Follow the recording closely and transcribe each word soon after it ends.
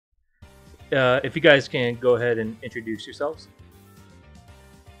if you guys can go ahead and introduce yourselves.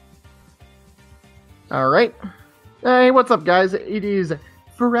 All right. Hey, what's up, guys? It is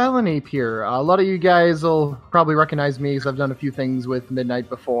Feralinape here. A lot of you guys will probably recognize me because I've done a few things with Midnight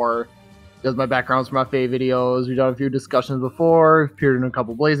before. Does my backgrounds for my fave videos. We've done a few discussions before. Appeared in a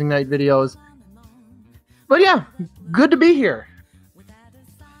couple Blazing Night videos. But yeah, good to be here.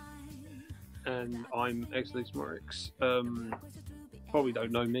 And I'm xdeadlysmoorex. Probably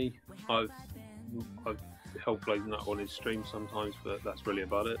don't know me. I've helped Blazing Night on his stream sometimes, but that's really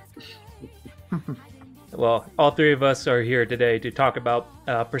about it. Well, all three of us are here today to talk about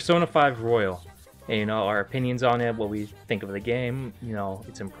Persona 5 Royal. And, you know, our opinions on it, what we think of the game, you know,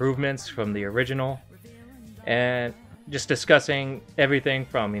 its improvements from the original, and just discussing everything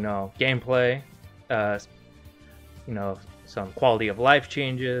from, you know, gameplay, you know, some quality of life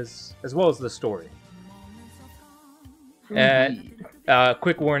changes, as well as the story. And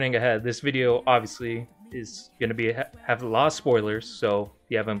quick warning ahead, this video obviously is going to be have a lot of spoilers, so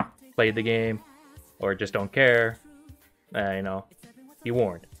if you haven't played the game or just don't care, you know, be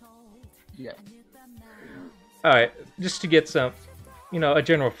warned. Yeah. All right, just to get some, you know, a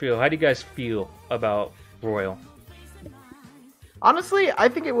general feel, how do you guys feel about Royal? Honestly, I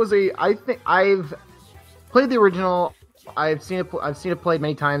think it was I think I've played the original. I've seen it played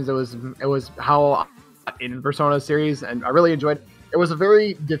many times. It was how in Persona series, and I really enjoyed it. It was a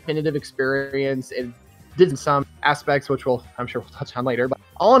very definitive experience. It did some aspects, which I'm sure we'll touch on later. But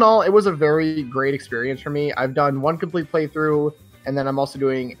all in all, it was a very great experience for me. I've done one complete playthrough, and then I'm also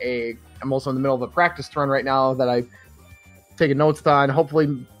in the middle of a practice run right now that I've taken notes on.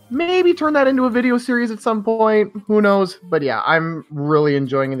 Hopefully, maybe turn that into a video series at some point. Who knows? But yeah, I'm really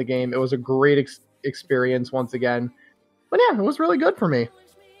enjoying the game. It was a great experience once again. But yeah, it was really good for me.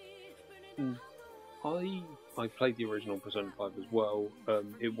 I played the original Persona 5 as well.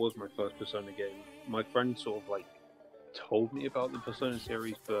 It was my first Persona game. My friend sort of like told me about the Persona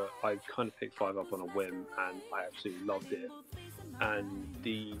series, but I kind of picked 5 up on a whim, and I absolutely loved it. And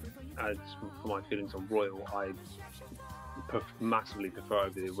as for my feelings on Royal, I massively prefer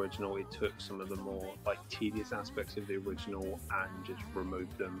over the original. It took some of the more like tedious aspects of the original and just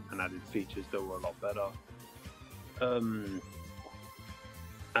removed them and added features that were a lot better.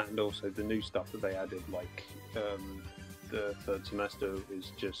 And also the new stuff that they added, like the third semester,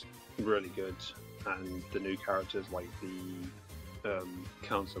 is just really good, and the new characters like the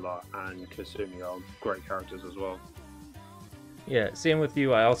counselor and Kasumi are great characters as well. Yeah, same with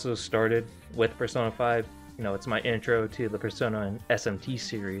you. I also started with Persona 5. You know, it's my intro to the Persona and SMT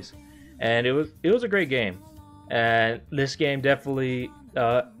series, and it was a great game. And this game definitely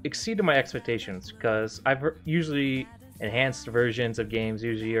exceeded my expectations, because I've usually enhanced versions of games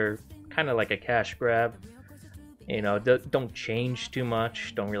usually are kind of like a cash grab. You know, don't change too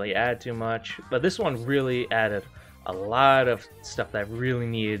much, don't really add too much. But this one really added a lot of stuff that really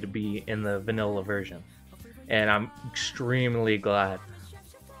needed to be in the vanilla version. And I'm extremely glad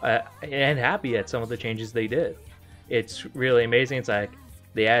and happy at some of the changes they did. It's really amazing. It's like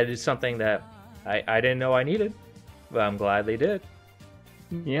they added something that I didn't know I needed, but I'm glad they did.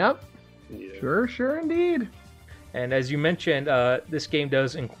 Yep. Yeah. Sure indeed. And as you mentioned, this game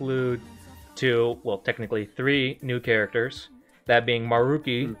does include technically 3 new characters. That being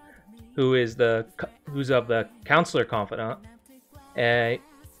Maruki, who's of the Counselor Confidant, and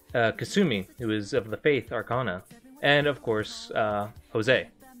Kasumi, who is of the Faith Arcana, and of course Jose.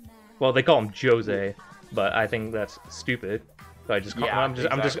 Well, they call him Jose, but I think that's stupid. So I'm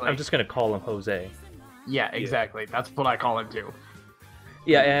just gonna call him Jose. Yeah, exactly. That's what I call him too.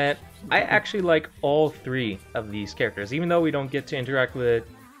 Yeah, and I actually like all 3 of these characters, even though we don't get to interact with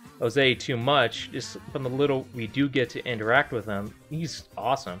Jose too much. Just from the little we do get to interact with him, he's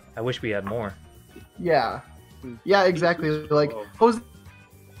awesome. I wish we had more. Yeah, exactly. Like Jose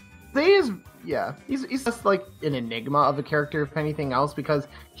is, he's just like an enigma of a character, if anything else, because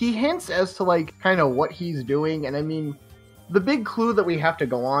he hints as to like kind of what he's doing, and I mean, the big clue that we have to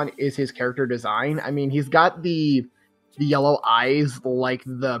go on is his character design. I mean, he's got the yellow eyes like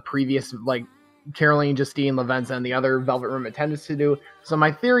the previous, like Caroline, Justine, Lavenza, and the other Velvet Room attendants to do. So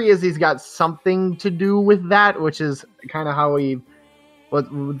my theory is he's got something to do with that, which is kind of how he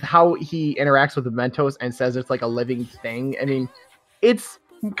interacts with the Mentos and says it's like a living thing. I mean, it's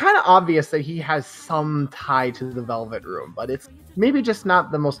kind of obvious that he has some tie to the Velvet Room, but it's maybe just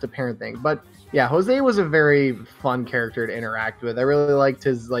not the most apparent thing. But yeah, Jose was a very fun character to interact with. I really liked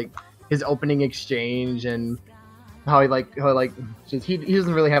his opening exchange, and how he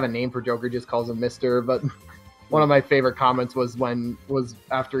doesn't really have a name for Joker, just calls him Mister. But one of my favorite comments was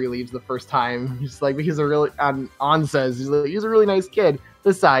after he leaves the first time, he's like, he's a really, On says he's a really nice kid,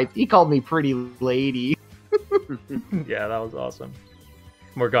 Besides, he called me pretty lady. Yeah, that was awesome.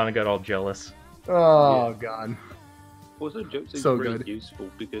 Morgana got all jealous. Oh God. Also, Jokes is So really good. useful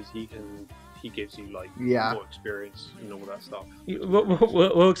because he gives you like Yeah. more experience and all that stuff.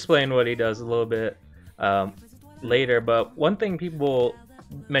 We'll explain what he does a little bit later, but one thing people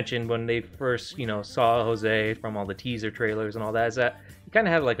mentioned when they first, saw Jose from all the teaser trailers and all that is that he kind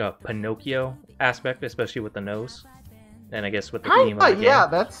of had like a Pinocchio aspect, especially with the nose, and I guess with the theme of the game.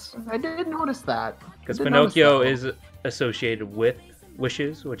 Yeah, I did notice that. Because I did notice Pinocchio that. is associated with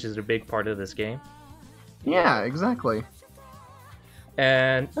wishes, which is a big part of this game. Yeah, exactly.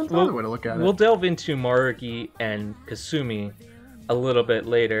 And That's another way to look at we'll it. delve into Maruki and Kasumi a little bit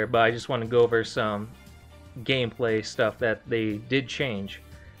later, but I just want to go over some gameplay stuff that they did change.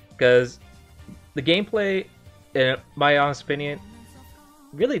 Because the gameplay, in my honest opinion,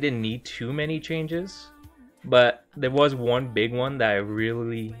 really didn't need too many changes. But there was one big one that I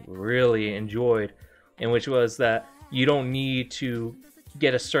really, really enjoyed, in which was that you don't need to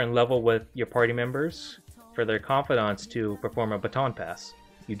get a certain level with your party members for their confidants to perform a baton pass.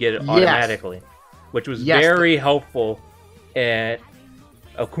 You get it automatically, which was very helpful at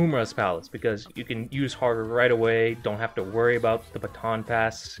Okumura's palace because you can use Haru right away, don't have to worry about the baton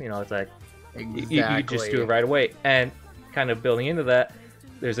pass. It's like you just do it right away. And kind of building into that,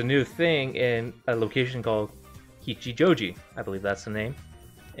 there's a new thing in a location called Kichijoji, I believe that's the name,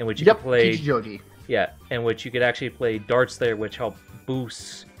 in which you can play. Kichijoji. Yeah, in which you could actually play darts there, which help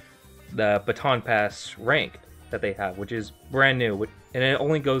boost the baton pass rank that they have, which is brand new, and it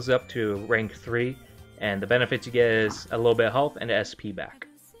only goes up to rank 3, and the benefits you get is a little bit of health and SP back.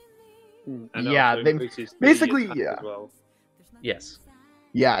 And Yeah, also they increases the basically, attack yeah. as well. Yes.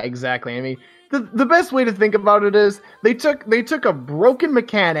 Yeah, exactly. I mean, the best way to think about it is they took a broken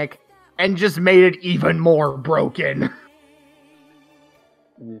mechanic and just made it even more broken.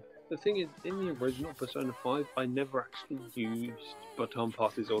 The thing is, in the original Persona 5, I never actually used baton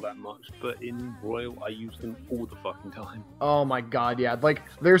passes all that much, but in Royal, I used them all the fucking time. Oh my God, yeah. Like,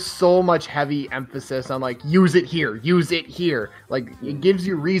 there's so much heavy emphasis on, like, use it here, use it here. Like, it gives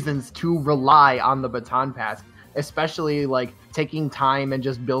you reasons to rely on the baton pass, especially, like, taking time and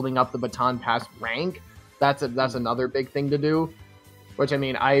just building up the baton pass rank. That's another big thing to do, which, I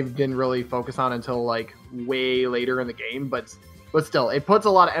mean, I didn't really focus on until, like, way later in the game, but still, it puts a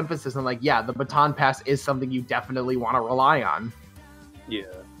lot of emphasis on, like, yeah, the baton pass is something you definitely want to rely on. Yeah.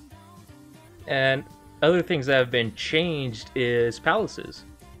 And other things that have been changed is palaces.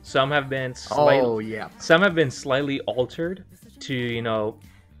 Some have been slightly altered to,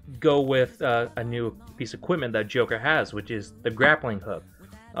 go with a new piece of equipment that Joker has, which is the grappling hook.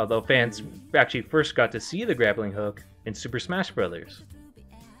 Although fans actually first got to see the grappling hook in Super Smash Bros.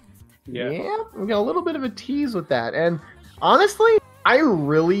 Yeah, we got a little bit of a tease with that, and honestly, I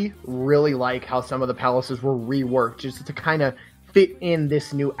really, really like how some of the palaces were reworked just to kind of fit in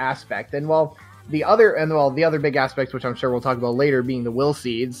this new aspect. And the other big aspects, which I'm sure we'll talk about later, being the will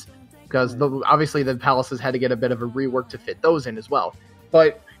seeds, because obviously the palaces had to get a bit of a rework to fit those in as well.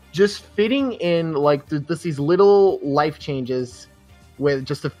 But just fitting in like these little life changes with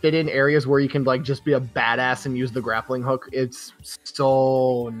just to fit in areas where you can like just be a badass and use the grappling hook, it's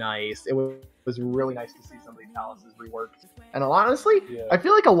so nice. It was really nice to see some of these palaces reworked. And honestly, I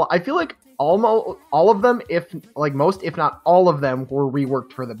feel like almost all of them, if like most, if not all of them, were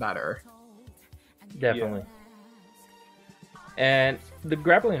reworked for the better. Definitely. And the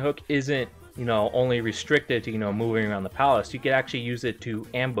grappling hook isn't, only restricted to, moving around the palace. You can actually use it to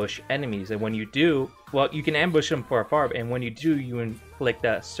ambush enemies. And when you do, you can ambush them from afar. And when you do, you inflict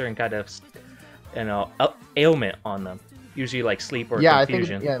a certain kind of, ailment on them. Usually like sleep or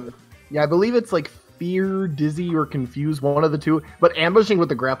confusion. I believe it's like fear, dizzy, or confused, one of the two. But ambushing with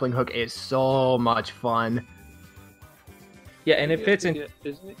the grappling hook is so much fun. Yeah, and it fits in.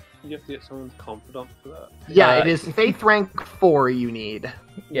 Isn't it? You have to get someone's confidant for that. Yeah, it is faith rank 4 you need.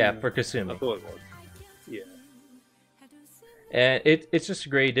 Yeah, for Kasumi. I thought it was. Yeah. And it's just a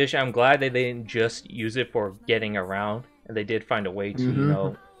great addition. I'm glad that they didn't just use it for getting around, and they did find a way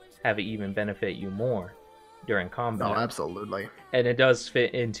to, have it even benefit you more during combat. Oh, absolutely. And it does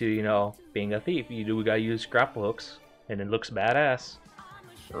fit into, being a thief. You do gotta use grapple hooks, and it looks badass.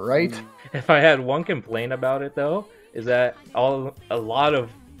 Right? If I had one complaint about it, though, is that a lot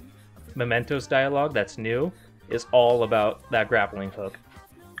of Mementos dialogue that's new is all about that grappling hook.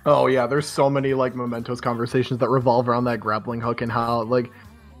 Oh yeah, there's so many like Mementos conversations that revolve around that grappling hook and how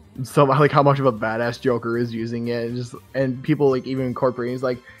how much of a badass Joker is using it, and people like even incorporating. It's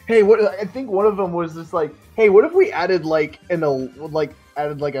like, hey, what? I think one of them was just like, hey, what if we added an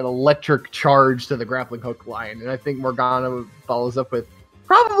electric charge to the grappling hook line? And I think Morgana follows up with,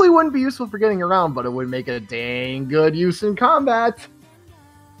 Probably wouldn't be useful for getting around, but it would make a dang good use in combat.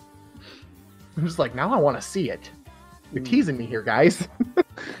 I'm just like, now I want to see it. You're teasing me here, guys.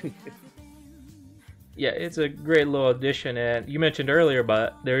 Yeah, it's a great little addition, and you mentioned earlier,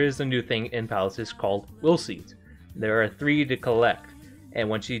 but there is a new thing in Palaces called Will Seeds. There are 3 to collect, and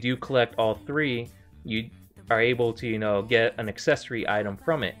once you do collect all 3, you are able to, get an accessory item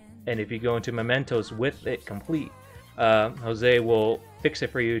from it. And if you go into Mementos with it complete, Jose will fix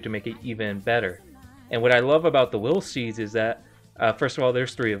it for you to make it even better. And what I love about the Will Seeds is that, first of all,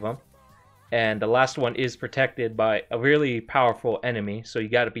 there's 3 of them. And the last one is protected by a really powerful enemy, so you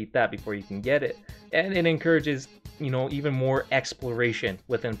got to beat that before you can get it. And it encourages, even more exploration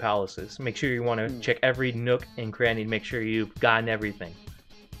within Palaces. Make sure you want to check every nook and cranny to make sure you've gotten everything.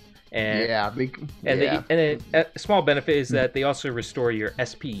 And a small benefit is that they also restore your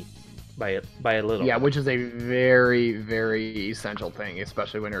SP by a little. Yeah, which is a very, very essential thing,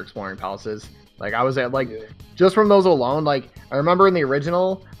 especially when you're exploring Palaces. Like, I was at, just from those alone, I remember in the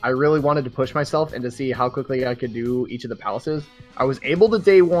original, I really wanted to push myself and to see how quickly I could do each of the palaces. I was able to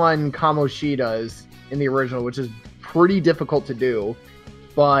day 1 Kamoshidas in the original, which is pretty difficult to do.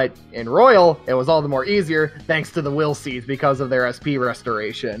 But in Royal, it was all the more easier thanks to the Will Seeds because of their SP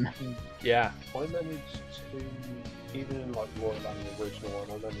restoration. Yeah. I managed to, even in Royal and the original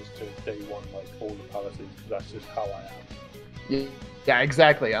one, I managed to day 1 all the palaces, because that's just how I am. Yeah,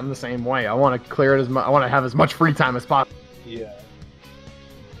 exactly. I'm the same way. I want to clear it I want to have as much free time as possible. Yeah.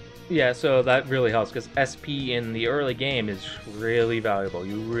 Yeah, so that really helps because SP in the early game is really valuable.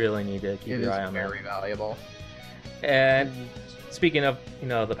 You really need to keep your eye on that. It is very valuable. And speaking of,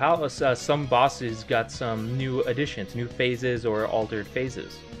 the palace, some bosses got some new additions, new phases or altered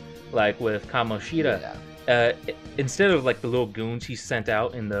phases, like with Kamoshida. Yeah. Instead of the little goons he sent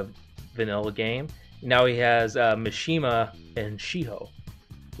out in the vanilla game, now he has Mishima and Shiho,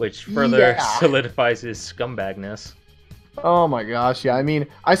 which further solidifies his scumbagness. Oh my gosh, yeah. I mean,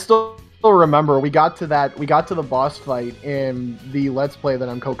 I still remember we got to the boss fight in the Let's Play that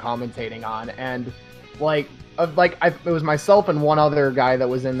I'm co-commentating on, and it was myself and one other guy that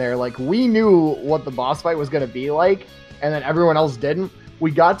was in there. We knew what the boss fight was going to be like, and then everyone else didn't.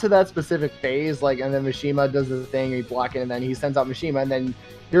 We got to that specific phase, and then Mishima does the thing, he block it, and then he sends out Mishima, and then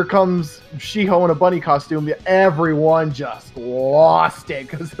here comes Shiho in a bunny costume. Everyone just lost it,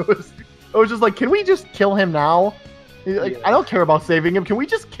 because it was just like, can we just kill him now? I don't care about saving him. Can we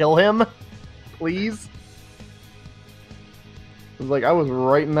just kill him, please? It was I was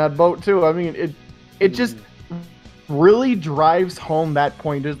right in that boat too. I mean, it just really drives home that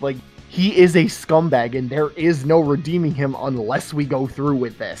point. Is he is a scumbag, and there is no redeeming him unless we go through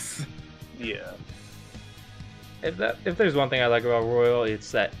with this. Yeah. If there's one thing I like about Royal,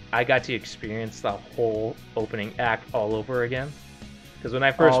 it's that I got to experience the whole opening act all over again. Because when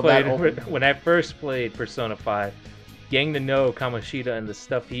I first played Persona 5, getting to know Kamoshida and the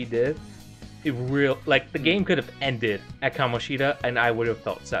stuff he did, the game could have ended at Kamoshida, and I would have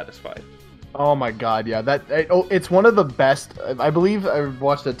felt satisfied. Oh my god, yeah, it's one of the best. I believe I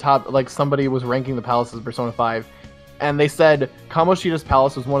watched a top, somebody was ranking the palaces of Persona 5, and they said Kamoshida's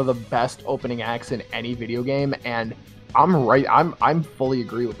Palace was one of the best opening acts in any video game, and I'm fully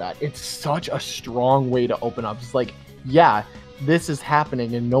agree with that. It's such a strong way to open up. It's this is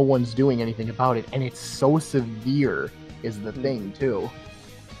happening and no one's doing anything about it, and it's so severe is the thing too.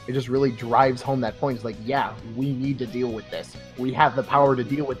 It just really drives home that point. It's we need to deal with this. We have the power to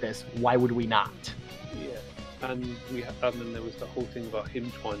deal with this. Why would we not? Yeah, and then there was the whole thing about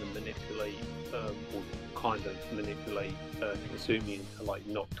him trying to manipulate, or kind of manipulate Kasumi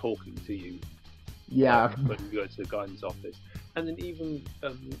into not talking to you. Yeah. When you go to the guidance office, and then even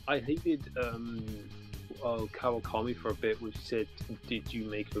I hated Kawakami for a bit, which said, "Did you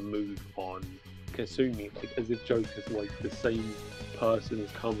make a move on Kasumi?" As if Joker's the same person as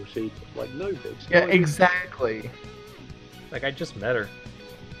Kamoshida. No, bitch. Yeah, exactly. I just met her.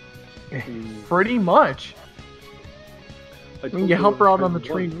 Pretty much. I mean, you help her out on the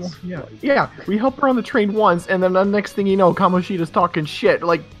train. Yeah, we help her on the train once, and then the next thing you know, Kamoshida's talking shit.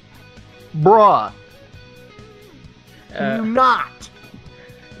 Bruh. Can you not?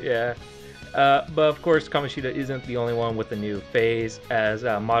 Yeah. But of course, Kamoshida isn't the only one with a new phase, as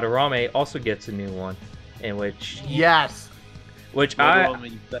Madarame also gets a new one, in which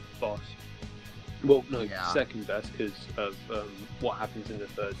Madarame best boss. Well, no, second best because of what happens in the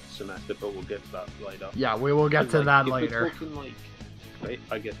third semester, but we'll get to that later. Yeah, we will get to that later. If we're talking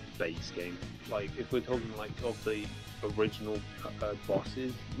I guess base game. If we're talking of the original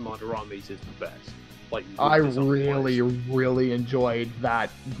bosses, Madarame's is the best. I really enjoyed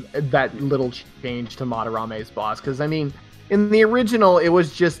that little change to Madarame's boss, because I mean, In the original, it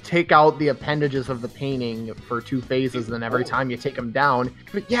was just take out the appendages of the painting for 2 phases, and then every time you take them down.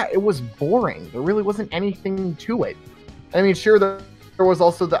 But yeah, it was boring. There really wasn't anything to it. I mean, sure, there was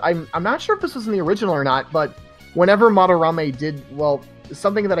also I'm not sure if this was in the original or not, but whenever Madarame did, well,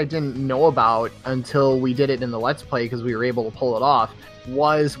 something that I didn't know about until we did it in the Let's Play, because we were able to pull it off,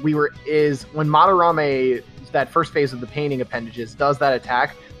 was when Madarame, that first phase of the painting appendages, does that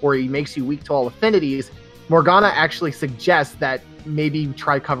attack where he makes you weak to all affinities, Morgana actually suggests that maybe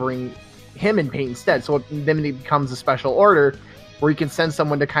try covering him in paint instead. So then it becomes a special order where you can send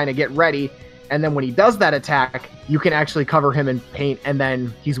someone to kind of get ready, and then when he does that attack, you can actually cover him in paint, and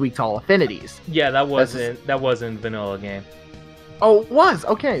then he's weak to all affinities. Yeah, that wasn't vanilla game. Oh, it was?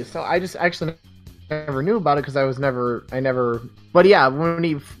 Okay, so I just actually never knew about it because I never. But yeah,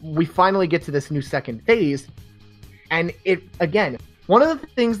 when we finally get to this new second phase, and it again. One of the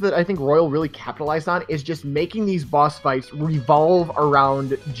things that I think Royal really capitalized on is just making these boss fights revolve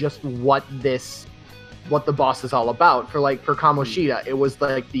around just what the boss is all about. For Kamoshida, it was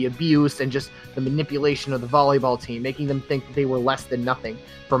like the abuse and just the manipulation of the volleyball team, making them think that they were less than nothing.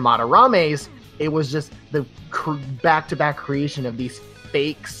 For Madarame's, it was just the back-to-back creation of these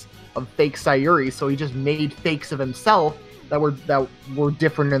fakes of fake Sayuri. So he just made fakes of himself that were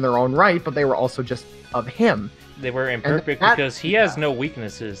different in their own right, but they were also just of him. They were imperfect because he has no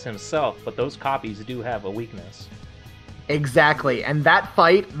weaknesses himself, but those copies do have a weakness. Exactly, and that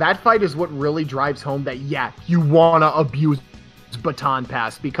fight is what really drives home that, yeah, you want to abuse Baton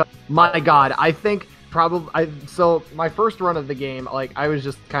Pass, because, my god, I think so my first run of the game, like, I was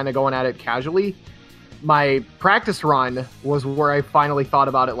just kind of going at it casually. My practice run was where I finally thought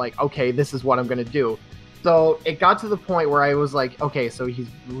about it, like, okay, this is what I'm going to do. So it got to the point where I was like, okay, so he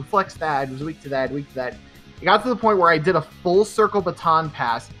reflects that, he was weak to that, weak to that. It got to the point where I did a full circle baton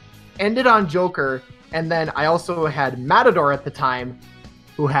pass, ended on Joker, and then I also had Matador at the time,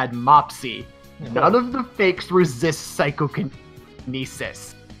 who had Mopsy. None of the fakes resist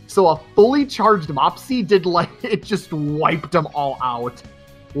psychokinesis. So a fully charged Mopsy it just wiped them all out.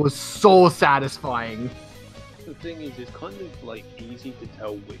 It was so satisfying. The thing is, it's kind of like easy to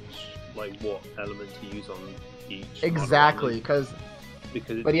tell what element to use on each. Exactly, because for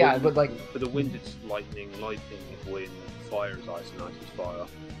the wind it's lightning is wind, fire is ice, and ice is fire.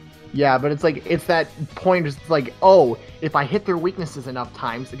 Yeah, but it's that point. It's like, oh, if I hit their weaknesses enough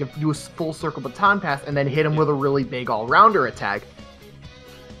times, I can do a full circle baton pass and then hit them with a really big all-rounder attack.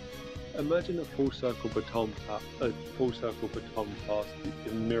 Imagine a full circle baton pass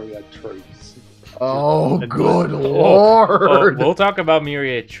in Myriad Truths. Oh, good lord! We'll talk about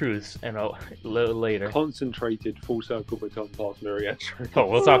Myriad Truths a little later. Concentrated full circle baton pass Myriad Truths. Oh,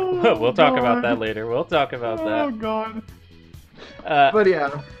 we'll talk about that later. We'll talk about that. Oh god. But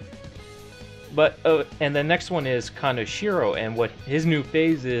yeah. But and the next one is Kaneshiro, and what his new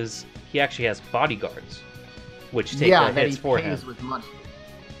phase is, he actually has bodyguards, which take the hits for him. With money.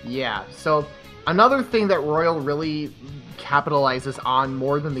 Yeah. So another thing that Royal really capitalizes on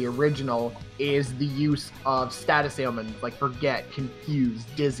more than the original is the use of status ailments like Forget, Confuse,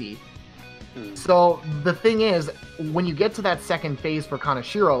 Dizzy. So the thing is, when you get to that second phase for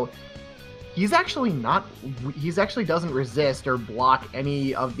Kaneshiro, he actually doesn't resist or block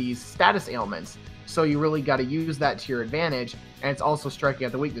any of these status ailments. So you really got to use that to your advantage, and it's also striking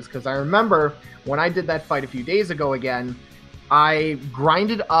at the weakness. Because I remember when I did that fight a few days ago again, I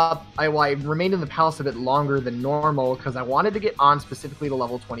grinded up. I remained in the palace a bit longer than normal because I wanted to get on specifically to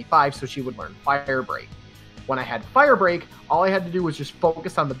level 25 so she would learn Fire Break. When I had Fire Break, all I had to do was just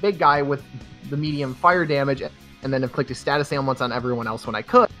focus on the big guy with the medium fire damage and then inflict a status ailments on everyone else when I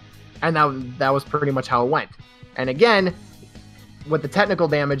could. And that was pretty much how it went. And again, with the technical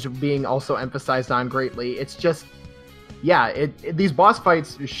damage being also emphasized on greatly, it's just, yeah, these boss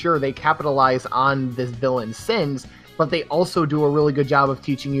fights, sure, they capitalize on this villain's sins, but they also do a really good job of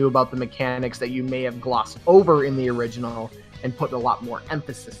teaching you about the mechanics that you may have glossed over in the original and put a lot more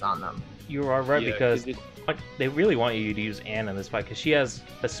emphasis on them. You are right, because they really want you to use Anne in this fight, because she has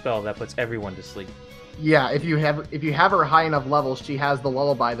a spell that puts everyone to sleep. Yeah, if you have her high enough level, she has the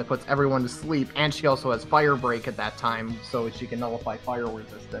lullaby that puts everyone to sleep, and she also has Fire Break at that time, so she can nullify fire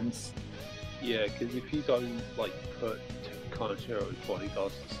resistance. Yeah, because if you don't put Kaneshiro's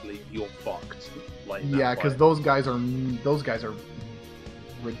bodyguards to sleep, you're fucked. Yeah, because those guys are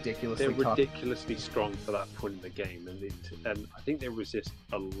ridiculously tough. They're ridiculously strong for that point in the game, and I think they resist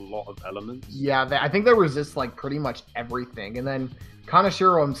a lot of elements. Yeah, I think they resist pretty much everything, and then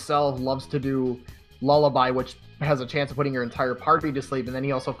Kaneshiro himself loves to do Lullaby, which has a chance of putting your entire party to sleep, and then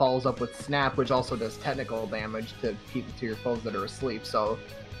he also follows up with Snap, which also does technical damage to your foes that are asleep. So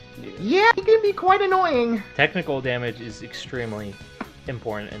Yeah, he can be quite annoying. Technical damage is extremely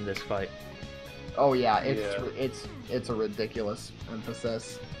important in this fight. Oh yeah, it's a ridiculous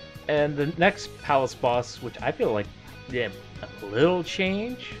emphasis. And the next palace boss, which I feel like a little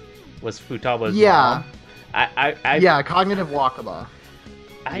change, was Futaba's mom. Cognitive Wakaba.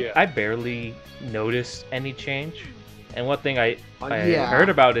 I barely noticed any change. And one thing I heard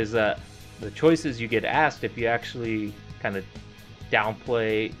about is that the choices you get asked, if you actually kind of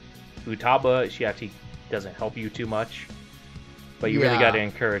downplay Futaba, she actually doesn't help you too much. But you really got to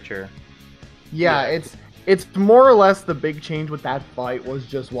encourage her. Yeah, it's more or less the big change with that fight was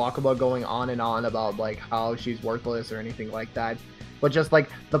just Wakaba going on and on about like how she's worthless or anything like that. But just like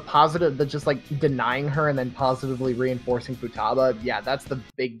just like denying her and then positively reinforcing Futaba, yeah, that's the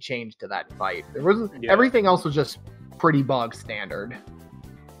big change to that fight. There wasn't everything else was just pretty bog standard.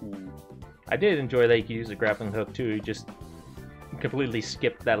 I did enjoy that you could use a grappling hook too. You just completely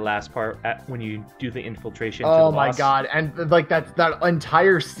skipped that last part when you do the infiltration. Oh my god! And like that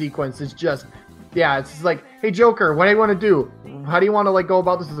entire sequence is just, it's just like, hey Joker, what do you want to do? How do you want to like go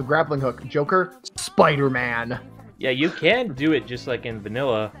about this as a grappling hook? Joker, Spider-Man. Yeah, you can do it just like in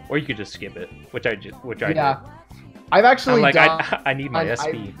vanilla, or you could just skip it, which I did. I've actually I need my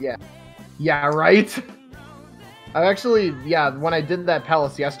SP. Yeah, right. I actually, when I did that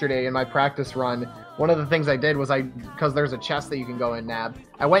palace yesterday in my practice run, one of the things I did was because there's a chest that you can go and nab.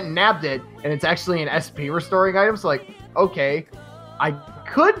 I went and nabbed it, and it's actually an SP restoring item. So like, okay, I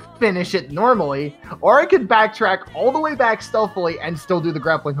could finish it normally, or I could backtrack all the way back stealthily and still do the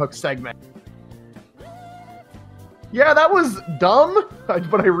grappling hook segment. Yeah, that was dumb,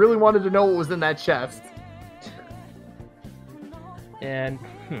 but I really wanted to know what was in that chest. And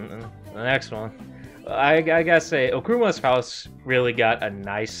the next one. I gotta say, Okuruma's Palace really got a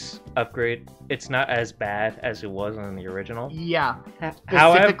nice upgrade. It's not as bad as it was in the original. Yeah,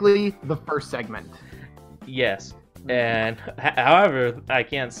 specifically the first segment. Yes, and however, I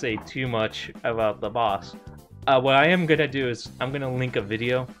can't say too much about the boss. What I am gonna do is I'm gonna link a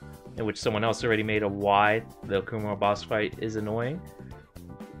video in which someone else already made of why the Okuruma boss fight is annoying,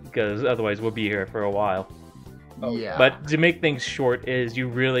 because otherwise we'll be here for a while. Yeah. But to make things short is you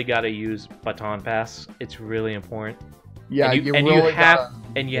really got to use Baton Pass. It's really important. Yeah,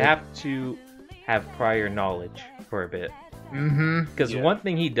 and you have to have prior knowledge for a bit. Mm-hmm. Because one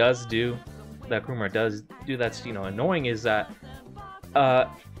thing he does do, that Okuruma does do that's annoying, is that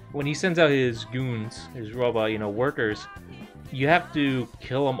when he sends out his goons, his robot workers, you have to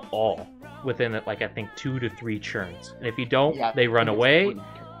kill them all within like I think 2 to 3 churns. And if you don't, they run away.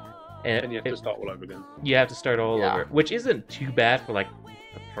 And you have to start all over again. You have to start all over, which isn't too bad for like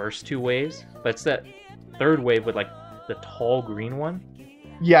the first 2 waves, but it's that third wave with like the tall green one.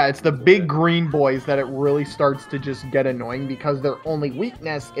 Yeah, it's the big green boys that it really starts to just get annoying because their only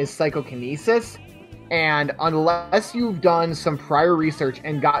weakness is psychokinesis. And unless you've done some prior research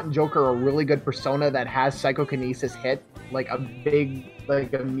and gotten Joker a really good persona that has psychokinesis hit, like a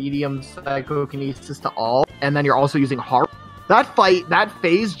medium psychokinesis to all, and then you're also using horror, that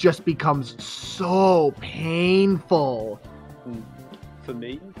phase just becomes so painful. For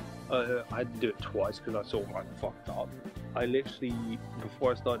me, I had to do it twice because I sort of like fucked up. I literally,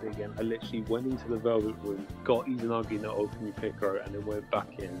 before I started again, I literally went into the Velvet Room, got Izanagi no Open Picker, and then went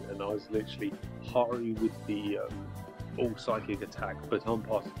back in, and I was literally Haru with the all psychic attack, Baton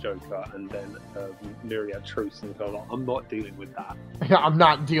Pass Joker, and then Myriad Truce, and so I'm like, I'm not dealing with that. I'm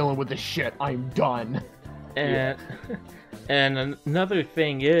not dealing with this shit. I'm done. And and another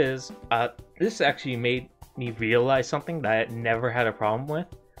thing is, this actually made me realize something that I never had a problem with.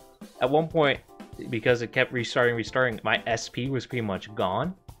 At one point, because it kept restarting, my SP was pretty much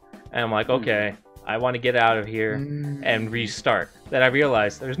gone. And I'm like, okay, I want to get out of here and restart. Then I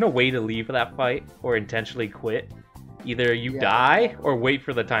realized there's no way to leave that fight or intentionally quit. Either you die or wait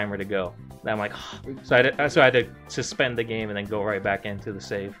for the timer to go. And I'm like, so I had to suspend the game and then go right back into the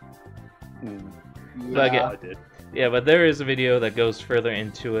save. I did. Yeah, but there is a video that goes further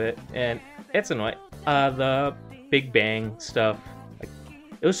into it, and it's annoying. The Big Bang stuff,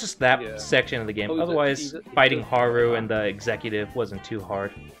 it was just that section of the game. Otherwise, fighting Haru and the executive wasn't too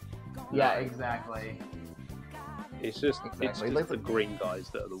hard. Yeah, exactly. It's just the green guys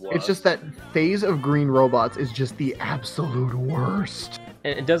that are the worst. It's just that phase of green robots is just the absolute worst.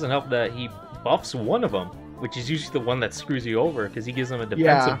 And it doesn't help that he buffs one of them, which is usually the one that screws you over because he gives them a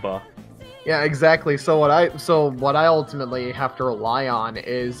defensive buff. Yeah, exactly. So what I ultimately have to rely on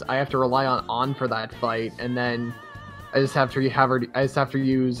is I have to rely on for that fight, and then I just have to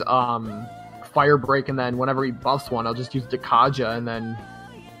use Fire Break, and then whenever he buffs one, I'll just use Dekaja and then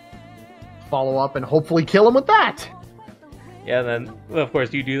follow up and hopefully kill him with that. Yeah, and then of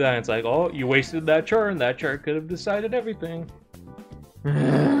course you do that, and it's like, oh, you wasted that turn. That turn could have decided everything.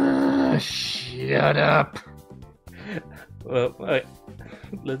 Shut up. Well,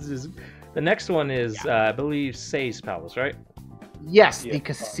 let's just. The next one is, I believe, Say's Palace, right? Yes, Yeah. the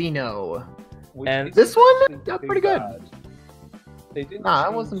casino. Which And This one isn't got too pretty good. bad. They didn't Nah, that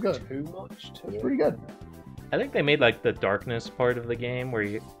change wasn't good. too much to It's it. pretty good. I think they made like the darkness part of the game where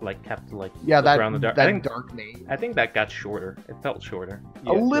you like have to like Yeah, look that around the dark. that I think, dark maze. I think that got shorter. It felt shorter.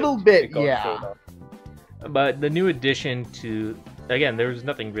 A little bit, got yeah. shorter. But the new addition to, again, there was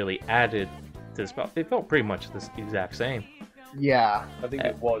nothing really added to this. It felt pretty much the exact same. Yeah. I think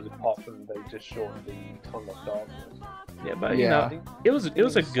it was, apart from they just shortened the Tunnel of Darkness. Yeah, but Yeah. you I know, think it was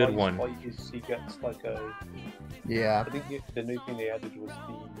a good Slice one. Fight is he gets like a. Yeah. I think the new thing they added was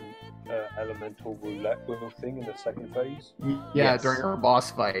the elemental roulette wheel thing in the second phase. Yeah, Yes. during our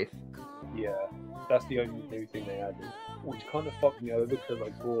boss fight. Yeah, that's the only new thing they added. Which kind of fucked me over because I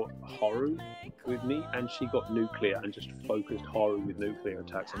brought Haru with me and she got nuclear and just focused Haru with nuclear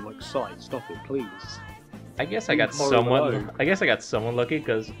attacks. I'm like, Sai, stop it, please. I guess I got Leave Haru somewhat. alone. I guess I got somewhat lucky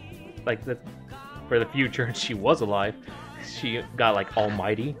because, like, for the few turns she was alive, she got like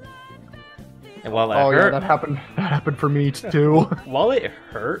almighty. And while that Oh yeah, hurt, that happened. That happened for me too. while it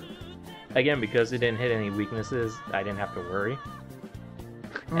hurt, again because it didn't hit any weaknesses, I didn't have to worry.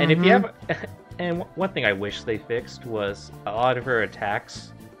 And if you have, and one thing I wish they fixed was a lot of her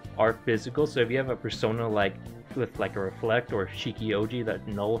attacks are physical. So if you have a persona like with like a reflect or Shiki-Oji that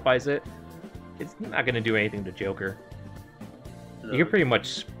nullifies it, it's not gonna do anything to Joker. You can pretty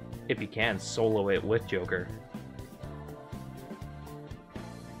much, if you can, solo it with Joker.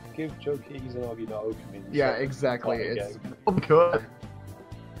 Give Joker Izanagi no Okami. Yeah, exactly. Fighting It's game. good.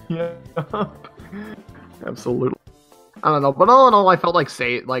 Yeah. Absolutely. I don't know, but all in all, I felt like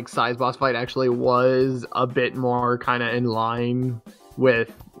Sai's boss fight actually was a bit more kind of in line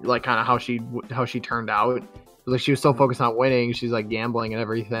with like kind of how she turned out. Like she was so focused on winning, she's like gambling and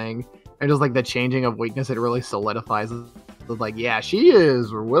everything, and just like the changing of weakness, it really solidifies. It's like, yeah, she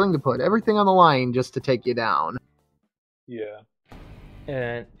is willing to put everything on the line just to take you down. Yeah.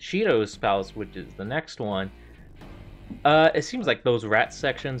 And Shido's Palace, which is the next one, it seems like those rat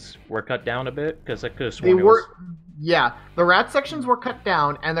sections were cut down a bit because I could have They sworn it were, was. yeah, the rat sections were cut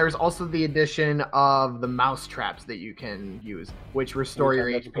down, and there's also the addition of the mouse traps that you can use, which restore your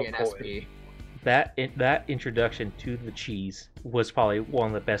Which I never HP and got SP. That introduction to the cheese was probably one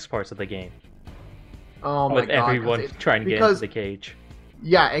of the best parts of the game. Oh my With god! 'cause everyone trying to get into the cage.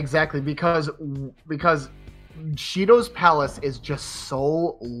 Yeah, exactly. Because Shido's Palace is just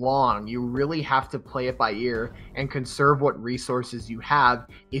so long. You really have to play it by ear and conserve what resources you have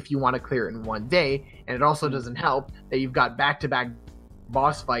if you want to clear it in one day. And it also doesn't help that you've got back-to-back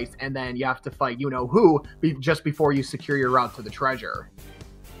boss fights, and then you have to fight you-know-who just before you secure your route to the treasure.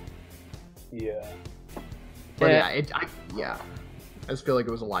 Yeah. But Yeah. yeah, I just feel like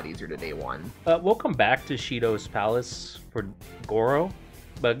it was a lot easier to day one. We'll come back to Shido's Palace for Goro,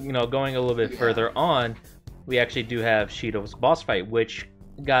 but going a little bit Yeah. further on, we actually do have Shido's boss fight, which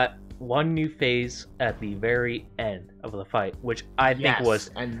got one new phase at the very end of the fight, which I think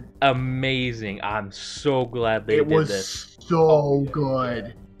was and amazing. I'm so glad they it did was this. so Oh, yeah, good.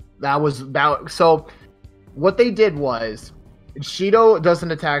 yeah. That was that. So, what they did was, Shido does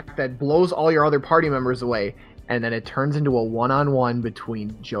an attack that blows all your other party members away, and then it turns into a one-on-one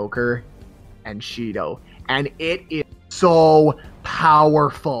between Joker and Shido, and it is so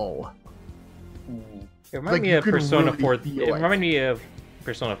powerful. It reminded Like, me you of could Persona really 4. feel It it. reminded me of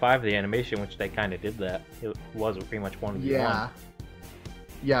Persona 5, the animation, which they kind of did that. It was pretty much 1v1.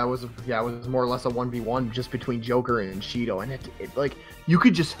 Yeah, it was more or less a 1v1 just between Joker and Shido, and it like you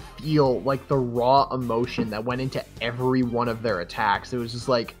could just feel like the raw emotion that went into every one of their attacks. It was just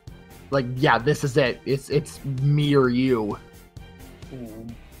like yeah, this is it. It's me or you.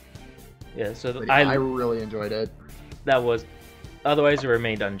 Yeah, so But yeah, I really enjoyed it. that was. Otherwise, it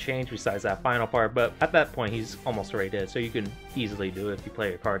remained unchanged besides that final part, but at that point, he's almost already dead, so you can easily do it if you play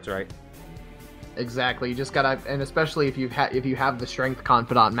your cards right. Exactly. You just gotta, and especially if you have the strength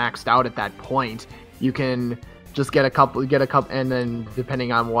confidant maxed out at that point, you can just get a couple, and then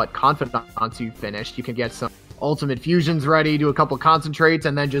depending on what confidants you finished, you can get some ultimate fusions ready, do a couple concentrates,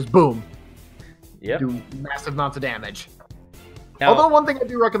 and then just boom, Yep. do massive amounts of damage. Now, Although one thing I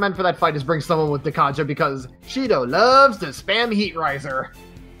do recommend for that fight is bring someone with Dekaja, because Shido loves to spam Heat Riser.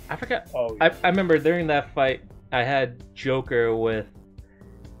 I forgot. Oh, I remember during that fight, I had Joker with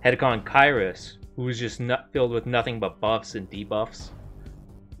Hedekon Kairos, who was just filled with nothing but buffs and debuffs.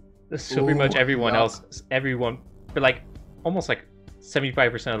 So pretty much Ooh, everyone yeah. else, for like almost like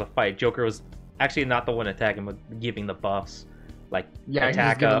 75% of the fight, Joker was actually not the one attacking, but giving the buffs. like Yeah, he's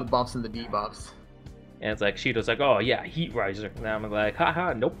attack giving up. the buffs and the debuffs. And it's like Shido's like, oh yeah, Heat Riser. And I'm like,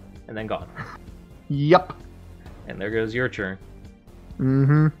 haha, nope. And then gone. Yep. And there goes your turn.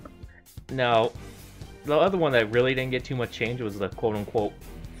 Mm-hmm. Now, the other one that really didn't get too much change was the quote-unquote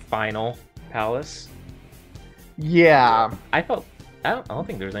final palace. Yeah. I don't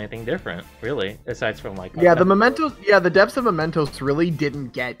think there's anything different, really, aside from like... Yeah, the mementos. Yeah, the depths of mementos really didn't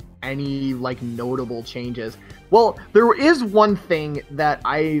get any like notable changes. Well, there is one thing that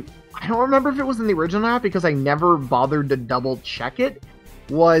I don't remember if it was in the original app because I never bothered to double check it.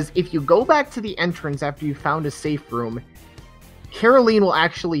 Was if you go back to the entrance after you found a safe room, Caroline will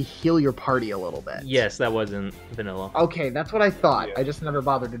actually heal your party a little bit. Yes, that was in vanilla. Okay, that's what I thought. Yeah. I just never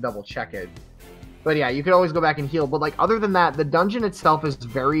bothered to double check it. But yeah, you could always go back and heal. But like other than that, the dungeon itself is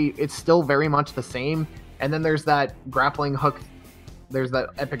it's still very much the same. And then there's that grappling hook. There's that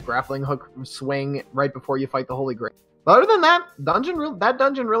epic grappling hook swing right before you fight the Holy Grail. But other than that, that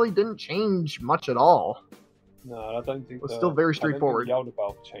dungeon really didn't change much at all. No, I don't think It was still very straightforward. I don't think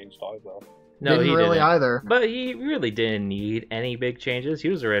Yaldabaoth changed either. No, didn't he really didn't. either. But he really didn't need any big changes. He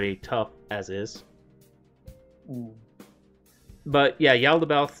was already tough as is. But yeah,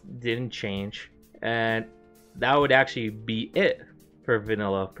 Yaldabaoth didn't change. And that would actually be it for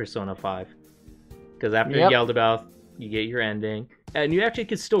vanilla Persona 5. Because after Yaldabaoth, you get your ending. And you actually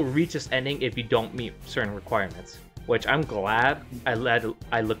could still reach this ending if you don't meet certain requirements. Which I'm glad I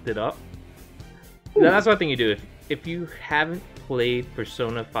looked it up. That's one thing you do. If you haven't played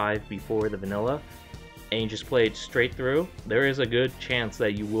Persona 5 before the vanilla, and you just play it straight through, there is a good chance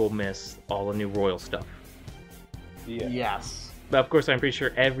that you will miss all the new royal stuff. Yeah. Yes. But of course, I'm pretty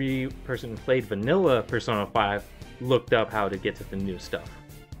sure every person who played vanilla Persona 5 looked up how to get to the new stuff.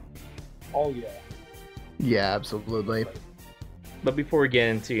 Oh yeah. Yeah, absolutely. But before we get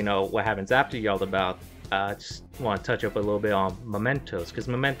into, what happens after Yaldabaoth, I just want to touch up a little bit on Mementos, because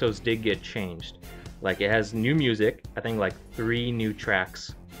Mementos did get changed. Like, it has new music, I think like 3 new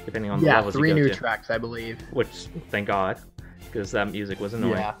tracks, depending on the levels you go to. Yeah, 3 new tracks, I believe. Which, thank God, because that music was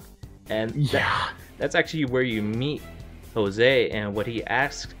annoying. Yeah. And that's actually where you meet Jose, and what he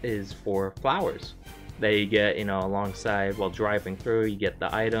asks is for flowers that you get, alongside while driving through. You get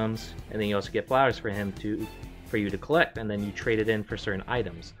the items, and then you also get flowers for you to collect, and then you trade it in for certain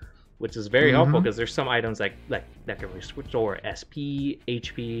items, which is very helpful because there's some items that can restore SP,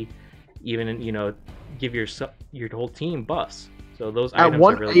 HP, even give your whole team buffs. So those items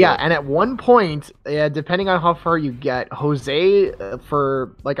are really good. And at one point, depending on how far you get, Jose,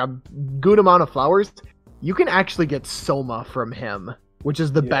 for like a good amount of flowers, you can actually get Soma from him, which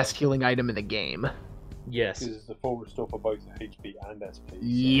is the best healing item in the game. Yes. This is the full restore for both HP and SP. So.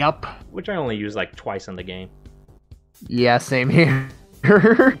 Yep. Which I only use like twice in the game. Yeah, same here.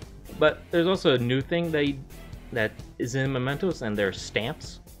 But there's also a new thing that is in Mementos, and they're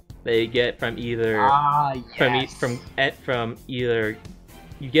stamps. They get from either from either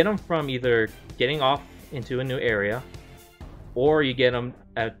you get them from either getting off into a new area, or you get them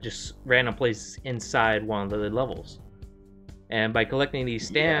at just random places inside one of the levels. And by collecting these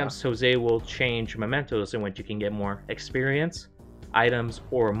stamps, Jose will change Mementos in which you can get more experience, items,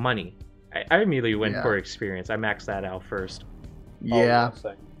 or money. I immediately went for experience. I maxed that out first. Yeah.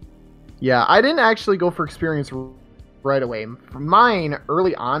 Oh, yeah, I didn't actually go for experience right away. For mine,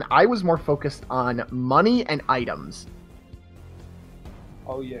 early on, I was more focused on money and items.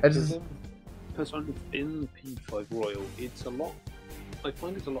 Oh yeah, because in P5 Royal, I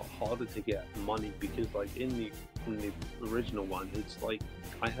find it's a lot harder to get money because like in the original one, it's like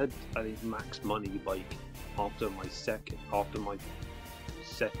I had max money like after my second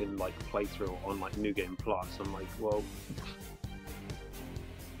like playthrough on like New Game Plus. I'm like, well.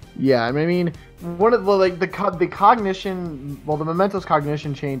 Yeah, I mean, one of the cognition, the Mementos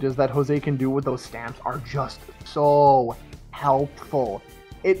cognition changes that Jose can do with those stamps are just so helpful.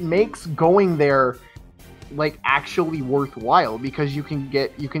 It makes going there like actually worthwhile because you can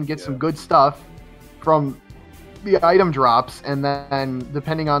get some good stuff from the item drops, and then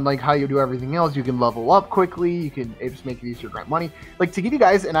depending on like how you do everything else, you can level up quickly. You can just make it easier to grab money. Like, to give you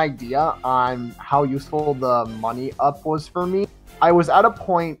guys an idea on how useful the money up was for me, I was at a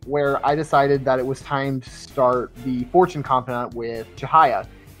point where I decided that it was time to start the Fortune Confidant with Chihaya,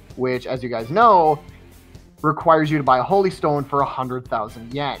 which, as you guys know, requires you to buy a Holy Stone for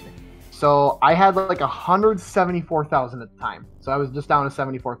 100,000 yen. So I had like 174,000 at the time. So I was just down to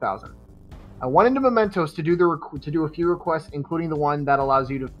 74,000. I went into Mementos to do a few requests, including the one that allows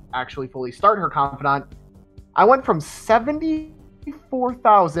you to actually fully start her Confidant. I went from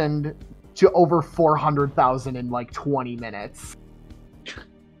 74,000 to over 400,000 in like 20 minutes.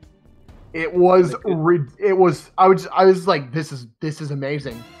 It was it was I was like, this is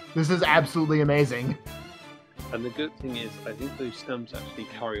amazing. This is absolutely amazing. And the good thing is, I think those stamps actually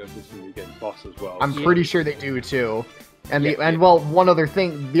carry over to the new game boss as well. I'm pretty sure they do too. And well, one other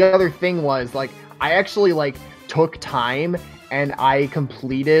thing, the other thing was like I actually like took time and I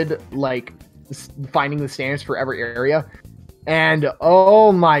completed like finding the standards for every area. And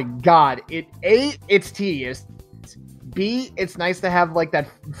oh my god, it's tedious. B, it's nice to have like that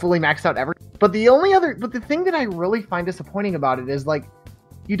fully maxed out everything. But the thing that I really find disappointing about it is like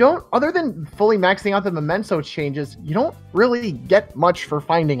you don't, other than fully maxing out the memento changes, you don't really get much for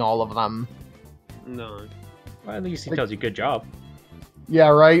finding all of them. No. Well, at least he tells you good job. Yeah,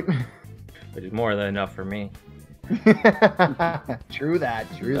 right. Which is more than enough for me. True that.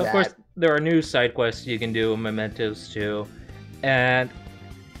 Of course, there are new side quests you can do, mementos too. And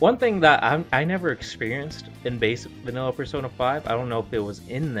one thing that I never experienced in base vanilla Persona 5, I don't know if it was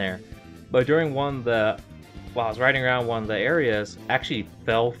in there, but during while I was riding around one of the areas, actually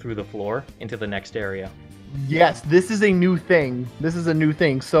fell through the floor into the next area. Yes, this is a new thing.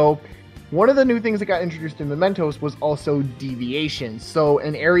 So one of the new things that got introduced in Mementos was also deviation. So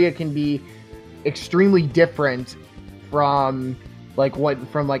an area can be extremely different from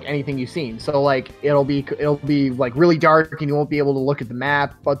anything you've seen. So like it'll be like really dark and you won't be able to look at the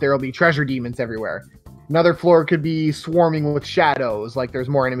map, but there'll be treasure demons everywhere. Another floor could be swarming with shadows, like there's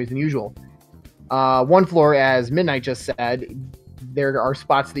more enemies than usual. One floor, as Midnight just said, there are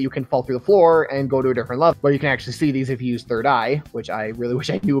spots that you can fall through the floor and go to a different level, but you can actually see these if you use Third Eye, which I really wish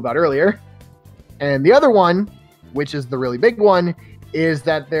I knew about earlier. And the other one, which is the really big one, is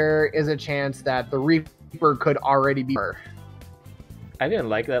that there is a chance that the Reaper could already be her. I didn't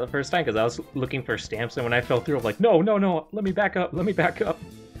like that the first time because I was looking for stamps, and when I fell through, I'm like, no, let me back up. I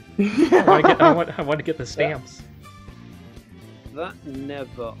want to get the stamps. That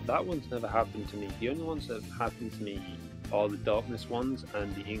one's never happened to me. The only ones that have happened to me are the darkness ones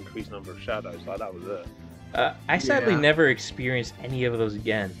and the increased number of shadows. Like that was it. I sadly never experienced any of those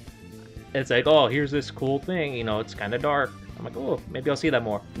again. It's like, oh, here's this cool thing, it's kind of dark. I'm like, oh, maybe I'll see that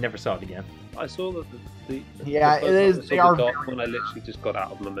more. Never saw it again. I saw that it is. They are dark one. I literally just got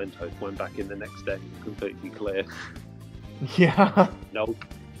out of Memento, went back in the next day, completely clear. Yeah. Nope.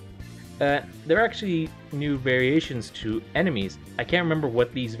 There are actually new variations to enemies. I can't remember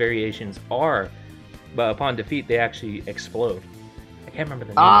what these variations are, but upon defeat, they actually explode. I can't remember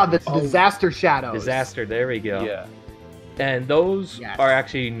the name. The Disaster Shadows. Disaster, there we go. Yeah. And those are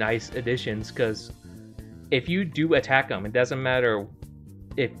actually nice additions, because if you do attack them, it doesn't matter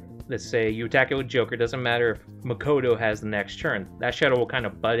if, let's say, you attack it with Joker, it doesn't matter if Makoto has the next turn. That shadow will kind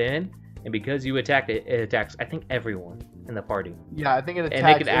of butt in, and because you attacked it, it attacks, I think, everyone in the party. Yeah, I think it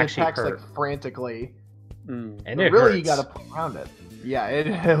attacks, and it attacks like frantically. And but it really, hurts. you gotta play around it.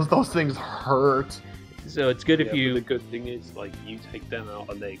 Yeah, those things hurt. So it's good if you... The good thing is, like, you take them out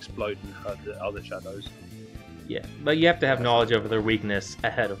and they explode and hurt the other shadows. Yeah, but you have to have knowledge over their weakness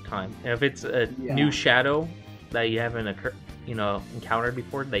ahead of time. And if it's a new shadow that you haven't encountered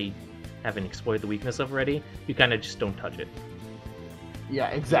before, they haven't exploited the weakness of already, you kind of just don't touch it. Yeah,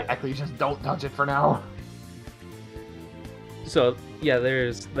 exactly. Just don't touch it for now. So, yeah,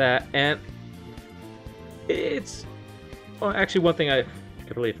 there's that. And it's... Well, actually, one thing I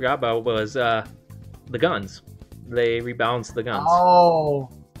completely forgot about was the guns. They rebalanced the guns.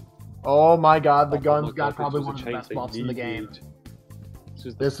 Oh my god, the guns got probably one of the best buffs in the game.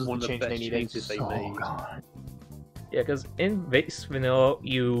 This is the change they needed. So god. Yeah, because in base vanilla,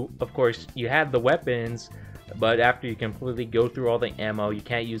 of course, you had the weapons, but after you completely go through all the ammo, you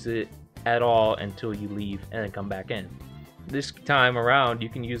can't use it at all until you leave and then come back in. This time around, you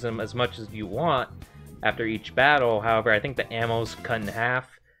can use them as much as you want after each battle. However, I think the ammo's cut in half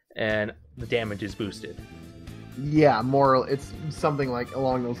and the damage is boosted. Yeah, it's something like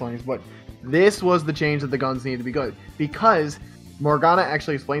along those lines. But this was the change that the guns needed to be good, because Morgana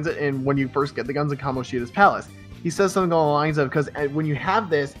actually explains it in when you first get the guns in Kamoshida's palace. He says something along the lines of, because when you have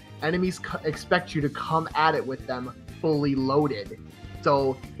this, enemies expect you to come at it with them fully loaded.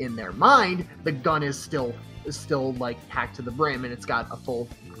 So in their mind, the gun is still like packed to the brim, and it's got a full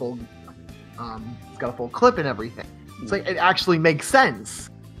clip and everything. It's like it actually makes sense.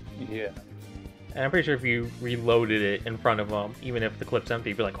 Yeah. And I'm pretty sure if you reloaded it in front of them, even if the clip's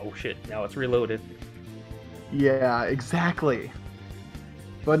empty, you'd be like, oh shit, now it's reloaded. Yeah, exactly.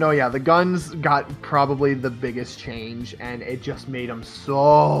 But no, yeah, the guns got probably the biggest change, and it just made them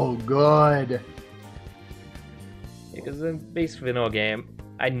so good. Because in base vanilla game,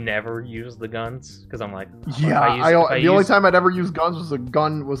 I never use the guns, because I'm like... the only time I'd ever use guns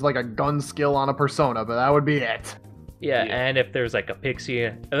was like a gun skill on a Persona, but that would be it. Yeah, Yeah. and if there's like a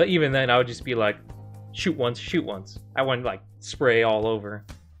pixie, even then I would just be like, shoot once, shoot once. I wouldn't like spray all over.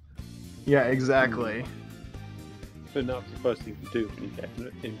 Yeah, exactly. But now the first thing to do when you get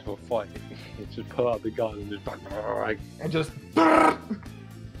into a fight is just pull out the gun and just like And just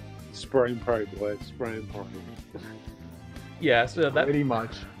spray and pray, boy, spray and pray. Yeah, so that pretty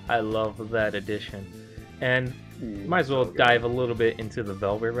much. I love that addition. And Mm, might as well so good. dive a little bit into the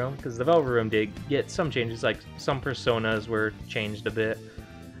Velvet Room, because the Velvet Room did get some changes, like some personas were changed a bit,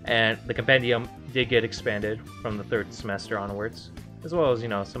 and the compendium did get expanded from the third semester onwards, as well as, you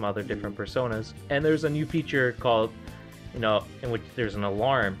know, some other different personas. And there's a new feature called, you know, in which there's an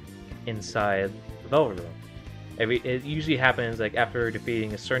alarm inside the Velvet Room. It usually happens like after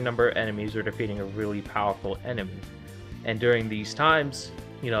defeating a certain number of enemies or defeating a really powerful enemy. And during these times,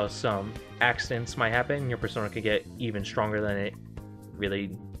 you know, some accidents might happen. Your persona could get even stronger than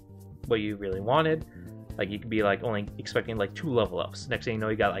what you really wanted. Like you could be like only expecting like 2 level ups. Next thing you know,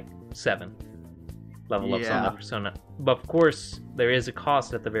 you got like 7 level ups on the persona. But of course, there is a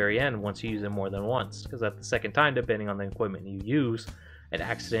cost at the very end once you use it more than once, because at the second time, depending on the equipment you use, an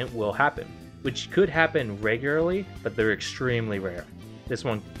accident will happen, which could happen regularly, but they're extremely rare. This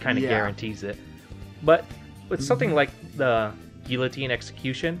one kind of guarantees it. But with something like the guillotine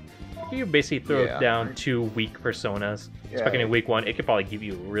execution, you basically throw down 2 weak personas. Expecting a weak one, it could probably give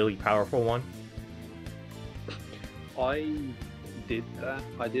you a really powerful one. I did that.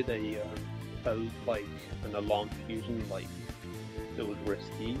 I did a like an alarm fusion, like it was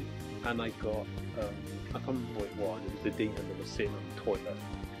risky, and I got I can't remember what it was. It was the demon that was sitting on the toilet,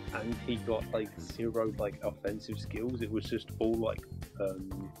 and he got like 0 like offensive skills. It was just all like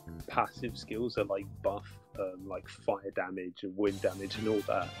passive skills that like buff like fire damage and wind damage and all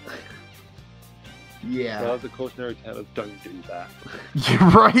that. Yeah. So that was a cautionary tale of don't do that. You're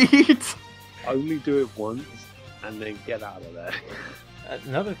right. Only do it once and then get out of there.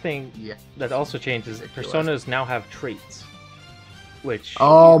 Another thing that also changes, personas now have traits, which...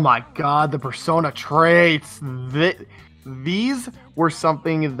 Oh my god, the persona traits! These were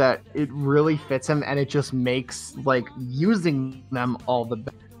something that it really fits him, and it just makes like using them all the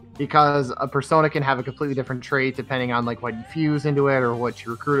better. Because a persona can have a completely different trait depending on like what you fuse into it or what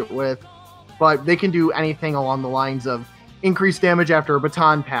you recruit it with. But they can do anything along the lines of increase damage after a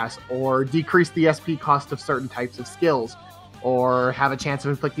baton pass, or decrease the SP cost of certain types of skills, or have a chance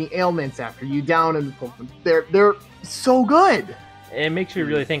of inflicting ailments after you down and they're so good. It makes you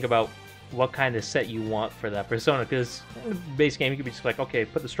really think about what kind of set you want for that persona, because in the base game you could be just like, okay,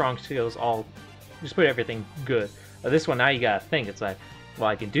 put the strong skills all, just put everything good. But this one, now you gotta think, it's like, well,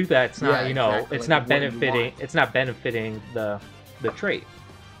 I can do that, it's not, you know, exactly. It's not benefiting the trait.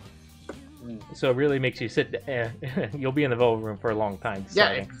 So it really makes you sit there. You'll be in the Velvet Room for a long time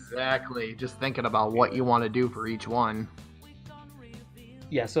deciding. Yeah, exactly. Just thinking about what you want to do for each one.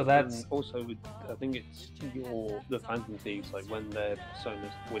 Yeah, so that's... also, I think it's the Phantom Thieves, like when their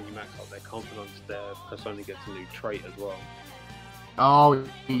personas, when you max out their confidence, their persona gets a new trait as well. Oh,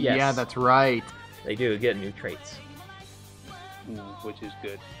 yeah, that's right. They do get new traits. Which is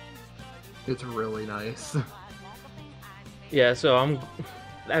good. It's really nice. Yeah, so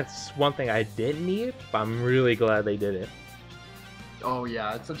that's one thing I didn't need, but I'm really glad they did it. Oh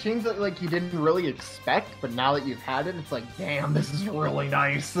yeah, it's a change that like you didn't really expect, but now that you've had it, it's like, damn, this is really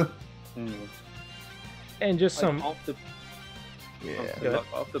nice. And just some... After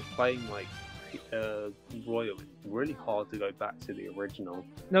playing like Royal, it's really hard to go back to the original.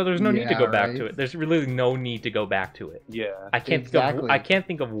 No, there's no need to go back to it. There's really no need to go back to it. Yeah, I can't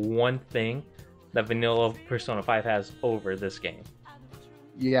think of one thing that vanilla Persona 5 has over this game.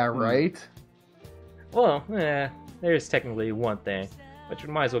 Yeah, right? Well, there's technically one thing, which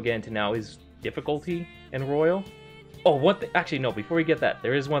we might as well get into now, is difficulty in Royal. Oh, one thing. Actually, no, before we get that,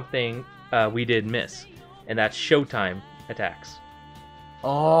 there is one thing we did miss, and that's Showtime attacks.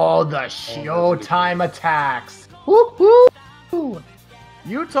 Oh, the Showtime attacks! Woo-hoo!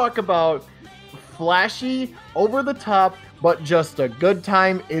 You talk about flashy, over the top, but just a good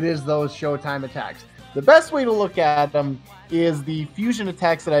time, it is those Showtime attacks. The best way to look at them is the fusion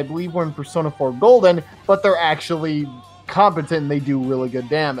attacks that I believe were in Persona 4 Golden, but they're actually competent and they do really good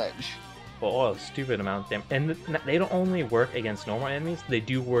damage. Oh, a stupid amount of damage. And they don't only work against normal enemies, they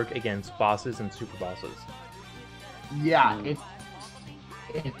do work against bosses and super bosses. Yeah,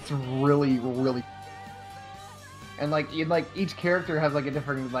 it's really, really... And like each character has like a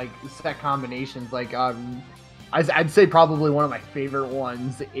different like set combinations. Like I'd say probably one of my favorite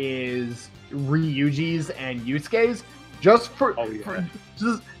ones is Ryuji's and Yusuke's.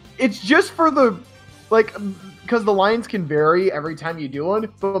 It's just for the like, because the lines can vary every time you do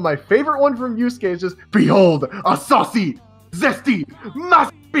one, but my favorite one from Yusuke is just, "Behold, a saucy, zesty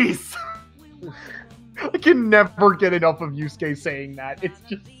masterpiece!" I can never get enough of Yusuke saying that. It's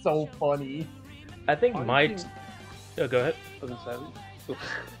just so funny. I think I my... think- Oh, go ahead. I was gonna say,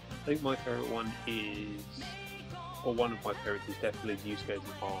 I think my favorite one is, or one of my favorites is definitely Yusuke's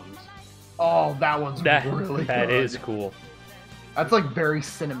arms. Oh, that one's really That good. is cool. That's like very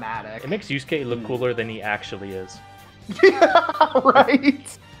cinematic. It makes Yusuke look cooler than he actually is. Yeah,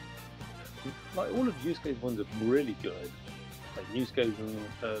 right. Like all of Yusuke's ones are really good. Like Yusuke's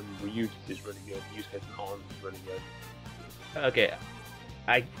and Ryuji's is really good. Yusuke's and arms is really good. Okay,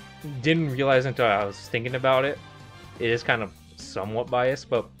 I didn't realize until I was thinking about it. It is kind of somewhat biased,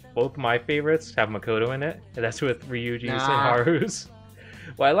 but both my favorites have Makoto in it, and that's with Ryuji's and Haru's.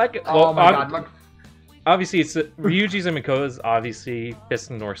 Well, I like it. Oh my god. Look. Obviously, it's Ryuji's and Makoto's. Obviously, Fist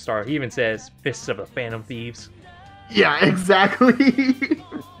of the North Star. He even says Fists of the Phantom Thieves. Yeah, exactly.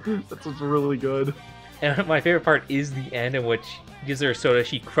 That's what's really good. And my favorite part is the end in which he gives her a soda,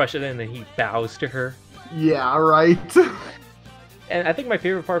 she crushes it, and then he bows to her. Yeah, right. And I think my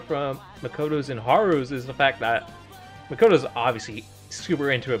favorite part from Makoto's and Haru's is the fact that Makoto's obviously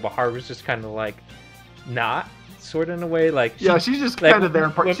super into it, but Haru's just kind of like not, sort of in a way. Like Yeah, she's just like, kind of there.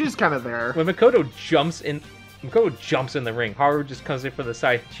 when- She's just kind of there. When Makoto jumps in the ring, Haru just comes in from the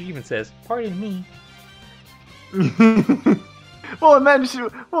side. She even says, "Pardon me." and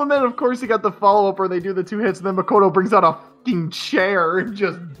then of course you got the follow up where they do the 2 hits, and then Makoto brings out a fucking chair and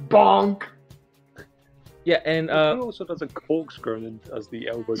just bonk. Yeah, and he also does a corkscrew and does the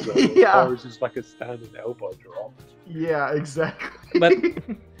elbow drop. Yeah. Or is just like a standard elbow drop. Yeah, exactly.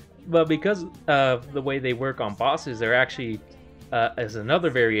 But because of the way they work on bosses, there actually is another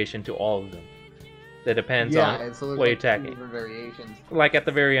variation to all of them. That depends on so there's what you're like 2 attacking. different variations. Like at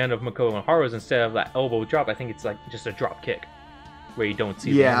the very end of Makoto and Haru's, instead of that elbow drop, I think it's like just a drop kick, where you don't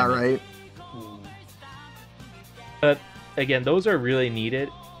see the enemy. Right. But again, those are really needed.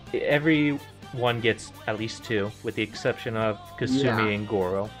 Every one gets at least 2, with the exception of Kasumi and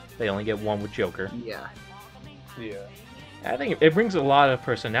Goro. They only get 1 with Joker. Yeah. Yeah. I think it brings a lot of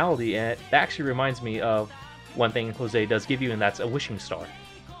personality, and it actually reminds me of one thing Jose does give you, and that's a wishing star.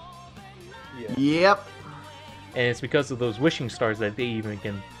 Yeah. Yep. And it's because of those wishing stars that they even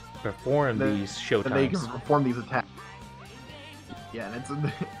can perform these And they can showtimes. perform these attacks. Yeah, and it's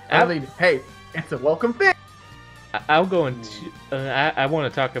I mean, hey, it's a welcome thing. I'll go into. I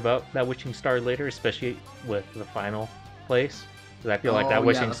want to talk about that wishing star later, especially with the final place, because I feel like that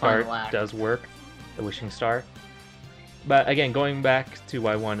wishing the star final act. does work. The wishing star. But again, going back to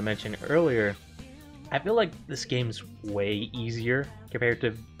what I wanted to mention earlier, I feel like this game's way easier compared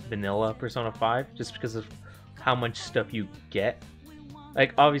to vanilla Persona 5, just because of how much stuff you get.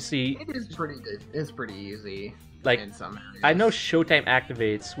 Like, obviously, It is pretty good. It's pretty easy. like, in some areas. I know Showtime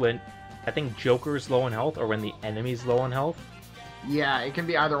activates when I think Joker is low on health or when the enemy's low on health. Yeah, it can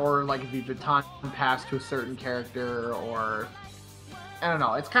be either or, like if you baton pass to a certain character, or I don't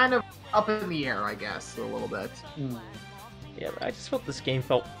know. It's kind of up in the air, I guess, a little bit. Yeah, but I just felt this game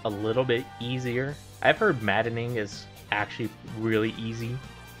felt a little bit easier. I've heard maddening is actually really easy.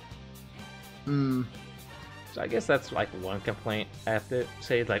 So I guess that's like one complaint I have to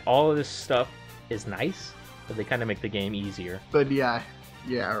say. Like, all of this stuff is nice, but they kind of make the game easier. But yeah,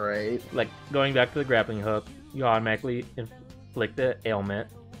 right. Like, going back to the grappling hook, you automatically inflict the ailment.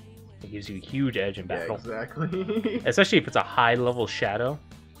 It gives you a huge edge in battle. Yeah, exactly. Especially if it's a high level shadow.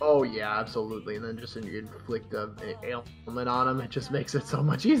 Oh yeah, absolutely. And then just when you inflict an ailment on him, it just makes it so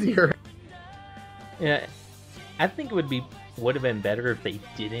much easier. Yeah, I think it would have been better if they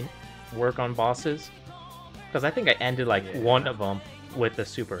didn't work on bosses, because I think I ended like one of them with a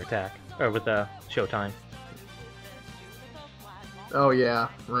super attack or with a showtime. Oh yeah,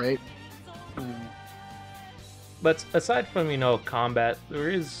 right. But aside from combat, there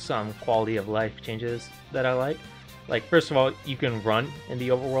is some quality of life changes that I like. Like, first of all, you can run in the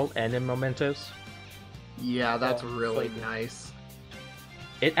overworld and in Mementos. Yeah, that's really nice.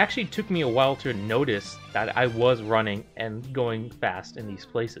 It actually took me a while to notice that I was running and going fast in these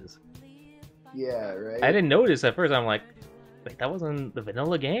places. Yeah, right. I didn't notice at first. I'm like, wait, that wasn't the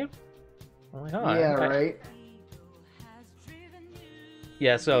vanilla game? I'm like, oh, Yeah, right.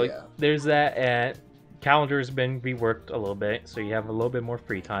 Yeah, so Yeah. there's that, and calendar's been reworked a little bit, so you have a little bit more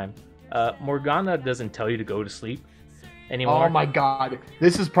free time. Morgana doesn't tell you to go to sleep anymore. Oh my god,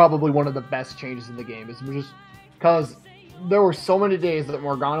 this is probably one of the best changes in the game. Is just because there were so many days that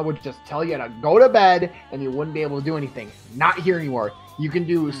Morgana would just tell you to go to bed and you wouldn't be able to do anything. Not here anymore. You can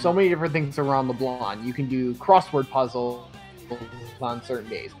do so many different things around the blonde. You can do crossword puzzles. on certain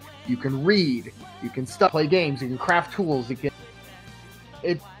days. You can read, you can play games, you can craft tools, you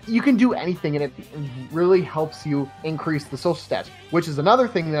can do anything, and it really helps you increase the social stats. Which is another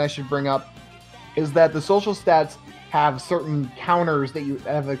thing that I should bring up, is that the social stats have certain counters They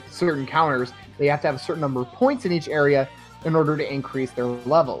have to have a certain number of points in each area in order to increase their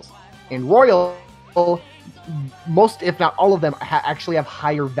levels. In Royal, most, if not all of them, actually have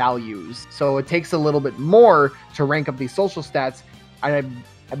higher values. So it takes a little bit more to rank up these social stats. I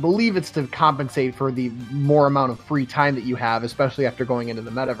believe it's to compensate for the more amount of free time that you have, especially after going into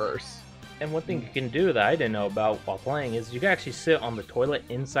the metaverse. And one thing you can do that I didn't know about while playing is you can actually sit on the toilet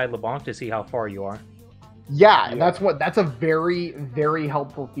inside LeBlanc to see how far you are. Yeah, that's a very, very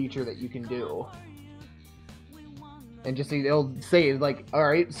helpful feature that you can do. And just it'll say, like, all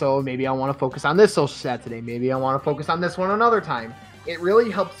right, so maybe I want to focus on this social stat today. Maybe I want to focus on this one another time. It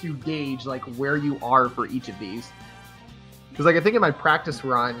really helps you gauge, like, where you are for each of these. Because, like, I think in my practice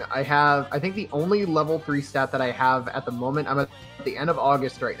run, I think the only level 3 stat that I have at the moment, I'm at the end of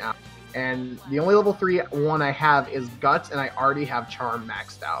August right now. And the only level 3 one I have is Guts, and I already have Charm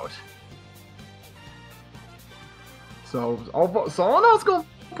maxed out. So all in all, it's going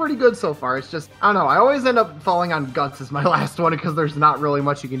pretty good so far. It's just, I don't know, I always end up falling on Guts as my last one because there's not really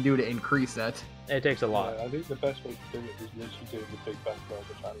much you can do to increase it. It takes a lot. Yeah, I think the best way to do it is literally doing the Big Bang Burger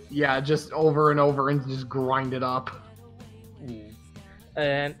challenge. Yeah, just over and over and just grind it up.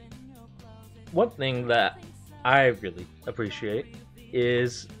 And one thing that I really appreciate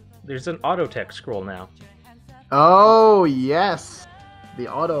is there's an auto text scroll now. Oh, yes. The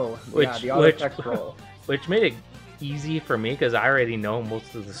auto text scroll. Which made it easy for me because I already know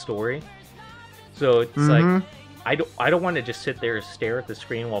most of the story. So it's like I don't want to just sit there and stare at the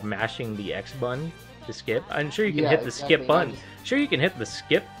screen while mashing the X button to skip. I'm sure you can hit the skip button. Sure, you can hit the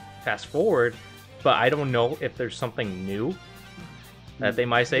skip fast forward, but I don't know if there's something new that they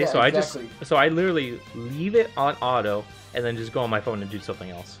might say. So I literally leave it on auto and then just go on my phone and do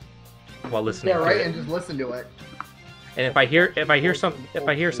something else while listening. Yeah, right, to it. and just listen to it. And if I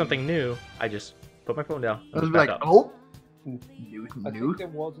hear something new, I just put my phone down. I'll just be like, oh, I think there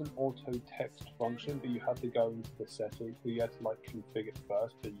was an auto text function, but you had to go into the settings. So you had to like configure it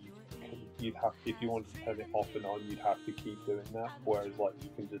first, but you'd have, if you wanted to turn it off and on, you'd have to keep doing that. Whereas like you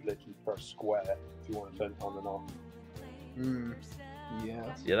can just literally press square if you want to turn it on and off.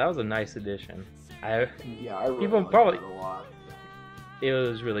 Yeah, that was a nice addition. I really people like probably that a lot. It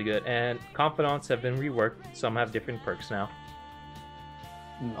was really good, and confidants have been reworked. Some have different perks now.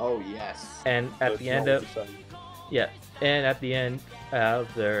 Oh yes. And at the end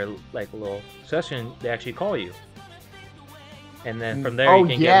of their like little session, they actually call you, and then from there you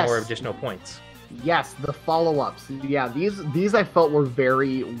can get more additional points. Yes, the follow-ups. Yeah, these I felt were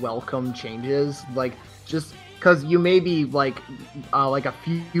very welcome changes. Like, just because you may be like a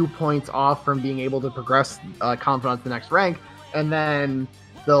few points off from being able to progress confidant to the next rank, and then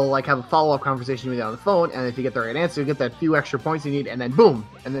they'll like have a follow-up conversation with you on the phone, and if you get the right answer, you get that few extra points you need, and then boom,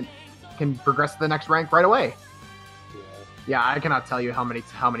 and then you can progress to the next rank right away. Yeah, I cannot tell you how many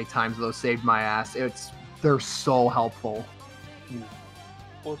times those saved my ass. They're so helpful.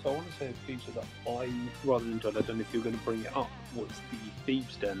 Also, I want to say a feature that I rather enjoyed. I don't know if you're going to bring it up. Was the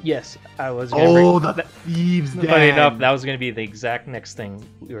Thieves' Den? Yes, I was. The Thieves' Den. Funny enough, that was going to be the exact next thing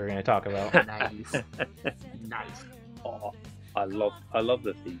we were going to talk about. Nice. Oh, I love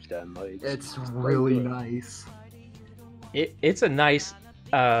the Thieves' Den. Like, it's really nice. It's a nice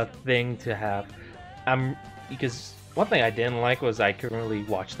thing to have. Because one thing I didn't like was I couldn't really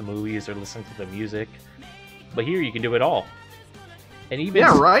watch the movies or listen to the music, but here you can do it all. And even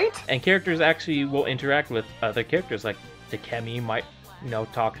and characters actually will interact with other characters, like Takemi might,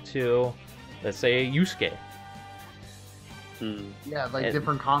 talk to, let's say, Yusuke. Yeah, like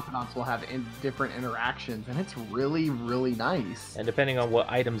different confidants will have different interactions, and it's really, really nice. And depending on what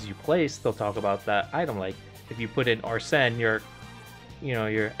items you place, they'll talk about that item. Like if you put in Arsene,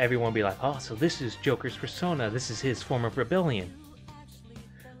 everyone will be like, oh, so this is Joker's persona. This is his form of rebellion.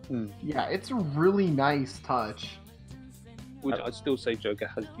 Yeah, it's a really nice touch. Which I'd still say Joker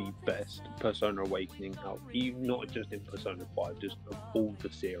has the best Persona Awakening out, even not just in Persona 5, just of all the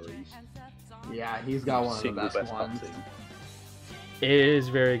series. Yeah, he's got one of the best ones. It is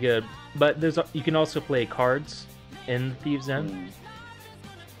very good, but you can also play cards in Thieves' Den.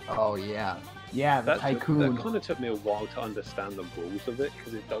 Oh yeah, the Tycoon. That kind of took me a while to understand the rules of it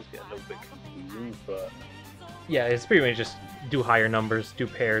because it does get a little bit confusing. But yeah, it's pretty much just do higher numbers, do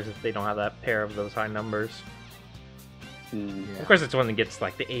pairs if they don't have that pair of those high numbers. Yeah. Of course, it's one that gets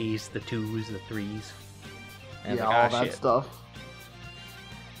like the A's, the 2s, the 3s, and all that stuff.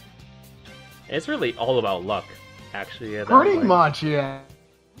 It's really all about luck. actually. Yeah, Pretty much, yeah.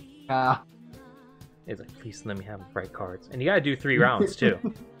 Yeah. It's like, please let me have bright cards. And you gotta do 3 rounds, too.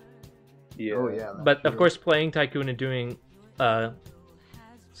 Yeah. Oh, yeah. But, of course, playing Tycoon and doing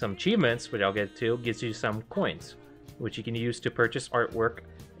some achievements, which I'll get to, gives you some coins, which you can use to purchase artwork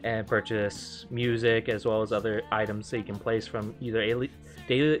and purchase music, as well as other items that you can place from either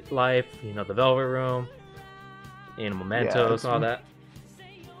Daily Life, you know, the Velvet Room, you know, Mementos, and all that.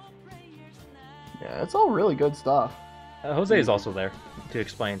 Yeah, it's all really good stuff. Jose is also there to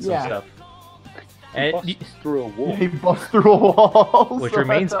explain some stuff. And Busts through a wall. He busts through a wall. which so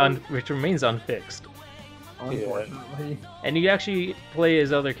remains unfixed. Unfortunately. And you actually play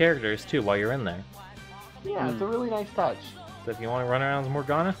as other characters too while you're in there. Yeah, it's a really nice touch. So if you want to run around as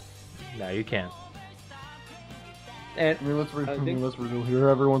Morgana, now you can. And I mean, let's reveal here.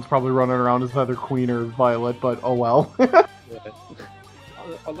 Everyone's probably running around as either Queen or Violet, but oh well. Yeah.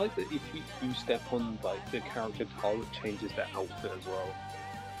 I like that if you step on like the character tile, it changes their outfit as well.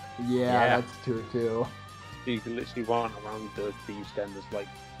 Yeah, that's true too. So you can literally run around the Thieves' Den as like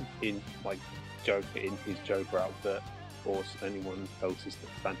in like Joker in his Joker outfit, or anyone else's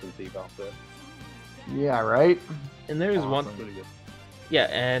Phantom Thief outfit. Yeah, right. And there is one. Really good. Yeah,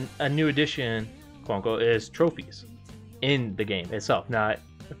 and a new addition, quote unquote, is trophies in the game itself, not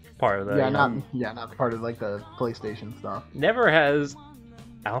part of the. Not part of like the PlayStation stuff. Never has.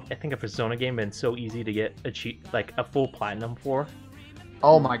 I think a Persona game been so easy to get a full platinum for.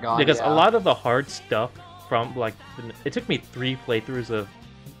 Oh my god! Because a lot of the hard stuff from like it took me 3 playthroughs of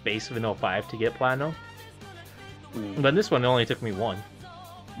base Vanilla 5 to get platinum, but this one only took me 1.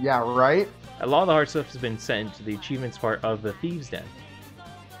 Yeah, right. A lot of the hard stuff has been sent into the achievements part of the Thieves' Den.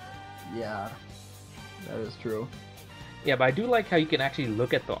 Yeah, that is true. Yeah, but I do like how you can actually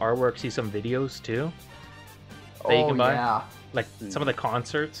look at the artwork, see some videos too that you can buy. Yeah. Like some of the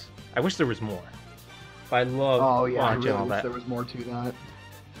concerts. I wish there was more. But I love watching all that. There was more to that.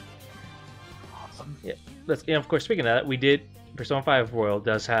 Awesome. Yeah. And of course, speaking of that, we did Persona 5 Royal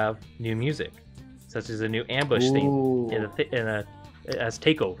does have new music, such as a new ambush theme as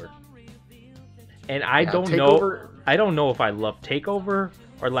Takeover. And I don't know if I love Takeover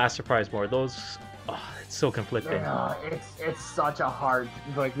or Last Surprise more. Those, it's so conflicting. It's such a hard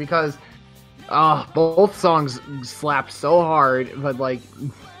because both songs slap so hard, but like,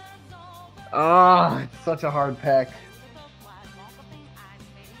 it's such a hard pick.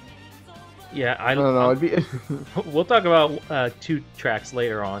 Yeah, I don't know. We'll talk about 2 tracks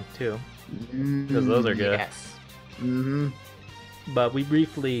later on too, because those are good. Yes. Mm-hmm. But we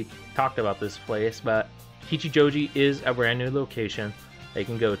briefly talked about this place, but Kichijoji is a brand new location they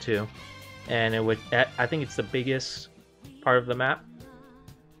can go to, and I think it's the biggest part of the map.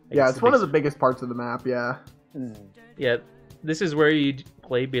 Yeah, it's one of the biggest parts of the map, yeah. Yeah, this is where you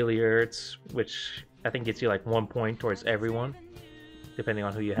play billiards, which I think gets you like 1 point towards everyone, depending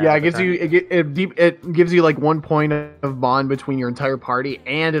on who you have. Yeah, it gives you like 1 point of bond between your entire party,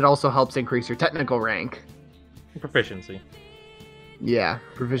 and it also helps increase your technical rank. Proficiency. Yeah,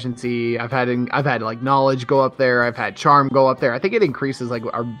 proficiency. I've had like knowledge go up there. I've had charm go up there. I think it increases like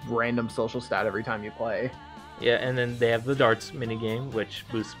a random social stat every time you play. Yeah, and then they have the darts minigame, which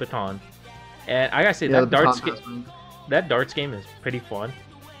boosts baton. And I gotta say, that darts game is pretty fun.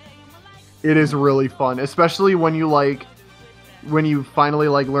 It is really fun, especially when you finally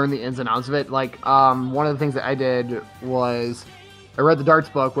like learn the ins and outs of it. Like, one of the things that I did was I read the darts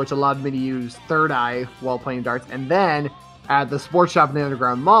book, which allowed me to use Third Eye while playing darts, and then at the sports shop in the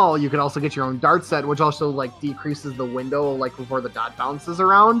Underground Mall, you can also get your own dart set, which also like decreases the window like before the dot bounces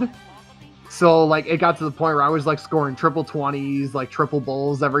around. So, like, it got to the point where I was, like, scoring triple 20s, like, triple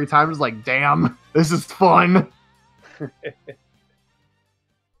bulls every time. I was like, damn, this is fun.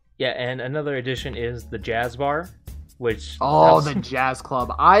 Yeah, and another addition is the Jazz Bar, which... the Jazz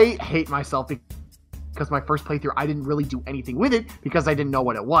Club. I hate myself because my first playthrough, I didn't really do anything with it because I didn't know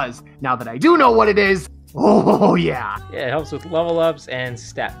what it was. Now that I do know what it is, oh, yeah. Yeah, it helps with level ups and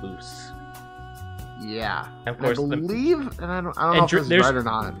stat boosts. Yeah, and of course, I believe, and I don't know if this is right or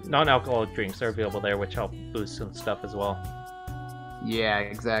not. Non-alcoholic drinks are available there, which help boost some stuff as well. Yeah,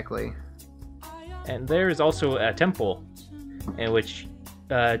 exactly. And there is also a temple, in which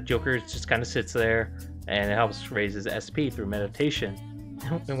Joker just kind of sits there, and it helps raise his SP through meditation.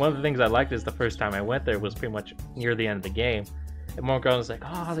 And one of the things I liked is the first time I went there was pretty much near the end of the game, and Morgan was like,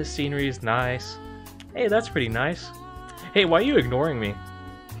 "Oh, this scenery is nice. Hey, that's pretty nice. Hey, why are you ignoring me?"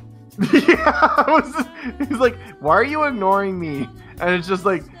 Yeah, he's like, why are you ignoring me? And it's just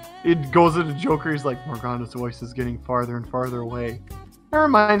like, it goes into Joker, he's like, Morgana's voice is getting farther and farther away. That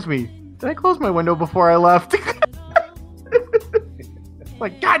reminds me, did I close my window before I left?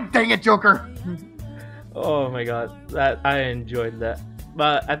 Like, god dang it, Joker! Oh my god, that I enjoyed that.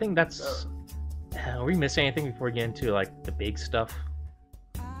 But I think that's. Are we missing anything before we get into like the big stuff?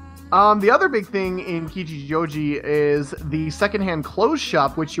 The other big thing in Kichijoji is the secondhand clothes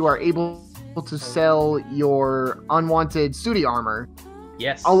shop, which you are able to sell your unwanted Sudi armor.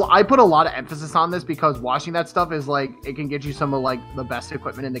 Yes. I put a lot of emphasis on this because washing that stuff is like, it can get you some of like the best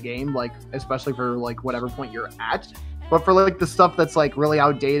equipment in the game, like especially for like whatever point you're at. But for like the stuff that's like really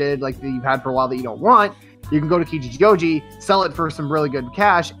outdated, like that you've had for a while that you don't want, you can go to Kichijoji, sell it for some really good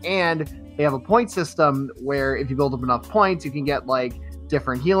cash, and they have a point system where if you build up enough points, you can get like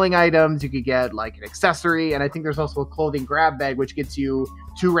different healing items, you could get like an accessory, and I think there's also a clothing grab bag which gets you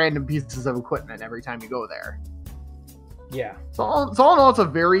 2 random pieces of equipment every time you go there. Yeah. So all in all, it's a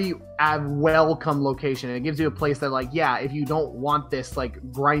very welcome location. It gives you a place that, like, yeah, if you don't want this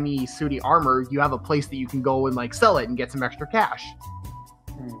like grimy Sudi armor, you have a place that you can go and like sell it and get some extra cash.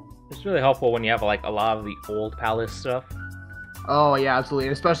 It's really helpful when you have like a lot of the old palace stuff. Oh yeah, absolutely.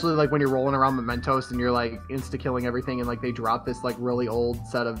 And especially like when you're rolling around mementos and you're like insta killing everything, and like they drop this like really old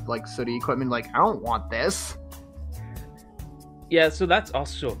set of like Sudi equipment. Like, I don't want this. Yeah, so that's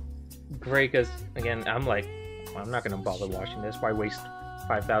also great because again, I'm like, I'm not gonna bother watching this. Why waste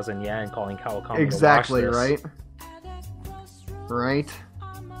 5,000 yen calling Kawakami exactly, to watch this? Right.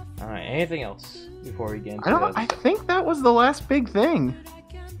 All right. Anything else before we get into this? I think that was the last big thing.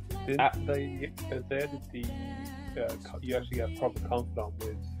 Didn't they added the you actually get proper confidant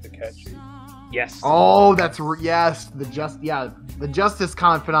with the Akechi. Yes. Oh, yes. The Justice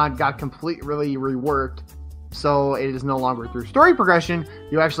Confidant got completely reworked, so it is no longer through story progression.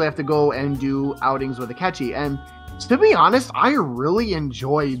 You actually have to go and do outings with Akechi, and to be honest, I really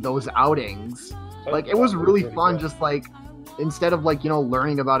enjoyed those outings. Like, it was really fun. Just like, instead of like, you know,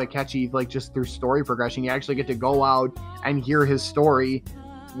 learning about Akechi like just through story progression, you actually get to go out and hear his story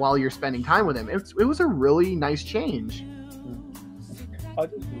while you're spending time with him. It was a really nice change. I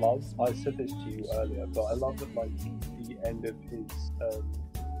just love, I said this to you earlier, but I love that like the end of his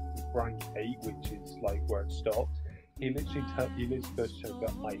rank 8, which is like where it stopped, he literally goes to go,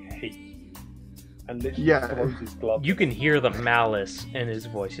 I hate you, and literally throws his glove. You can hear the malice in his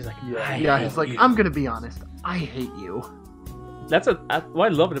voice. He's like, he's like, I'm gonna be honest, I hate you. That's what I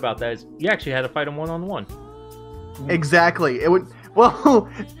loved about that is you actually had to fight him one-on-one. Exactly. It would. Well,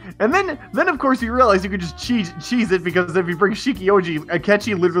 and then of course you realize you could just cheese it, because if you bring Shikioji,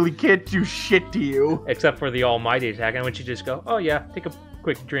 Akechi literally can't do shit to you. Except for the almighty attack, and when you just go, oh yeah, take a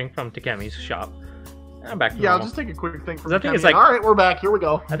quick drink from Takemi's shop. I'm back to normal. I'll just take a quick thing from I think Takemi. it's like, all right, we're back, here we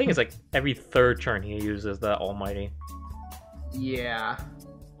go. I think it's like every third turn he uses the almighty. Yeah.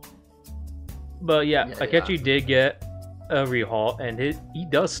 But yeah, Akechi did get a rehaul, and he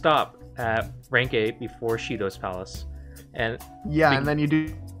does stop at rank 8 before Shido's Palace. And and then you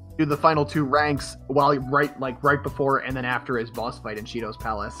do the final 2 ranks while right before and then after his boss fight in Shido's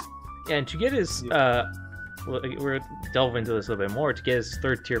Palace. And to get his we're delving into this a little bit more. To get his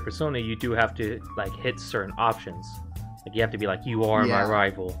 3rd tier persona, you do have to like hit certain options. Like you have to be like, you are my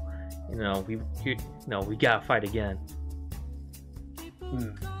rival. We gotta fight again.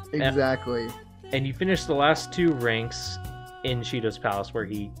 Exactly. And you finish the last 2 ranks in Shido's Palace where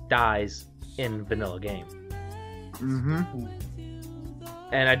he dies in vanilla game. Mm-hmm.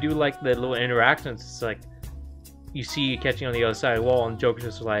 And I do like the little interactions. It's like you see Akechi on the other side of the wall, and Joker's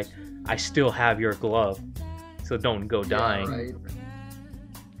just like, I still have your glove, so don't go dying. Yeah, right.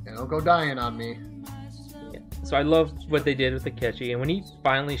 Yeah, don't go dying on me. Yeah. So I love what they did with Akechi, and when he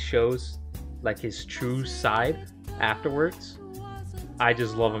finally shows like his true side afterwards, I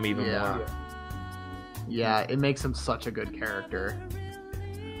just love him even more. Yeah, it makes him such a good character.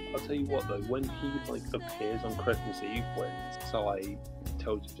 I'll tell you what though, when he like appears on Christmas Eve when Sai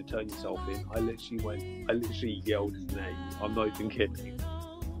tells you to turn yourself in, I literally yelled his name. I'm not even kidding.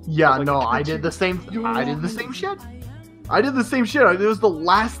 Yeah, I did the same. I did the same shit. It was the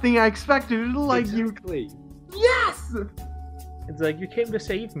last thing I expected. Like exactly. Yes. It's like, you came to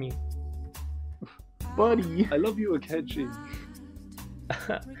save me, buddy. I love you, Akechi.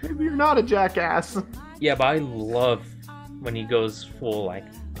 Maybe you're not a jackass. Yeah, but I love when he goes full like,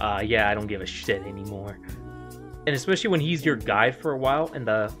 I don't give a shit anymore. And especially when he's your guide for a while in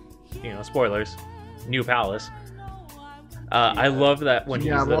the, spoilers, New Palace. I love that when he's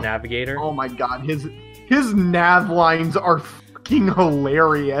the navigator. Oh my god, his nav lines are fucking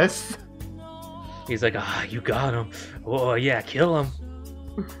hilarious. He's like, you got him. Oh yeah, kill him.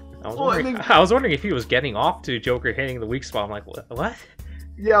 I was wondering if he was getting off to Joker hitting the weak spot. I'm like, what?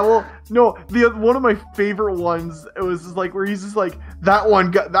 Yeah, well, no. One of my favorite ones, it was just like where he's just like, that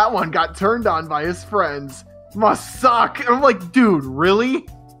one got turned on by his friends. Must suck. And I'm like, dude, really?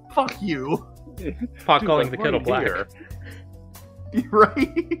 Fuck you. Pot calling the kettle black. Here.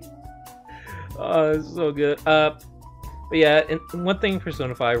 Right? Oh, it's so good. But yeah, and one thing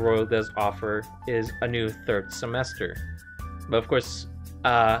Persona 5 Royal does offer is a new third semester. But of course,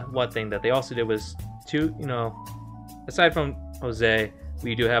 one thing that they also did was aside from Jose,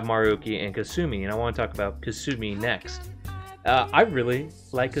 we do have Maruki and Kasumi, and I want to talk about Kasumi next. I really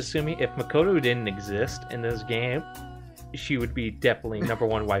like Kasumi. If Makoto didn't exist in this game, she would be definitely #1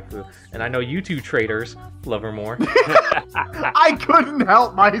 waifu. And I know you two traders love her more. I couldn't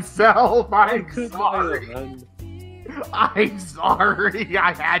help myself. I'm sorry. I'm sorry.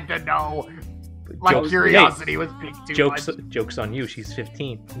 I had to know. My curiosity was piqued too much. Joke's on you. She's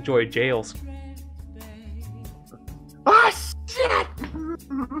 15. Enjoy jails. Ah, shit!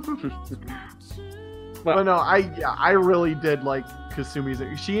 But no, I really did like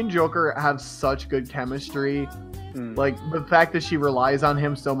Kasumi's. She and Joker have such good chemistry. Like the fact that she relies on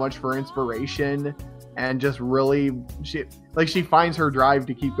him so much for inspiration, and just really she finds her drive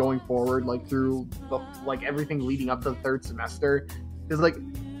to keep going forward, like through everything leading up to the third semester. Is like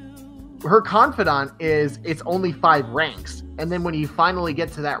her confidant is it's only 5 ranks, and then when you finally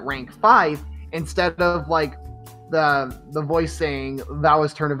get to that rank 5, instead of like the voice saying thou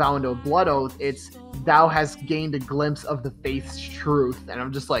hast turned a vow into a blood oath, it's thou hast gained a glimpse of the faith's truth. And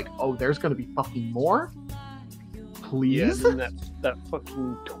I'm just like, oh, there's gonna be fucking more? Please? Yeah, and that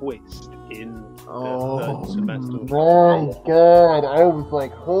fucking twist in the third semester. Oh my god, I was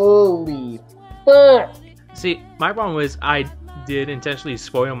like, holy fuck! See, my problem was I did intentionally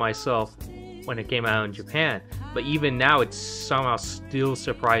spoil myself when it came out in Japan, but even now it somehow still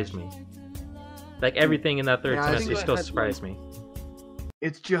surprised me. Like everything in that third semester still surprised me.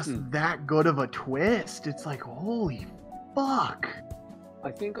 It's just that good of a twist. It's like, holy fuck. I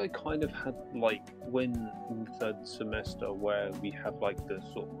think I kind of had like when in the third semester where we have like the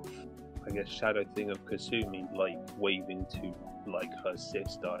sort of, I guess, shadow thing of Kasumi like waving to like her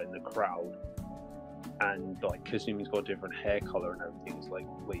sister in the crowd, and like Kasumi's got a different hair color and everything. It's like,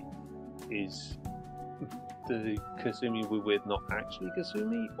 wait, is the Kasumi we're with not actually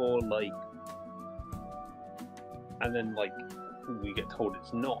Kasumi, or like? And then like we get told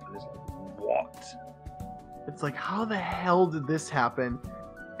it's not, and it's like, what? It's like, how the hell did this happen?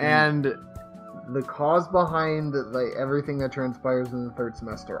 And the cause behind like everything that transpires in the third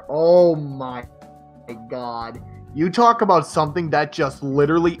semester. Oh my god. You talk about something that just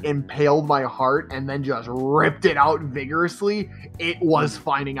literally impaled my heart and then just ripped it out vigorously. It was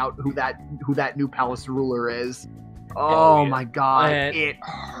finding out who that new palace ruler is. Oh my god, it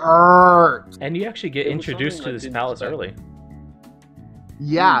hurt. And you actually get introduced to this palace early.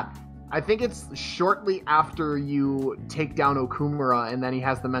 Yeah. I think it's shortly after you take down Okumura, and then he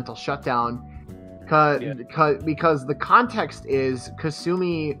has the mental shutdown. Because the context is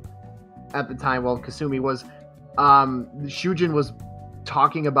Kasumi at the time, Kasumi was, Shujin was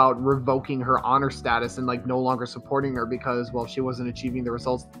talking about revoking her honor status and like no longer supporting her because, she wasn't achieving the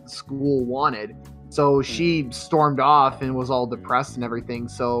results the school wanted. So she stormed off and was all depressed and everything.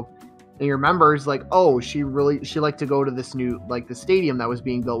 So and he remembers like, oh, she liked to go to this new, like the stadium that was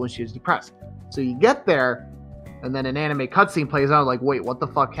being built when she was depressed. So you get there, and then an anime cutscene plays out, like, wait, what the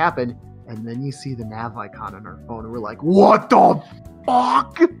fuck happened? And then you see the nav icon on her phone, and we're like, what the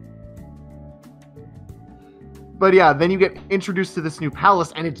fuck? But yeah, then you get introduced to this new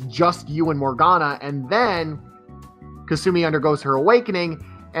palace, and it's just you and Morgana, and then Kasumi undergoes her awakening,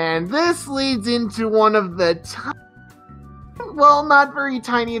 and this leads into one of the not very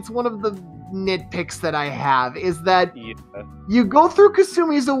tiny, it's one of the nitpicks that I have, is that you go through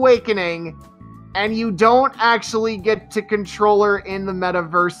Kasumi's awakening, and you don't actually get to control her in the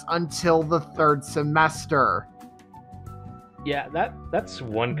metaverse until the third semester. Yeah, that's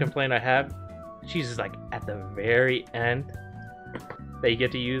one complaint I have. She's like at the very end that you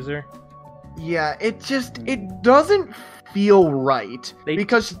get to use her. Yeah, it doesn't feel right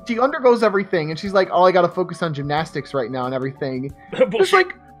because she undergoes everything and she's like, oh, I gotta focus on gymnastics right now and everything. I'm just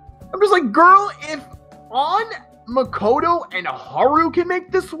like, girl, if on Makoto and Haru can make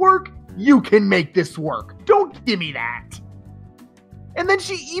this work, you can make this work. Don't give me that. And then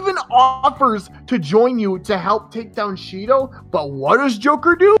she even offers to join you to help take down Shido, but what does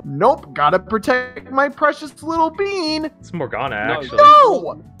Joker do? Nope, gotta protect my precious little bean. It's Morgana, actually.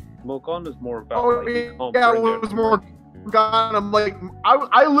 No! Morgana's more about it was Morgana. I'm like,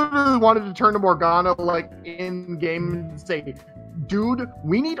 I literally wanted to turn to Morgana like in game and say, dude,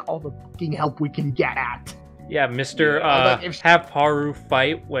 we need all the fucking help we can get at. Yeah, Mr. Have Haru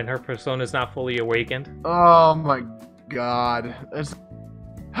fight when her persona is not fully awakened. Oh my god. But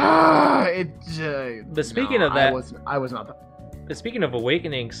speaking of that, I was not. Speaking of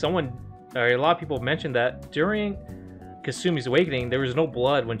awakening, someone or a lot of people mentioned that during Kasumi's awakening, there was no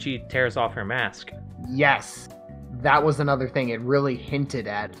blood when she tears off her mask. Yes, that was another thing. It really hinted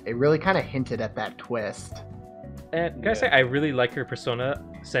at. It really kind of hinted at that twist. And can I say, I really like her persona,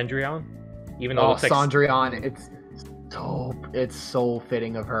 Cendrillon. Even though Oh, it looks like Cendrillon, it's so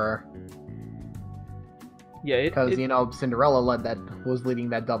fitting of her. Yeah, because you know Cinderella was leading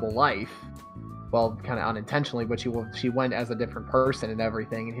that double life. Well, kind of unintentionally, but she went as a different person and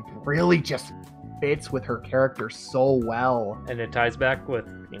everything, and it really just fits with her character so well. And it ties back with,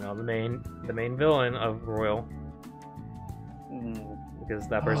 you know, the main villain of Royal, because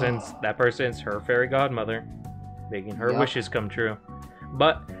that person's her fairy godmother, making her wishes come true.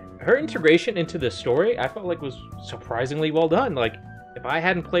 But her integration into the story, I felt like was surprisingly well done. Like, if I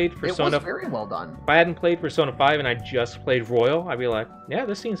hadn't played Persona, it was very well done. If I hadn't played Persona 5 and I just played Royal, I'd be like, yeah,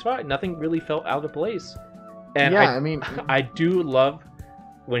 this seems fine. Nothing really felt out of place. And yeah, I mean, I do love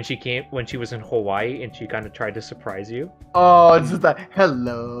when she was in Hawaii and she kind of tried to surprise you. Oh, it's just that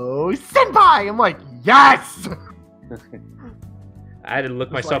hello, senpai. I'm like, yes. I had to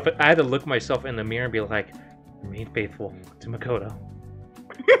look myself. I had to look myself in the mirror and be like, remain faithful to Makoto.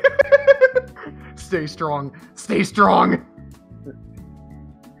 Stay strong. Stay strong.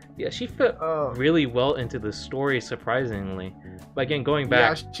 Yeah, she fit really well into the story, surprisingly. But again, going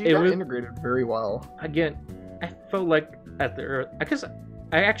back, yeah, she got integrated very well. Again, I felt like because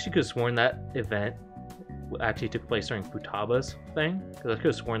I actually could have sworn that event actually took place during Futaba's thing, because I could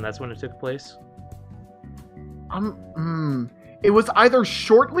have sworn that's when it took place. It was either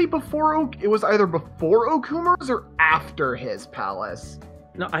shortly before before Okuma's or after his palace.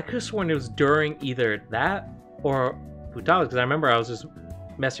 No, I could have sworn it was during either that or Futaba's, because I remember I was just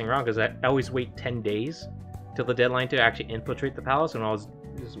messing around, because I always wait 10 days till the deadline to actually infiltrate the palace, and I was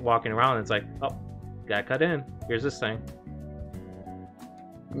just walking around and it's like, oh, gotta cut in, here's this thing.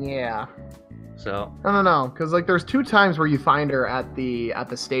 Yeah. So no, because like there's 2 times where you find her at the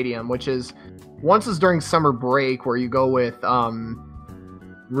stadium, which is once is during summer break where you go with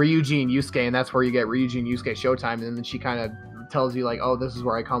Ryuji and Yusuke, and that's where you get Ryuji and Yusuke showtime, and then she kind of tells you like, oh, this is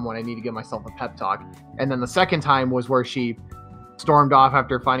where I come when I need to give myself a pep talk. And then the second time was where she stormed off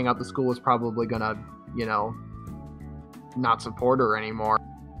after finding out the school was probably gonna, you know, not support her anymore.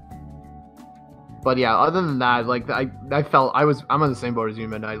 But yeah, other than that, like I felt I'm on the same boat as you,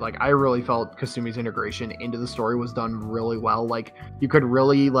 Midnight. Like I really felt Kasumi's integration into the story was done really well. Like you could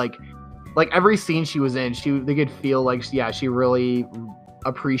really like every scene she was in, they could feel like she really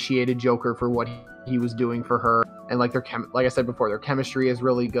appreciated Joker for what he was doing for her, and like like I said before, their chemistry is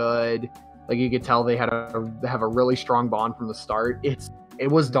really good. Like you could tell they have a really strong bond from the start. It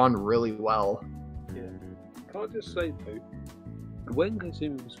was done really well. Yeah. Can I just say though, when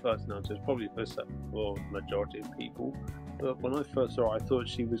Kasumi was first announced, it was probably the first step for the majority of people. But when I first saw her, I thought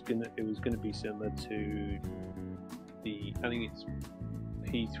it was gonna be similar to I think it's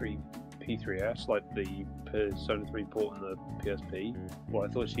P3S, like the Persona 3 port and the PSP. Well, I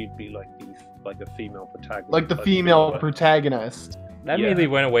thought she'd be like a female protagonist. Like the female protagonist. That immediately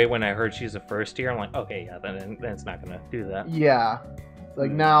went away when I heard she's a first tier. I'm like, okay, yeah, then it's not gonna do that. Yeah,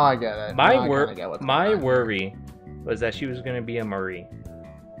 like now I get it. My worry was that she was gonna be a Marie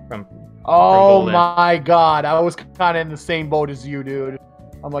from my god, I was kind of in the same boat as you, dude.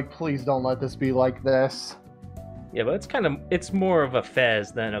 I'm like, please don't let this be like this. Yeah, but it's more of a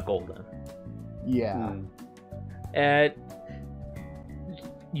Fez than a Golden. Yeah. And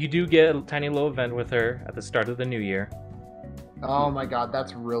you do get a tiny little event with her at the start of the new year. Oh my god,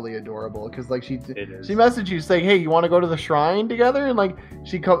 that's really adorable. Because like she messaged you saying, "Hey, you want to go to the shrine together?" And like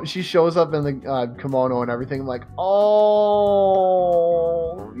she shows up in the kimono and everything. I'm like,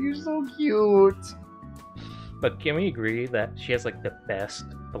 oh, you're so cute. But can we agree that she has like the best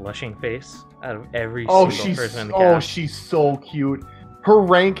blushing face out of every single person in the cast? Oh, she's so cute. Her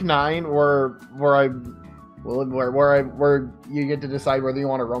rank 9, where you get to decide whether you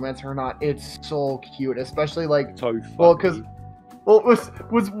want to romance her or not. It's so cute, especially like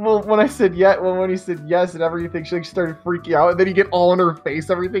when I said when he said yes and everything, she like started freaking out, and then you get all in her face,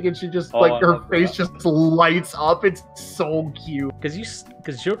 everything, and she just her face just lights up. It's so cute.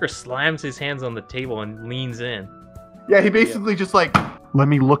 Because Joker slams his hands on the table and leans in. Yeah, he basically just like, let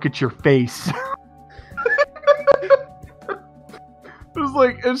me look at your face. It was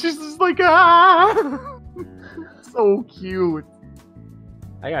like, and she's just like, ah, so cute.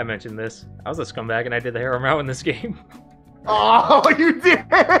 I gotta mention this. I was a scumbag and I did the harem out in this game. Oh, you did!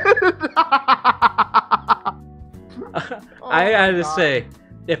 I gotta say,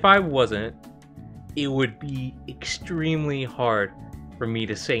 if I wasn't, it would be extremely hard for me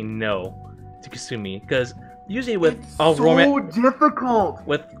to say no to Kasumi, because usually with It's all so difficult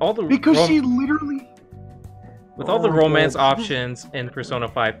with all the because she literally. with all the Oh, romance God. options in Persona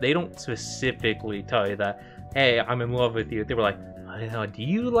 5, they don't specifically tell you that, hey, I'm in love with you. They were like, do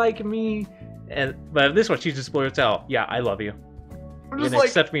you like me? But this one, she just blurts out, yeah, I love you. I'm You just gonna like,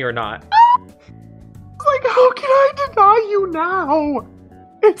 accept me or not? it's like, how can I deny you now?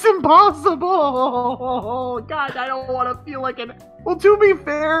 It's impossible. God, I don't want to feel like an. Well, to be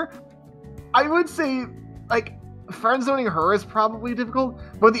fair, I would say like friend zoning her is probably difficult,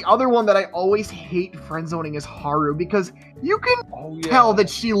 but the other one that I always hate friend zoning is Haru because you can tell that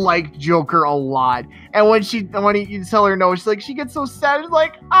she liked Joker a lot, and when you tell her no, she's like she gets so sad. She's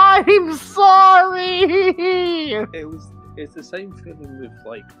like, I'm sorry. It's the same feeling with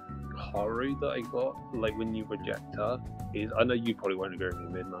like Haru that I got, like when you reject her. I know you probably won't agree with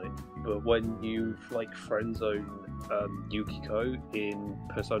me, Midnight, but when you like friend zone Yukiko in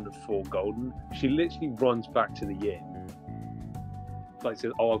Persona 4 Golden, she literally runs back to the inn. Like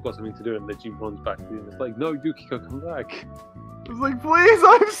says, "Oh, I've got something to do," and then she runs back to the inn. It's like, "No, Yukiko, come back." It's like, please,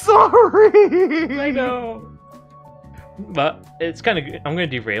 I'm sorry. I know. But it's kind of. I'm gonna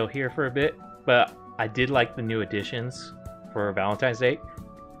derail here for a bit, but I did like the new additions for Valentine's Day,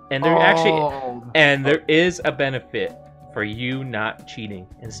 and there is a benefit for you not cheating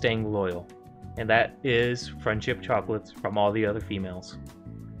and staying loyal, and that is friendship chocolates from all the other females.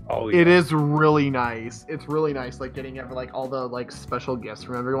 Oh, yeah. It is really nice. It's really nice, like getting like all the like special gifts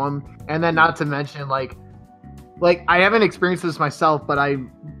from everyone, and then not to mention like I haven't experienced this myself, but I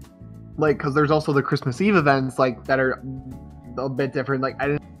like because there's also the Christmas Eve events like that are a bit different. Like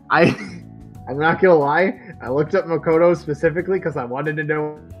I'm not gonna lie, I looked up Makoto specifically because I wanted to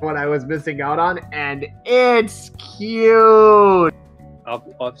know what I was missing out on, and it's cute.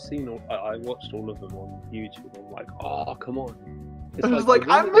 I've seen I watched all of them on YouTube. I'm like, oh, come on. It's I was like,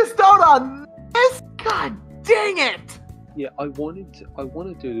 I missed out on this. God dang it! Yeah, I want to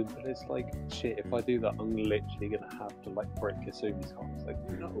do them, but it's like, shit. If I do that, I'm literally gonna have to like break Kasumi's heart. It's like,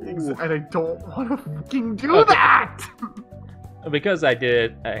 no. And I don't want to fucking do that. Because I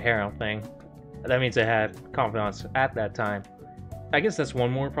did a harem thing, that means I had confidence at that time. I guess that's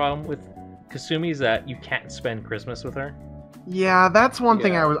one more problem with Kasumi is that you can't spend Christmas with her. Yeah, that's one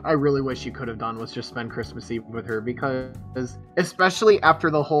thing I really wish you could have done was just spend Christmas Eve with her, because especially after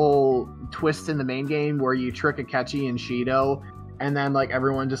the whole twist in the main game where you trick Akechi and Shido, and then like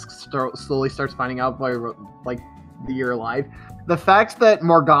everyone just slowly starts finding out by like the year alive. The fact that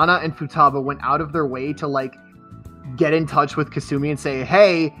Morgana and Futaba went out of their way to like get in touch with Kasumi and say,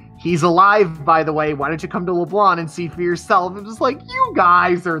 hey, he's alive, by the way, why don't you come to LeBlanc and see for yourself? I'm just like, you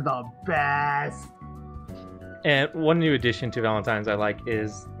guys are the best. And one new addition to Valentine's I like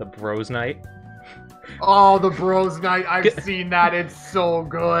is the Bros Night. Oh, the Bros Night, I've seen that, it's so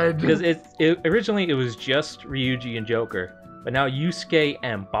good. Because originally it was just Ryuji and Joker, but now Yusuke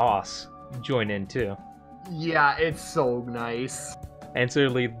and Boss join in too. Yeah, it's so nice. And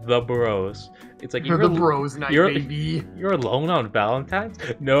suddenly the Bros. It's like the Bros Night, baby. You're alone on Valentine's?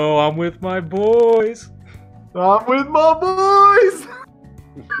 No, I'm with my boys. I'm with my boys.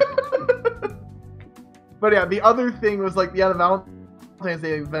 But yeah, the other thing was like, yeah, the Valentine's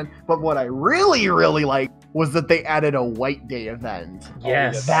Day event. But what I really, really liked was that they added a White Day event.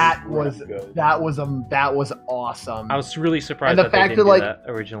 Yes, that was awesome. I was really surprised that they didn't do that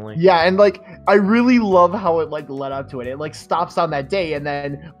originally. Yeah, and like I really love how it like led up to it. It like stops on that day, and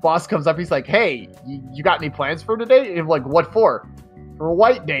then Boss comes up. He's like, "Hey, you got any plans for today?" And I'm like, "What for?" For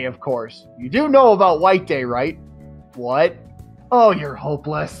White Day, of course. You do know about White Day, right? What? Oh, you're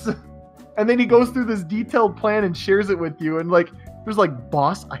hopeless. And then he goes through this detailed plan and shares it with you, and like, there's like,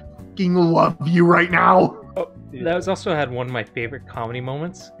 Boss, I fucking love you right now. Oh, that was also had one of my favorite comedy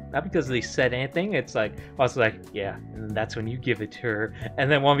moments. Not because they said anything, it's like, I was like, yeah, and that's when you give it to her.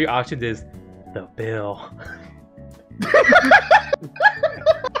 And then one of your options is, the bill. I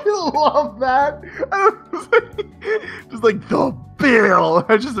love that. Just like, the bill.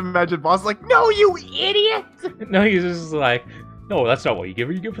 I just imagine Boss like, no, you idiot. No, he's just like, no, that's not what you give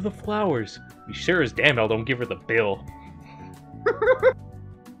her. You give her the flowers. You sure as damn hell don't give her the bill.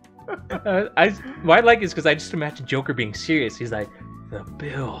 What I like is because I just imagine Joker being serious. He's like, the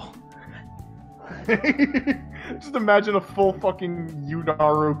bill. Just imagine a full fucking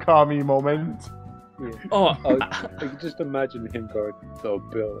Yunaru Kami moment. Yeah. I can just imagine him going, the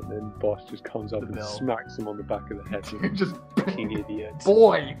bill, and then Boss just comes up and smacks him on the back of the head. Just fucking idiot.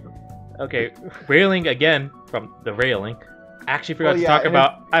 Boy. Okay, railing again from the railing. I actually forgot to talk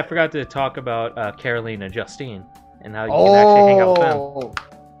about. I forgot to talk about Caroline and Justine and how you can actually hang out with them.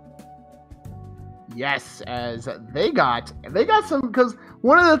 Yes, as they got some, because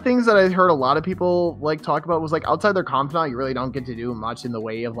one of the things that I heard a lot of people like talk about was like outside their confidant, you really don't get to do much in the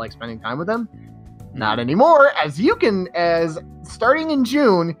way of like spending time with them. Not anymore, as starting in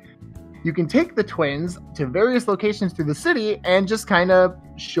June, you can take the twins to various locations through the city and just kind of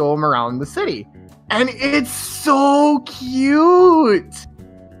show them around the city. And it's so cute.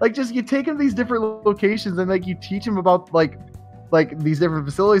 Like, just you take them to these different locations and like you teach them about like these different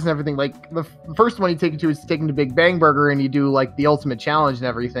facilities and everything. Like the first one you take them to is taking to Big Bang Burger, and you do like the ultimate challenge and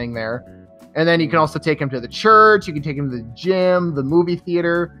everything there. And then you can also take them to the church. You can take them to the gym, the movie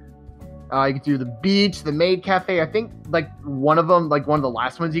theater. You can do the beach, the maid cafe. I think like one of them, like one of the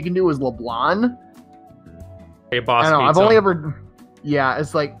last ones you can do is LeBlanc. Hey, boss. I don't know. I've only ever, yeah.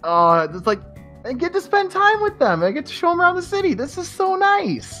 It's like, I get to spend time with them. I get to show them around the city. This is so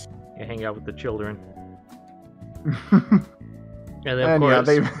nice. You hang out with the children. And then, of course,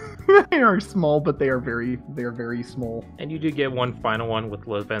 yeah, they are small, but they are very small. And you do get one final one with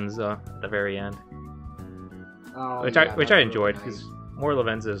Lavenza at the very end, Oh, which yeah, I enjoyed really because nice. more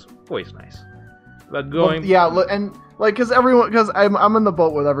Lavenza is always nice. But going, and like because I'm in the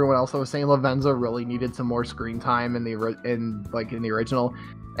boat with everyone else. I was saying Lavenza really needed some more screen time in the original,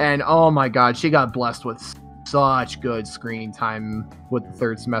 and oh my god, she got blessed with such good screen time with the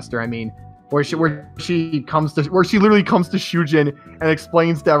third semester. I mean, where she literally comes to Shujin and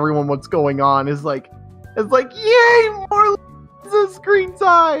explains to everyone what's going on. It's like yay, more Lavenza screen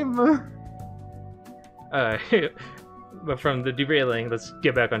time. but from the derailing, let's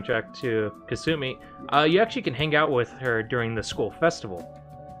get back on track to Kasumi. You actually can hang out with her during the school festival.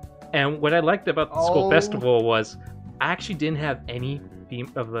 And what I liked about the school festival was I actually didn't have any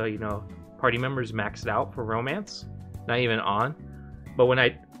of the, party members maxed out for romance. Not even on. But when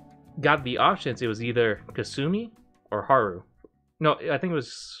I got the options, it was either Kasumi or Haru. No, I think it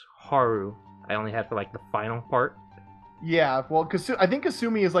was Haru I only had for like the final part. Yeah, well, I think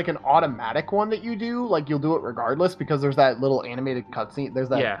Kasumi is like an automatic one that you do. Like, you'll do it regardless because there's that little animated cutscene. There's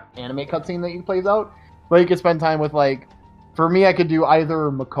that anime cutscene that you plays out. But you can spend time with, like, for me, I could do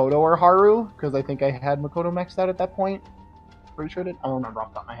either Makoto or Haru because I think I had Makoto maxed out at that point. Pretty sure I did. I don't remember off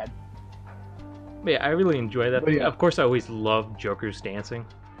the top of my head. But yeah, I really enjoy that. Yeah. Of course, I always loved Joker's dancing.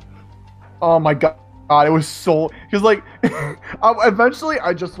 Oh my god, it was so... Because, like, eventually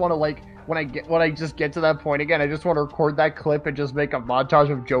I just want to, like... When I just get to that point again, I just want to record that clip and just make a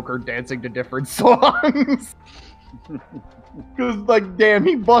montage of Joker dancing to different songs. Because, like, damn,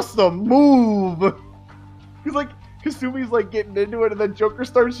 he busts a move. Because, like, Kasumi's, like, getting into it, and then Joker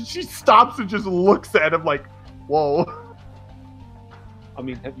starts, and she stops and just looks at him like, whoa. I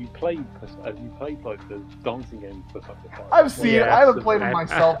mean, have you played like the dancing game for Sucker Five? I've seen it. I haven't played it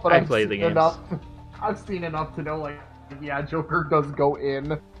myself, but I've played the seen games. enough. I've seen enough to know, like, yeah, Joker does go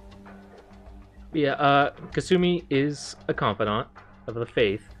in. Yeah, Kasumi is a confidant of the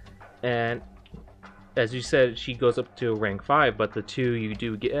faith, and as you said, she goes up to rank 5, but the two you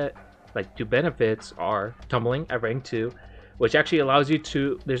do get, like, two benefits are tumbling at rank 2, which actually allows you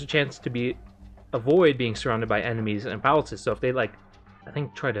to, there's a chance to avoid being surrounded by enemies and palaces. So if they, like, I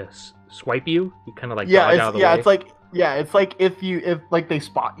think try to swipe you, you kind of like dodge out of the way. It's like if like they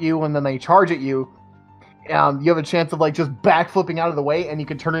spot you and then they charge at you, you have a chance of like just backflipping out of the way, and you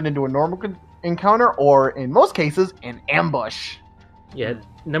can turn it into a normal encounter, or in most cases, an ambush. Yeah,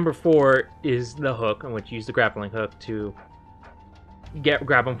 number 4 is the hook, in which you use the grappling hook to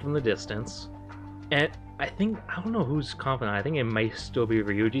grab them from the distance. And I don't know who's confident. I think it might still be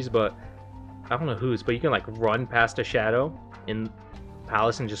Ryuji's, but I don't know whose. But you can like run past a shadow in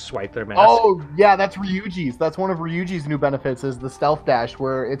palace and just swipe their mask. Oh yeah, that's Ryuji's. That's one of Ryuji's new benefits, is the stealth dash,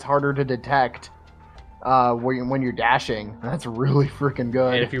 where it's harder to detect when you're dashing. That's really freaking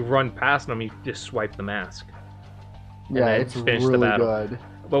good. And if you run past them, you just swipe the mask. Yeah, it's really good.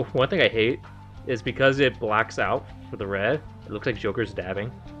 But one thing I hate is because it blacks out for the red, it looks like Joker's dabbing.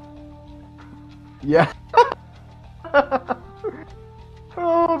 Yeah.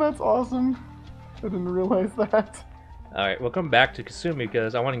 Oh, that's awesome. I didn't realize that. Alright, we'll come back to Kasumi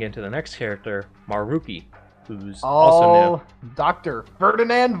because I want to get into the next character, Maruki, who's also new. Dr.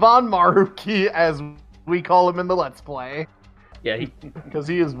 Ferdinand von Maruki, as we call him in the Let's Play. Yeah, because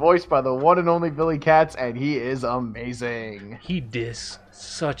he is voiced by the one and only Billy Katz, and he is amazing. He did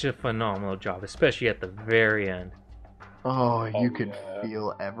such a phenomenal job, especially at the very end. Oh, you could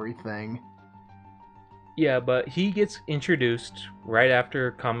feel everything. Yeah, but he gets introduced right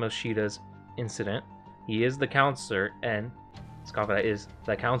after Kamoshida's incident. He is the counselor, and Skavada is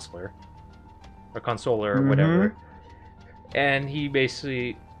the counselor, or consoler, or whatever. And he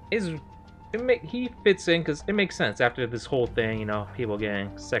basically is he fits in because it makes sense after this whole thing. You know, people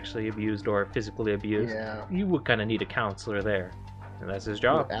getting sexually abused or physically abused. Yeah. You would kind of need a counselor there, and that's his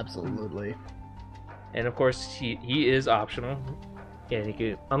job. Absolutely. And of course, he is optional, and he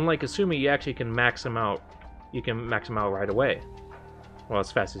can, unlike Kasumi, you actually can max him out. You can max him out right away, well,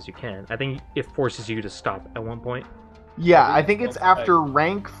 as fast as you can. I think it forces you to stop at one point. Yeah, I think it's after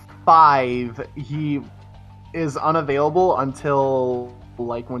rank 5, he is unavailable until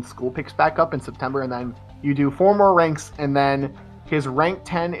like when school picks back up in September, and then you do 4 more ranks, and then his rank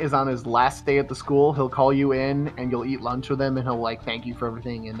 10 is on his last day at the school. He'll call you in, and you'll eat lunch with him, and he'll like thank you for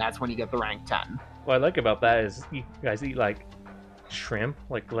everything, and that's when you get the rank 10. What I like about that is you guys eat like shrimp,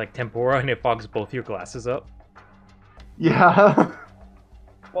 like tempura, and it fogs both your glasses up. Yeah.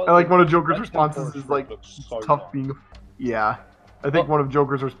 Well, I like one of Joker's that responses is like, looks so tough nice. being. Yeah. I think one of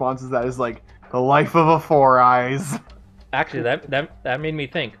Joker's responses to that is like, the life of a Four Eyes. Actually, that made me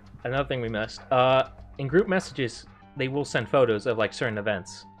think. Another thing we missed. In group messages, they will send photos of like certain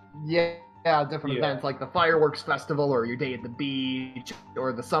events. Yeah, different events like the fireworks festival, or your day at the beach,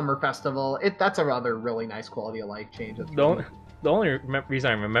 or the summer festival. That's another really nice quality of life change. The only reason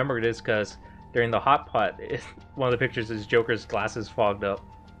I remember it is because during the hot pot, one of the pictures is Joker's glasses fogged up.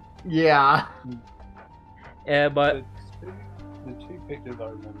 Yeah. But the two pictures I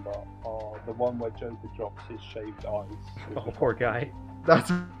remember are the one where Joker drops his shaved eyes. oh, poor guy.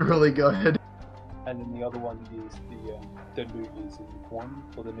 That's really good. And then the other one is the New Year's Eve one,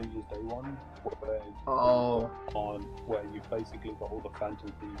 or the New Year's Day one, where you basically got all the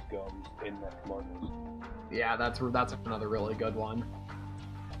Phantom Thieves girls in their kimonos. Yeah, that's another really good one.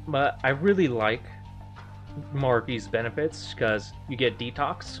 But I really like Maruki's benefits because you get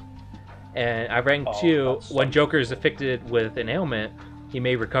detox. And I rank 2, when Joker is afflicted with an ailment, he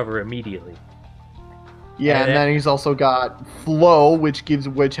may recover immediately. Yeah, and then he's also got Flow, which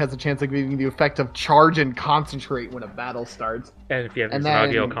has a chance of giving the effect of charge and concentrate when a battle starts. And if you have his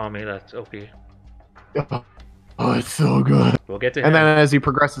audio Kami, that's OP. Oh, it's so good. We'll get to him. And then as he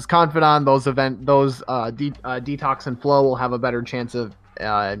progresses Confidant, those detox and Flow will have a better chance of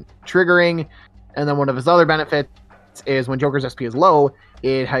triggering. And then one of his other benefits is when Joker's SP is low,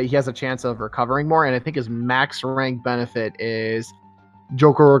 he has a chance of recovering more. And I think his max rank benefit is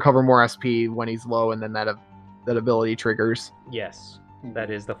Joker will recover more SP when he's low, and then that ability triggers. Yes,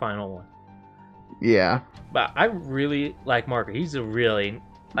 that is the final one. Yeah. But I really like Marco. He's a really...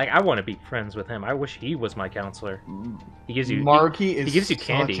 I want to be friends with him. I wish he was my counselor. He gives you... Marky he gives you such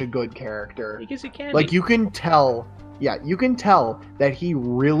candy. a good character. He gives you candy. Like, you can tell... Yeah, you can tell that he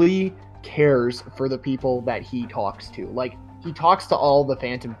really cares for the people that he talks to. Like, he talks to all the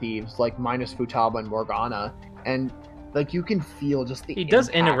Phantom Thieves, like, minus Futaba and Morgana, and... Like, you can feel just the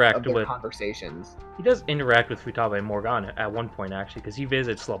impact of their conversations. He does interact with Futaba and Morgana at one point, actually, because he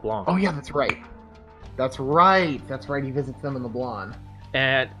visits LeBlanc. Oh, yeah, that's right. That's right. He visits them in LeBlanc.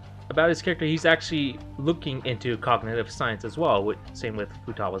 And about his character, he's actually looking into cognitive science as well, same with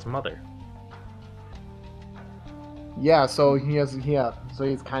Futaba's mother. Yeah, so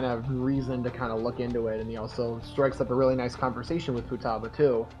he's kind of reason to kind of look into it, and he also strikes up a really nice conversation with Futaba,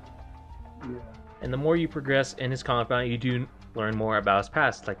 too. Yeah. And the more you progress in his confidant, you do learn more about his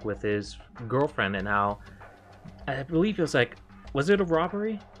past, like with his girlfriend and how, I believe it was was it a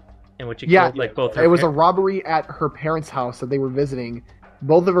robbery? In which he killed both her was a robbery at her parents' house that they were visiting.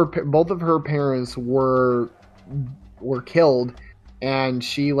 Both of her parents were killed, and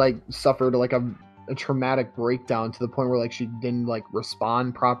she suffered a traumatic breakdown to the point where she didn't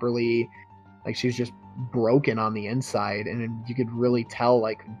respond properly. She was just broken on the inside, and you could really tell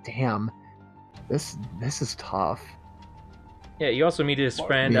damn. This is tough. Yeah, you also meet his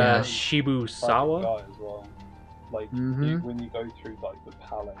friend Shibusawa. Guy as well. When you go through the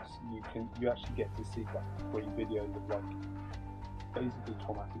palace, you actually get to see 3 videos of basically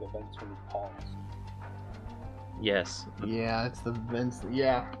traumatic events from his past. Yes. Yeah, it's the events.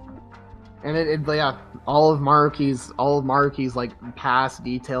 Yeah, and all of Maruki's past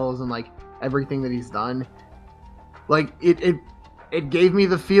details and everything that he's done. It gave me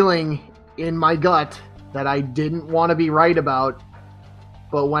the feeling in my gut that I didn't want to be right about,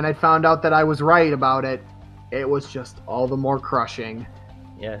 but when I found out that I was right about it, it was just all the more crushing.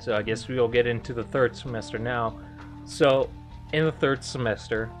 Yeah, so I guess we'll get into the 3rd semester now. So, in the 3rd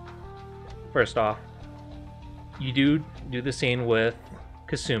semester, first off, you do the scene with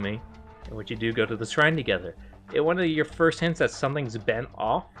Kasumi, in which you do go to the shrine together. One of your first hints that something's bent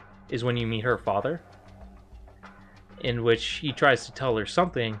off is when you meet her father, in which he tries to tell her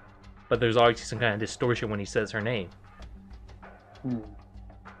something, but there's always some kind of distortion when he says her name.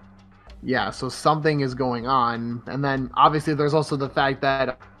 Yeah, so something is going on. And then, obviously, there's also the fact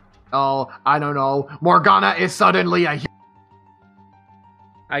that Oh, I don't know. Morgana is suddenly a...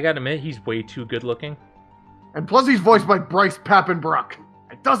 I gotta admit, he's way too good looking. And plus he's voiced by Bryce Papenbrook.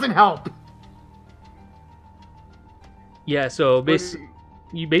 It doesn't help. Yeah, so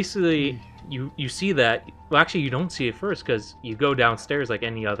you basically you see that. Well, actually, you don't see it first because you go downstairs like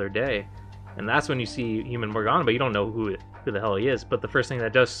any other day, and that's when you see human Morgana, but you don't know who the hell he is. But the first thing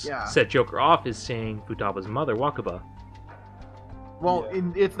that does set Joker off is seeing Futaba's mother, Wakaba. Well,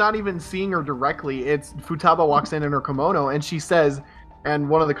 it's not even seeing her directly. It's Futaba walks in her kimono, and she says, and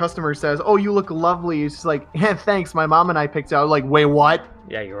one of the customers says, "Oh, you look lovely." She's like, "Yeah, thanks. My mom and I picked it out." Like, wait, what?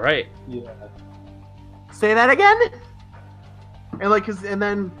 Yeah, you're right. Yeah. Say that again. And like, and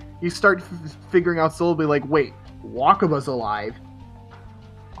then you start figuring out slowly, like, wait, Wakaba's alive.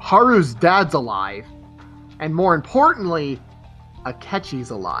 Haru's dad's alive, and more importantly,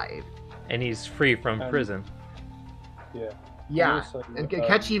 Akechi's alive. And he's free from prison. Yeah. Yeah, Also, and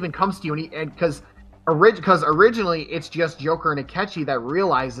Akechi even comes to you, and because originally it's just Joker and Akechi that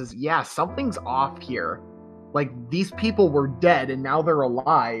realizes, yeah, something's off here. Like, these people were dead and now they're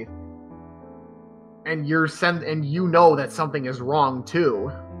alive, and you know that something is wrong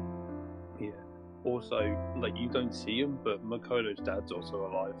too. Yeah. Also, like, you don't see him, but Makoto's dad's also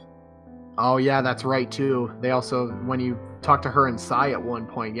alive. Oh yeah, that's right too. They also, when you talk to her and Sai at one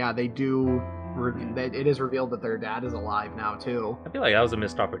point, yeah, they do. It is revealed that their dad is alive now too. I feel like that was a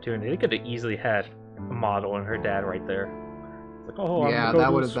missed opportunity. They could have easily had a model and her dad right there. It's like, oh, yeah,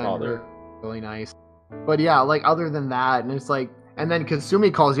 that would have been really nice. But yeah, like, other than that, and it's like, and then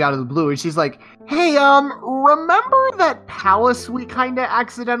Kasumi calls you out of the blue, and she's like, "Hey, remember that palace we kind of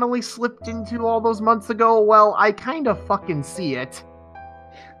accidentally slipped into all those months ago? Well, I kind of fucking see it."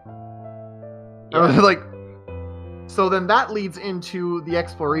 Yeah. Like, so then that leads into the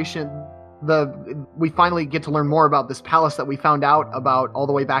exploration. We finally get to learn more about this palace that we found out about all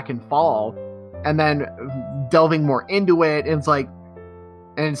the way back in fall, and then delving more into it. And it's like,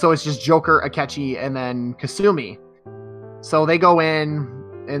 and so it's just Joker, Akechi, and then Kasumi. So they go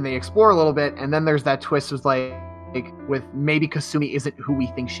in and they explore a little bit, and then there's that twist with with maybe Kasumi isn't who we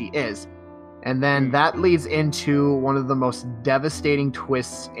think she is. And then that leads into one of the most devastating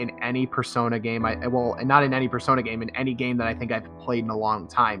twists in any Persona game. Well, not in any Persona game, in any game that I think I've played in a long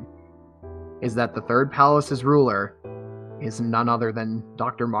time, is that the third palace's ruler is none other than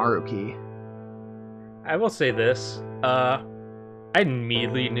Dr. Maruki. I will say this. I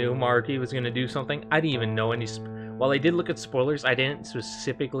immediately knew Maruki was going to do something. I didn't even know any... While I did look at spoilers, I didn't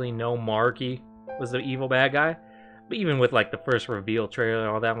specifically know Maruki was the evil bad guy. But even with, like, the first reveal trailer and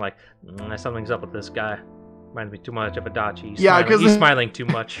all that, I'm like, something's up with this guy. Reminds me too much of Adachi. He's smiling too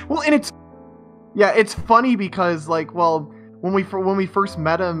much. Well, and it's funny because, like, well, when we first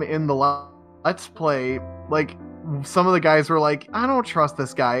met him in the Let's Play, like, some of the guys were like, I don't trust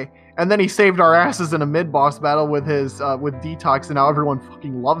this guy. And then he saved our asses in a mid-boss battle with his with Detox, and now everyone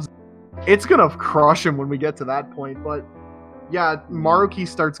fucking loves him. It's gonna crush him when we get to that point, but yeah, Maruki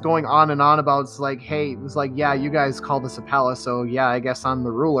starts going on and on about, it's like, hey, it's like, yeah, you guys call this a palace, so yeah, I guess I'm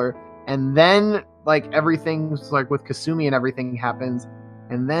the ruler. And then, like, everything's, like, with Kasumi and everything happens,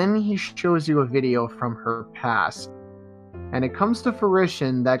 and then he shows you a video from her past. And it comes to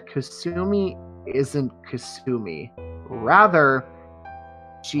fruition that Kasumi isn't Kasumi. Rather,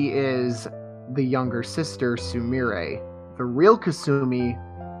 she is the younger sister, Sumire. The real Kasumi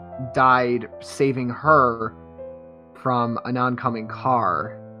died saving her from an oncoming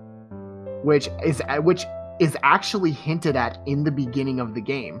car, which is actually hinted at in the beginning of the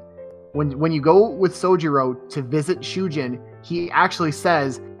game. When you go with Sojiro to visit Shujin, he actually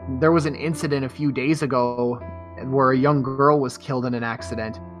says there was an incident a few days ago where a young girl was killed in an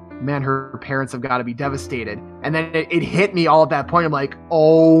accident. Man, her parents have got to be devastated. And then it hit me all at that point. I'm like,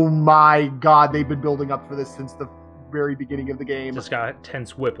 oh my god, they've been building up for this since the very beginning of the game. Just got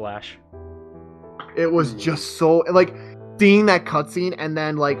tense whiplash. It was just so, like, seeing that cutscene and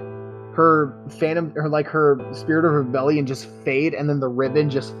then, like, her spirit of rebellion just fade, and then the ribbon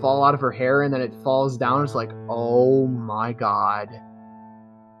just fall out of her hair, and then it falls down. It's like, oh my god.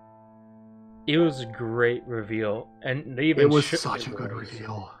 It was a great reveal, and they even it was such a good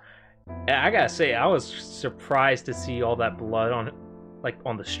reveal. I gotta say, I was surprised to see all that blood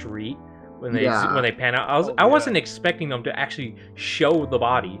on the street when they pan out. I wasn't expecting them to actually show the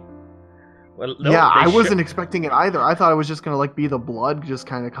body. Well, no, I wasn't expecting it either. I thought it was just gonna, like, be the blood just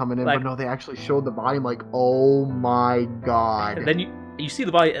kind of coming in, but no, they actually showed the body. I'm like, oh my god. And then you see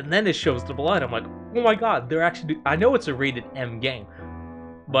the body, and then it shows the blood. I'm like, oh my god, they're actually. I know it's a rated M game,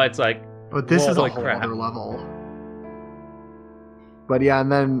 but it's like. But this is a whole other level. But yeah,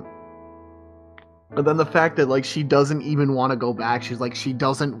 and then But then the fact that like she doesn't even want to go back. She's like she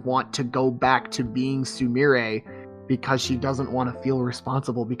doesn't want to go back to being Sumire because she doesn't want to feel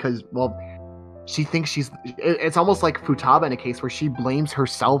responsible because well she thinks she's it's almost like Futaba in a case where she blames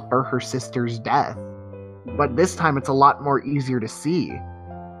herself for her sister's death. But this time it's a lot more easier to see.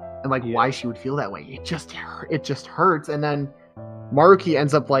 And like why she would feel that way. It just hurts. And then Maruki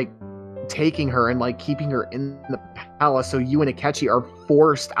ends up like taking her and like keeping her in the palace so you and Akechi are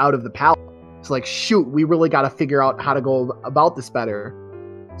forced out of the palace. It's like, shoot, we really got to figure out how to go about this better.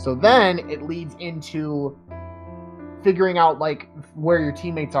 So then it leads into figuring out like where your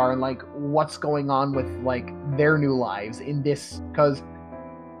teammates are and like what's going on with like their new lives in this, because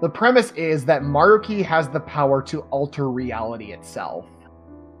the premise is that Maruki has the power to alter reality itself.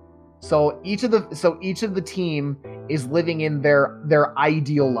 So each of the team is living in their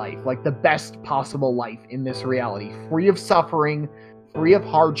ideal life, like the best possible life in this reality, free of suffering, free of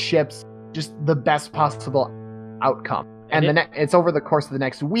hardships, just the best possible outcome. And it's over the course of the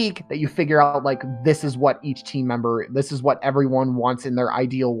next week that you figure out like this is what each team member, this is what everyone wants in their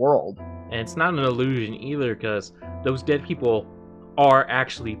ideal world. And it's not an illusion either, because those dead people are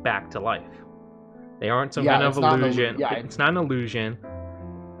actually back to life. They aren't some kind of illusion. It's not an illusion,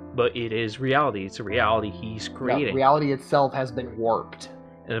 but it is reality. It's a reality he's creating. Yeah, reality itself has been warped.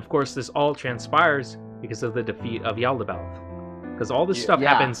 And of course, this all transpires because of the defeat of Yaldabaoth. Because all this stuff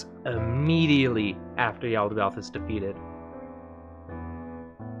happens immediately after Yaldabaoth is defeated.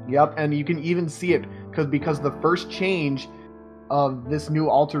 Yep, and you can even see it because the first change of this new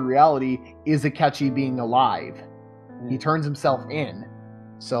altered reality is Akechi being alive. He turns himself in.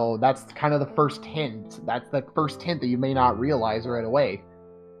 So that's kind of the first hint. That's the first hint that you may not realize right away.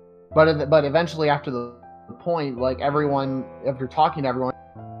 But eventually after the point, like everyone, after talking to everyone,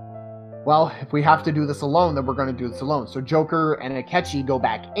 well, if we have to do this alone, then we're going to do this alone. So Joker and Akechi go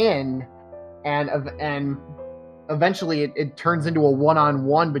back in, and eventually it turns into a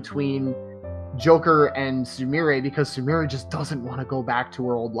one-on-one between Joker and Sumire, because Sumire just doesn't want to go back to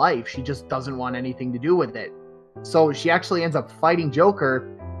her old life. She just doesn't want anything to do with it. So she actually ends up fighting Joker.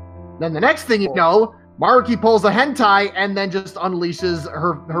 Then the next thing you know, Maruki pulls a hentai and then just unleashes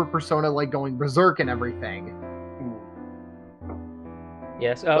her persona, like going berserk and everything.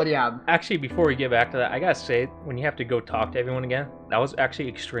 Yes, actually, before we get back to that, I gotta say, when you have to go talk to everyone again, that was actually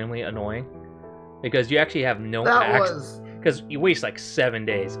extremely annoying. Because you actually have no access. Because you waste like 7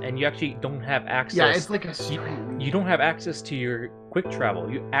 days, and you actually don't have access. Yeah, it's like a stream. You don't have access to your quick travel.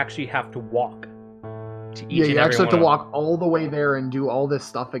 You actually have to walk to each you actually have to walk all the way there and do all this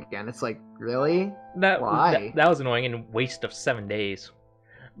stuff again. It's like, really? Why? That was annoying and a waste of 7 days.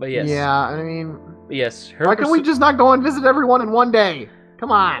 But yes. Yeah, I mean... Yes. Why can't we just not go and visit everyone in one day?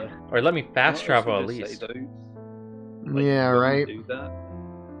 Come on. Or let me fast travel at least. Yeah, right. Do that.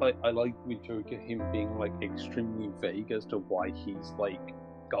 I like with Joker him being like extremely vague as to why he's like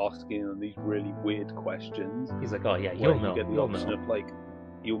asking on these really weird questions. He's like, oh yeah, you'll know. You get the option of like,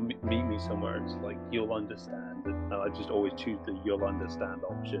 you'll meet me somewhere. It's like you'll understand, and I just always choose the you'll understand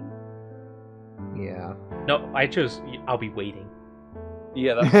option. Yeah. No, I chose I'll be waiting.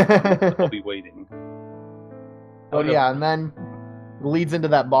 Yeah, that's I'll be waiting. Oh yeah, and then leads into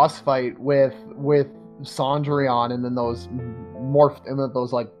that boss fight with Cendrillon, and then those morphed, and then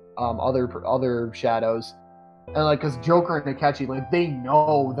those like other shadows, and like because Joker and Akechi, like they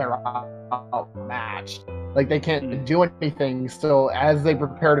know they're outmatched, like they can't do anything. So as they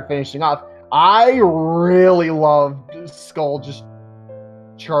prepare to finishing off, I really loved Skull just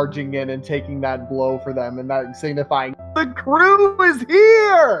charging in and taking that blow for them, and that signifying the crew is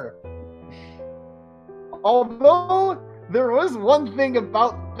here. Although there was one thing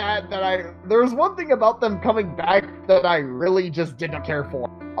about there was one thing about them coming back that I really just didn't care for.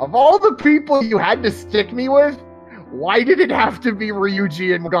 Of all the people you had to stick me with, why did it have to be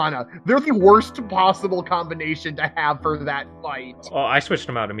Ryuji and Morgana? They're the worst possible combination to have for that fight. Oh, I switched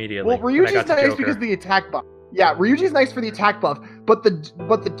them out immediately. Well, Ryuji's nice because of the attack buff. Yeah, Ryuji's nice for the attack buff, but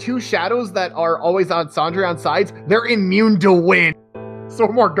the two shadows that are always on Cendrillon's sides, they're immune to wind. So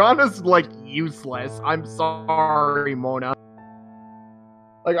Morgana's like useless. I'm sorry, Mona.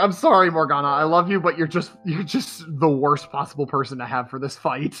 Like, I'm sorry, Morgana. I love you, but you're just the worst possible person to have for this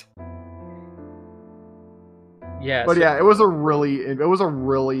fight. Yeah. But yeah, it was a really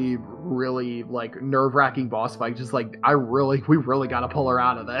like nerve-wracking boss fight. Just like we really got to pull her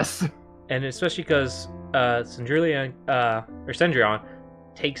out of this. And especially because Cendrillon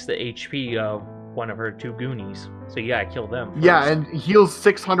takes the HP of one of her two Goonies, so you gotta kill them first. Yeah, and heals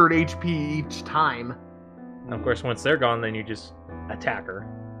 600 HP each time. And of course, once they're gone, then you just attack her.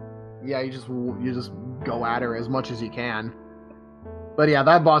 Yeah, you just go at her as much as you can. But yeah,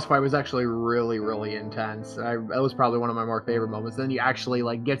 that boss fight was actually really, really intense. That was probably one of my more favorite moments. Then you actually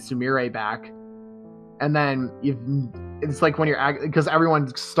like get Sumire back, and then it's like when you're because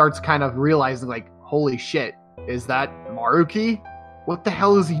everyone starts kind of realizing like, holy shit, is that Maruki? What the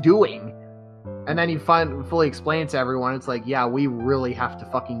hell is he doing? And then you fully explain it to everyone. It's like, yeah, we really have to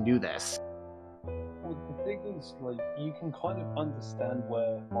fucking do this. Well, the thing is, like, you can kind of understand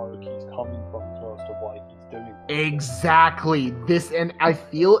where Maruki's coming from as well as to why he's doing this. Exactly. And I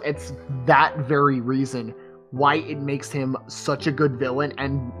feel it's that very reason why it makes him such a good villain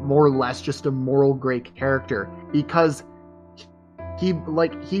and more or less just a moral great character, because he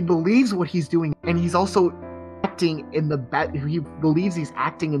believes what he's doing, and he's also acting in the best. He believes he's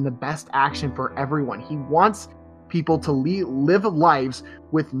acting in the best action for everyone. He wants people to live lives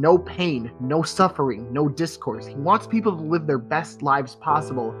with no pain, no suffering, no discourse. He wants people to live their best lives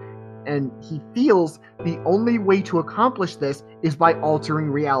possible, and he feels the only way to accomplish this is by altering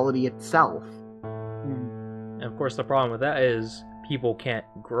reality itself. And of course, the problem with that is people can't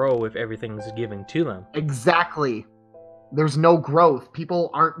grow if everything's given to them. Exactly. There's no growth. People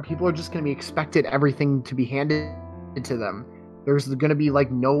are just going to be expected everything to be handed to them. There's going to be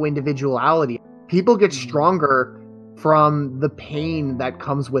like no individuality. People get stronger from the pain that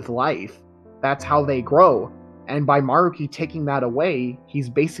comes with life. That's how they grow. And by Maruki taking that away, he's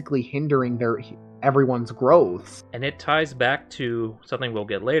basically hindering everyone's growth. And it ties back to something we'll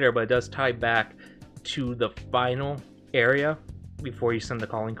get later, but it does tie back to the final area before you send the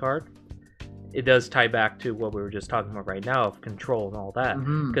calling card. It does tie back to what we were just talking about right now of control and all that.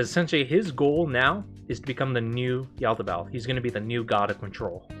 Because essentially his goal now is to become the new Yaldabaoth. He's going to be the new god of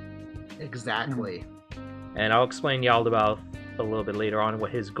control. Exactly. And I'll explain Yaldabaoth a little bit later on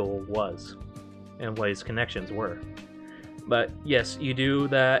what his goal was and what his connections were. But yes, you do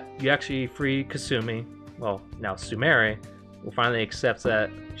that. You actually free Kasumi. Well, now Sumire will finally accept that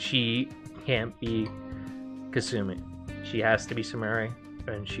she can't be Kasumi. She has to be Sumire.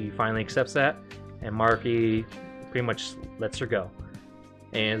 And she finally accepts that, and Maruki pretty much lets her go.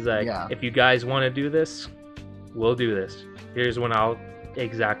 And it's like, if you guys want to do this, we'll do this. Here's when I'll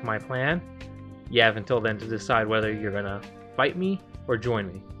exact my plan. You have until then to decide whether you're gonna fight me or join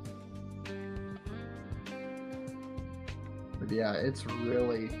me. But yeah, it's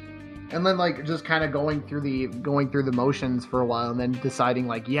really, and then like just kind of going through the motions for a while, and then deciding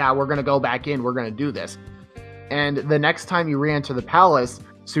like, yeah, we're gonna go back in, we're gonna do this. And the next time you re-enter the palace,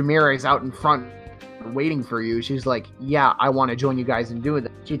 Sumire's out in front waiting for you. She's like, yeah, I want to join you guys in doing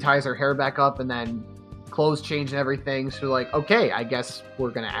that. She ties her hair back up and then clothes change and everything. So like, okay, I guess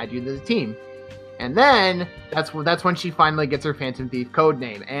we're going to add you to the team. And then that's when she finally gets her Phantom Thief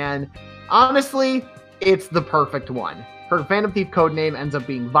codename. And honestly, it's the perfect one. Her Phantom Thief codename ends up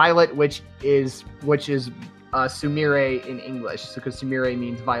being Violet, which is Sumire in English, because Sumire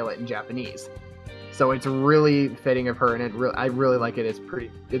means violet in Japanese. So it's really fitting of her, and I really like it.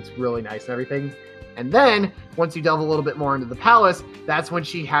 It's really nice and everything. And then once you delve a little bit more into the palace, that's when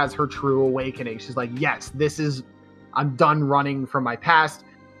she has her true awakening. She's like, yes, I'm done running from my past.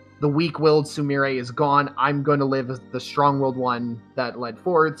 The weak-willed Sumire is gone. I'm going to live as the strong-willed one that led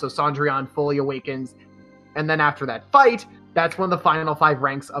forward. So Cendrillon fully awakens. And then after that fight, that's when the final 5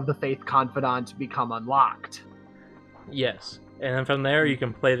 ranks of the Faith Confidant become unlocked. Yes. And then from there, you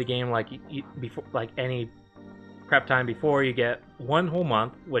can play the game like any prep time before. You get 1 whole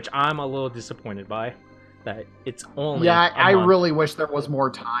month, which I'm a little disappointed by. That it's only I really wish there was more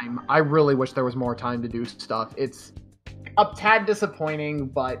time. I really wish there was more time to do stuff. It's a tad disappointing,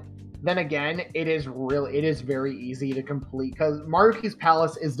 but then again, it is very easy to complete, because Maruki's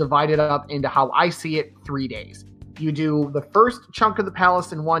Palace is divided up into, how I see it, 3 days. You do the first chunk of the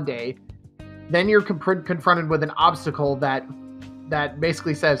palace in 1 day, then you're confronted with an obstacle that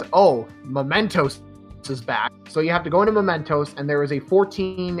basically says, oh, Mementos is back. So you have to go into Mementos, and there is a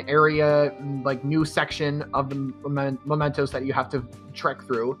 14 area like new section of the Mementos that you have to trek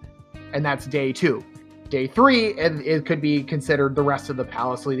through, and that's day 2. Day 3, it could be considered the rest of the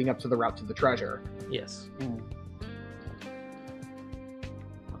palace leading up to the route to the treasure. Yes.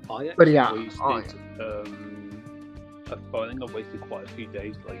 But yeah, I think I wasted quite a few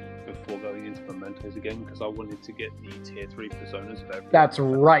days before going into Mementos again, because I wanted to get the tier 3 personas of everything. That's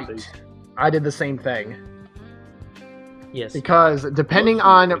right. I did the same thing. Yes. Because depending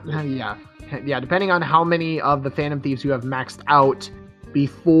on depending on how many of the Phantom Thieves you have maxed out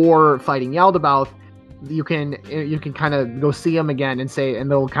before fighting Yaldabaoth, you can kind of go see them again and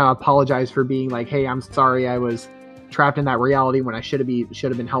they'll kind of apologize for being like, hey, I'm sorry, I was trapped in that reality when I should have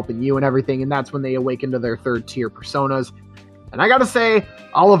been helping you and everything. And that's when they awaken to their 3rd tier personas. And I gotta say,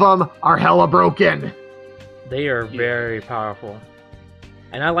 all of them are hella broken. They are very powerful.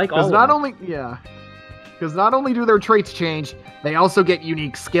 And I like all Because of not them. only because not only do their traits change, they also get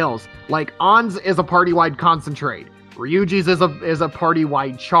unique skills. Like On's is a party-wide concentrate. Ryuji's is a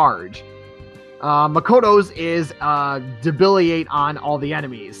party-wide charge. Makoto's is debilitate on all the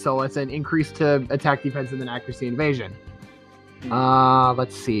enemies, so it's an increase to attack, defense, and then accuracy and evasion.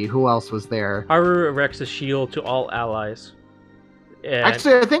 Let's see, who else was there? Haru erects a shield to all allies. And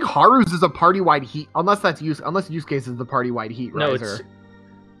Actually, I think Haru's is a party-wide heat, unless Yusuke's is the party-wide heat no, riser. it's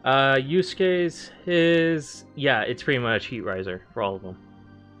Yusuke's is it's pretty much heat riser for all of them.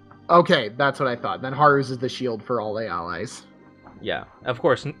 Okay, that's what I thought. Then Haru's is the shield for all the allies. Yeah, of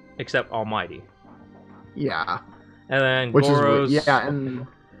course, except Almighty. Yeah. And then Which Goro's is and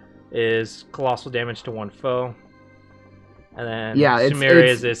is colossal damage to one foe. And then it's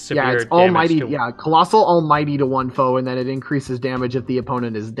Sumeria's is severe it's damage almighty. to Colossal almighty to one foe, and then it increases damage if the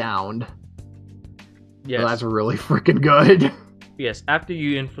opponent is downed. Yes. So that's really freaking good. Yes, after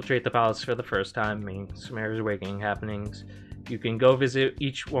you infiltrate the palace for the first time, Sumeria's Awakening happenings, you can go visit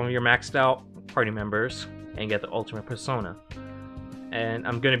each one of your maxed out party members and get the ultimate persona. And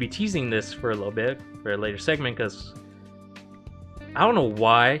I'm going to be teasing this for a little bit for a later segment because I don't know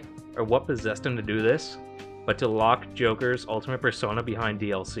why or what possessed him to do this, but to lock Joker's ultimate persona behind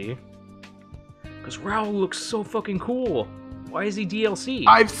DLC. Because Raoul looks so fucking cool. Why is he DLC?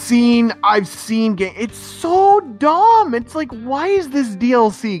 I've seen game. It's so dumb. It's like, why is this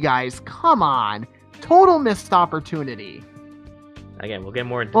DLC, guys? Come on, total missed opportunity. Again, we'll get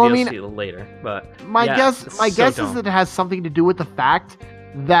more into Well, I DLC later, but My guess is dumb. that it has something to do with the fact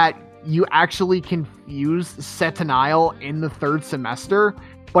that you actually confuse Setanile in the third semester,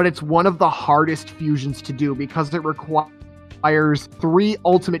 but it's one of the hardest fusions to do because it requires 3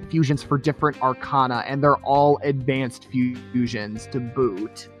 ultimate fusions for different arcana, and they're all advanced fusions to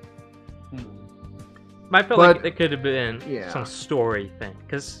boot. I feel like it could have been Yeah. some story thing,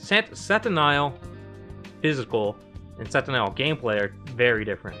 because Setanile physical and Setanile gameplay are very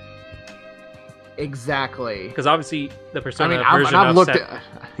different. Exactly. Because obviously the Persona I've version of looked Set- at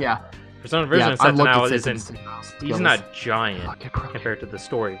yeah. Persona version of I've looked at Setanile Setanile isn't. skills. He's not giant Fucking bro. compared to the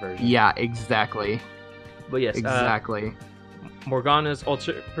story version. Yeah, exactly. But yes, Exactly. Morgana's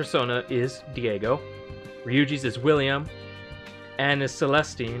Ultra Persona is Diego. Ryuji's is William. And is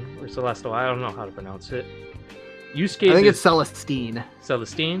Celestine or Celestial. I don't know how to pronounce it. Yusuke's I think is it's Celestine.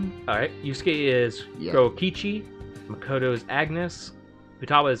 Celestine. All right. Yusuke is Yeah. Rokichi. Makoto is Agnes.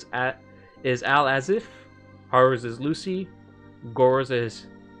 Futaba is Al Azif. Haru's is Lucy. Goro's is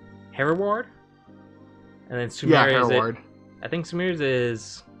Hereward. And then Yeah, Sumeria's Hereward. I think Sumeria's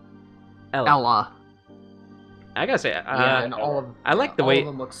is Ella. Ella. I gotta say, Yeah, and all of I like the all way. of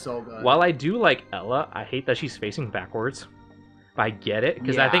them look so good. While I do like Ella, I hate that she's facing backwards. But I get it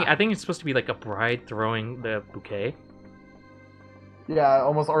because I think it's supposed to be like a bride throwing the bouquet. Yeah,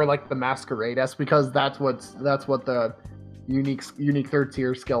 almost, or like the masquerade. That's because that's what the unique third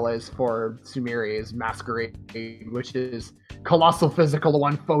tier skill is for Sumeri is masquerade, which is colossal physical to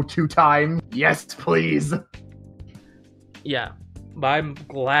one foe 2 times. Yes, please. Yeah, but I'm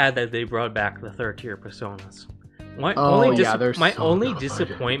glad that they brought back the third tier personas. My they're so only good.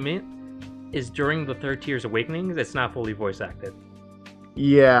 disappointment is during the third tier's awakenings, it's not fully voice acted.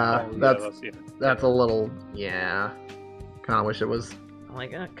 Yeah, Oh, that's yeah. a little Kind of wish it was. I'm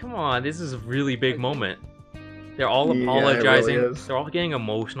like, come on, this is a really big moment. They're all Yeah, it apologizing. really is. They're all getting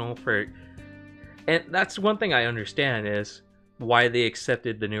emotional for, and that's one thing I understand is why they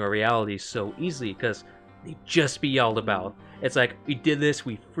accepted the newer reality so easily because they just be yelled about. It's like, we did this,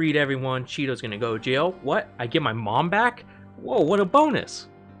 we freed everyone. Cheeto's gonna go to jail. What? I get my mom back? Whoa, what a bonus!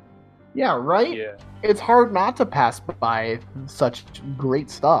 Yeah, right? Yeah. It's hard not to pass by such great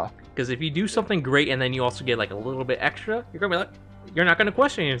stuff. Because if you do something great and then you also get like a little bit extra, you're gonna be like, you're not gonna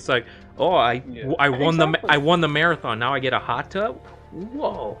question it. It's like, oh, I won the marathon. Now I get a hot tub.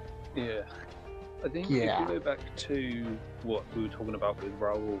 Whoa. Yeah. I think if you go back to what we were talking about with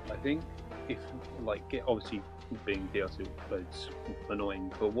Raoul, I think if obviously being DLC it's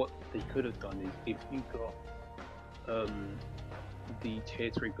annoying, but what they could have done is if you got the tier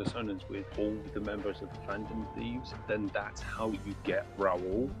 3 personas with all the members of the Phantom Thieves, then that's how you get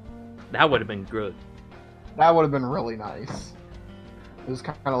Raoul. That would have been good. That would have been really nice. It was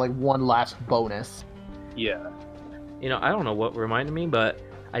kind of like one last bonus. Yeah. You know, I don't know what reminded me, but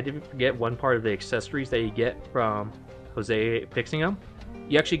I did forget one part of the accessories that you get from Jose fixing them.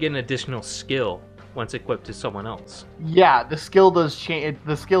 You actually get an additional skill once equipped to someone else. Yeah, the skill does change.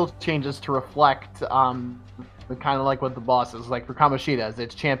 The skill changes to reflect kind of like what the boss is. Like for Kamoshida's,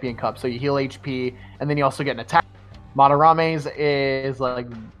 it's Champion Cup, so you heal HP, and then you also get an attack. Madarame's is like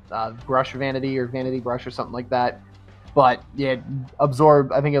Brush Vanity or Vanity Brush or something like that. But yeah,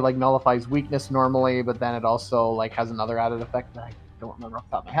 absorb. I think it like nullifies weakness normally, but then it also like has another added effect that I don't remember off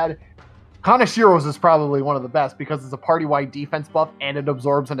the top of my head. Kanashiro's is probably one of the best because it's a party-wide defense buff and it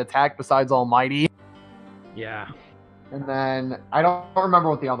absorbs an attack besides Almighty. Yeah. And then I don't remember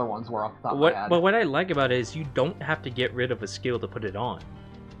what the other ones were off the top of my head. But what I like about it is you don't have to get rid of a skill to put it on.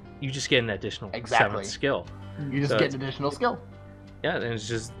 You just get an additional Exactly. 7th skill. You just get an additional skill. Yeah, and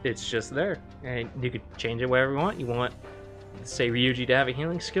it's just there, and you could change it wherever you want. You want, say, Ryuji to have a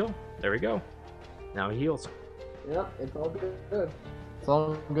healing skill. There we go. Now he heals. Yep, it's all good. It's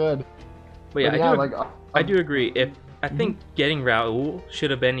all good. But yeah, But I do agree. I think getting Raoul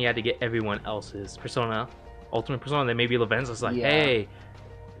should have been you had to get everyone else's persona, ultimate persona. Then maybe Lavenza's like, hey,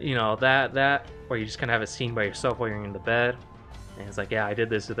 you know that, or you just kind of have a scene by yourself while you're in the bed, and it's like, yeah, I did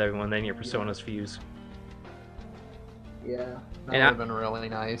this with everyone. Then your personas fuse. Yeah, that would have been really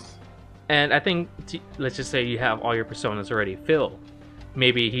nice. And I think, let's just say you have all your personas already filled.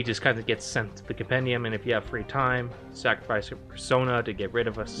 Maybe he just kind of gets sent to the compendium, and if you have free time, sacrifice your persona to get rid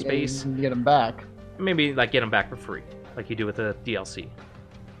of a space. You can get him back. Maybe like get him back for free, like you do with the DLC.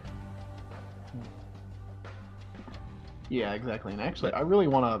 Yeah, exactly. And actually, I really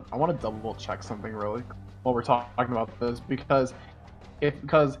want to double check something really while we're talking about this because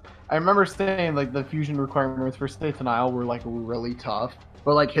I remember saying like the fusion requirements for State Denial were like really tough,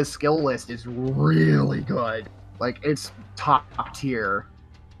 but like his skill list is really good. Like it's top tier.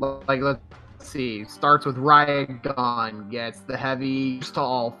 Like let's see, starts with Riot Gun, gets the heavy to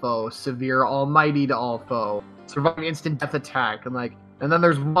all foes, severe almighty to all foe, surviving instant death attack, and then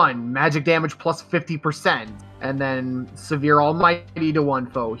there's one magic damage plus 50%, and then severe almighty to one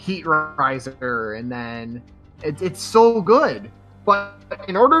foe, heat riser, and then it's so good. But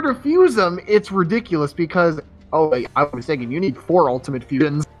in order to fuse them, it's ridiculous because I was thinking you need 4 ultimate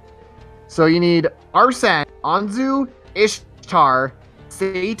fusions. So you need Arsene, Anzu, Ishtar,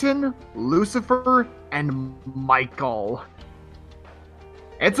 Satan, Lucifer, and Michael.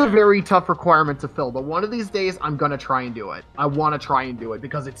 It's a very tough requirement to fill, but one of these days I'm gonna try and do it. I want to try and do it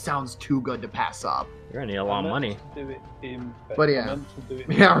because it sounds too good to pass up. You're gonna need a lot of money. Do it in, but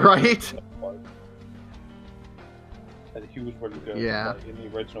yeah, right. And he was really good. Yeah. Like, in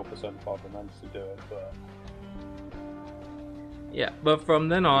the original Persona 5, I managed to do it, but yeah. But from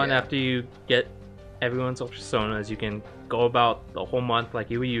then on, after you get everyone's personas, you can go about the whole month like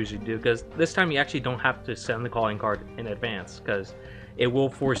you would usually do. Because this time you actually don't have to send the calling card in advance, because it will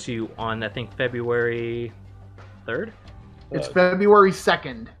force you on, I think, February 3rd. It's February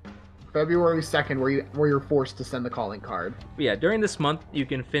 2nd. February 2nd, where you're forced to send the calling card. Yeah, during this month you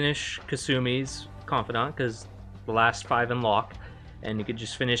can finish Kasumi's Confidant, because the last 5 unlock, and you could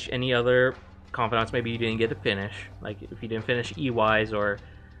just finish any other confidants maybe you didn't get to finish. Like if you didn't finish EYs or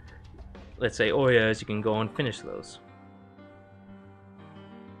let's say Oyas, you can go and finish those.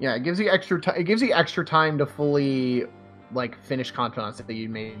 Yeah, it gives you extra time. It gives you extra time to fully like finish confidants that you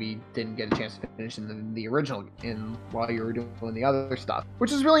maybe didn't get a chance to finish in the original while you were doing the other stuff,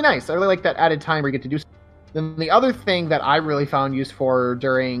 which is really nice. I really like that added time where you get to do. Then the other thing that I really found use for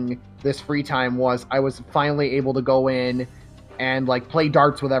during this free time was I was finally able to go in and like play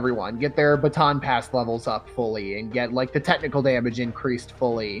darts with everyone, get their baton pass levels up fully, and get like the technical damage increased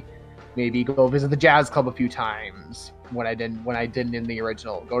fully. Maybe go visit the jazz club a few times when I didn't in the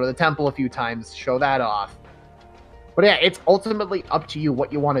original. Go to the temple a few times, show that off. But yeah, it's ultimately up to you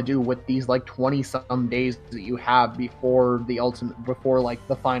what you want to do with these like 20-some days that you have before like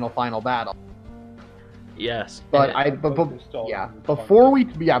the final battle. Yes, but before we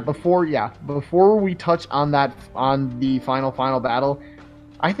touch on the final battle,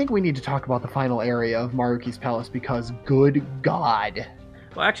 I think we need to talk about the final area of Maruki's Palace because good God.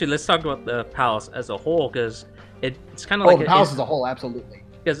 Well, actually, let's talk about the palace as a whole because it's kind of like the palace as a whole, absolutely.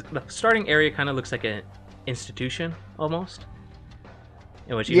 Because the starting area kind of looks like an institution almost,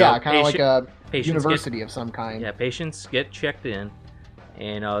 in which kind of like a university of some kind. Yeah, patients get checked in,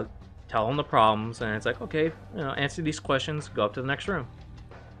 and tell them the problems, and it's like, okay, answer these questions, go up to the next room.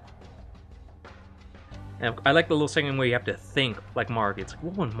 And I like the little segment where you have to think like Maruki. It's like,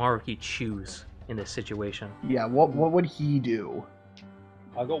 what would Maruki choose in this situation? Yeah, what would he do?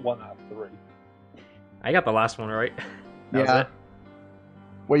 I got 1 out of 3. I got the last one right. That was it.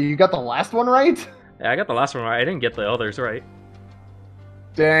 Wait, you got the last one right? Yeah, I got the last one right. I didn't get the others right.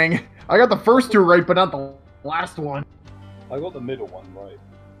 Dang. I got the first 2 right, but not the last one. I got the middle one right.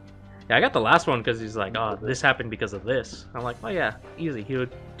 Yeah, I got the last one because he's like, oh, this happened because of this. I'm like, oh yeah, easy. He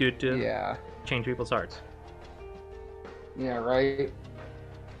would do it to change people's hearts. Yeah, right.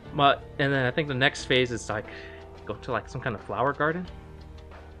 And then I think the next phase is like, go to like some kind of flower garden.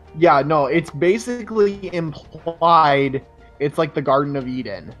 Yeah, no, it's basically implied. It's like the Garden of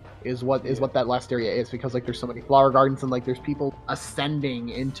Eden is what that last area is, because like there's so many flower gardens and like there's people ascending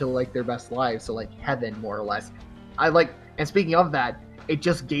into like their best lives, so like heaven more or less. And speaking of that, it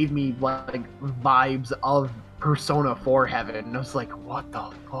just gave me like vibes of Persona 4 heaven, and I was like, what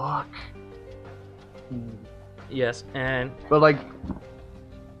the fuck? Yes, and But like,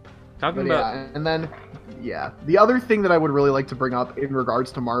 talking about yeah, and then yeah, the other thing that I would really like to bring up in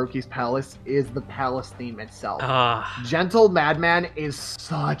regards to Maruki's Palace is the palace theme itself. Gentle Madman is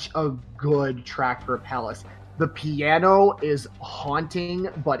such a good track for a palace. The piano is haunting,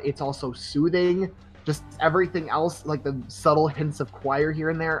 but it's also soothing. Just everything else, like the subtle hints of choir here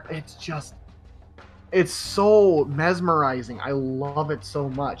and there, it's so mesmerizing. I love it so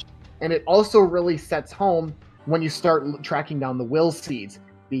much. And it also really sets home when you start tracking down the will seeds.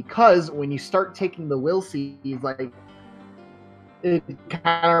 Because when you start taking the will seeds, like, it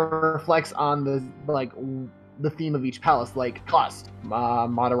kind of reflects on the theme of each palace. Like Lust,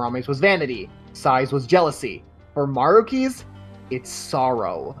 Madarame's was vanity, Sai's was jealousy. For Maruki's, it's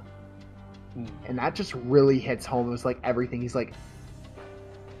sorrow, and that just really hits home. It was like everything. He's like,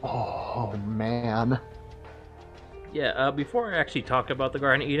 oh man. Yeah, before I actually talk about the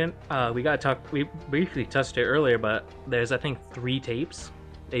Garden of Eden, we briefly touched it earlier, but there's, I think, 3 tapes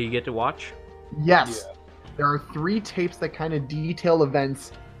that you get to watch. Yes. Yeah. There are 3 tapes that kind of detail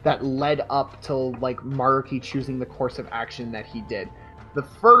events that led up to like Maruki choosing the course of action that he did. The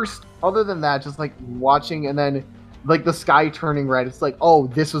first, other than that, just like watching and then like the sky turning red, it's like, oh,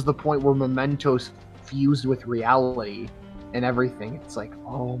 this was the point where mementos fused with reality and everything. It's like,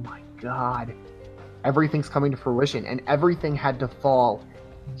 oh my god. Everything's coming to fruition, and everything had to fall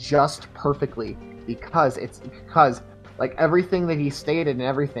just perfectly because like everything that he stated and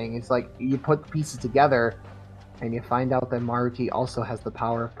everything, it's like you put the pieces together and you find out that Maruki also has the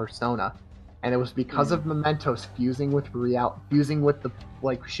power of Persona. And it was because of mementos fusing with the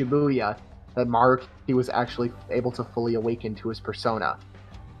like Shibuya that Maruki was actually able to fully awaken to his persona.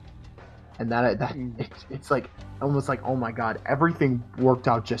 And it's like almost like, oh my god, everything worked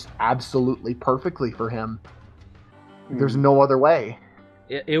out just absolutely perfectly for him. There's no other way.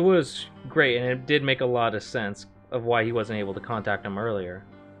 It was great, and it did make a lot of sense of why he wasn't able to contact him earlier.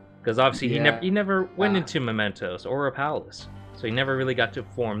 Because obviously he never went into Mementos or a palace, so he never really got to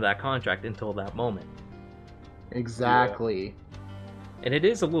form that contract until that moment. Exactly. Yeah. And it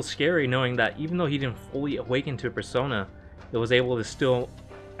is a little scary knowing that even though he didn't fully awaken to a persona, it was able to still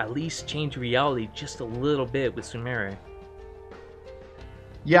at least change reality just a little bit with Sumire.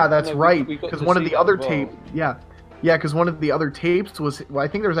 Yeah, that's right. Because one of the other tapes, because one of the other tapes was, well, I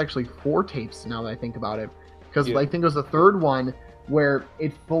think there's actually 4 tapes now that I think about it. Because I think it was the 3rd one where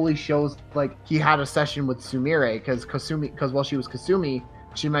it fully shows like he had a session with Sumire, because while she was Kasumi,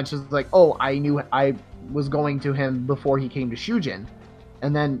 she mentions like, oh, I knew I was going to him before he came to Shujin.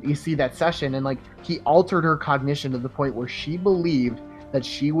 And then you see that session, and like he altered her cognition to the point where she believed that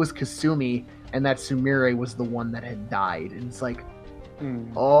she was Kasumi and that Sumire was the one that had died. And it's like,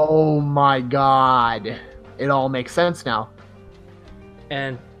 oh my god, it all makes sense now.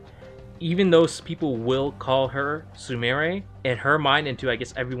 And even though people will call her Sumire, in her mind and to I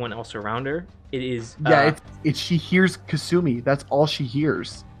guess everyone else around her, it is she hears Kasumi. That's all she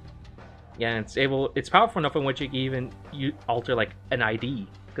hears. Yeah, and it's powerful enough in which you can even alter like an ID,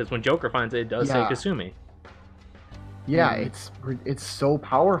 because when Joker finds it does say Kasumi. Yeah, it's so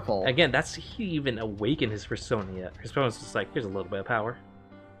powerful. Again, he even awakened his persona yet. His persona's just like, here's a little bit of power.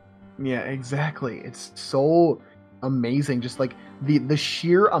 Yeah, exactly. It's so amazing. Just like the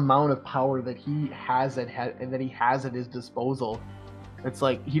sheer amount of power that he has at his disposal. It's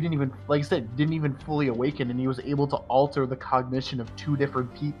like he didn't even, like I said, didn't even fully awaken, and he was able to alter the cognition of 2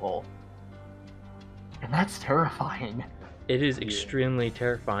 different people. And that's terrifying. It is extremely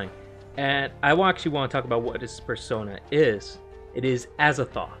terrifying. And I actually want to talk about what his persona is. It is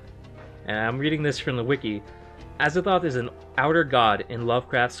Azathoth. And I'm reading this from the wiki. Azathoth is an outer god in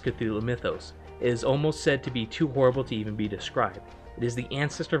Lovecraft's Cthulhu mythos. It is almost said to be too horrible to even be described. It is the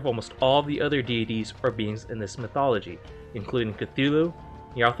ancestor of almost all of the other deities or beings in this mythology, including Cthulhu,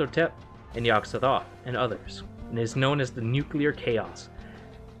 Nyarlathotep, and Yog-Sothoth, and others. And is known as the Nuclear Chaos,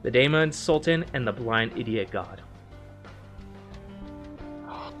 the Daemon Sultan, and the Blind Idiot God.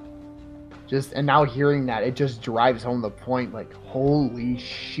 And now hearing that, it just drives home the point, like, holy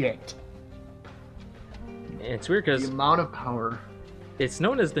shit. And it's weird because the amount of power. It's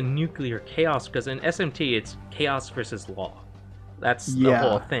known as the Nuclear Chaos because in SMT it's chaos versus law. That's the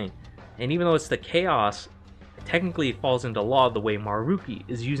whole thing. And even though it's the chaos, it technically falls into law the way Maruki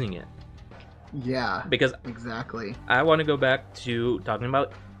is using it. Yeah, because exactly. I want to go back to talking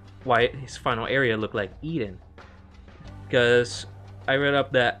about why his final area looked like Eden. Because I read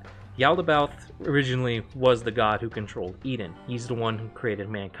up that Yaldabaoth originally was the god who controlled Eden. He's the one who created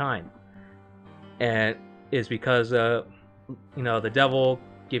mankind. And it's because the devil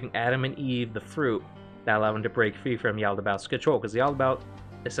giving Adam and Eve the fruit that allowed him to break free from Yaldabaoth's control. Because Yaldabaoth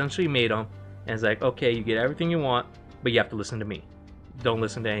essentially made him, and it's like, okay, you get everything you want, but you have to listen to me. Don't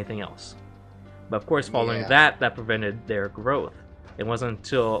listen to anything else. But of course, following that prevented their growth. It wasn't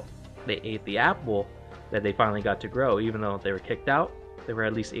until they ate the apple that they finally got to grow. Even though they were kicked out, they were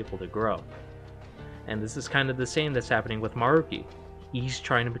at least able to grow. And this is kind of the same that's happening with Maruki. He's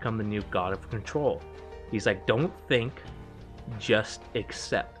trying to become the new god of control. He's like, don't think, just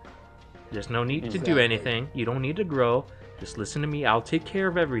accept. There's no need to do anything. You don't need to grow. Just listen to me. I'll take care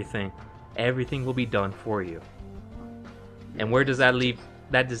of everything. Everything will be done for you. And where does that leave?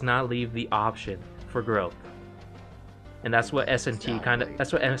 That does not leave the option for growth. And that's what SMT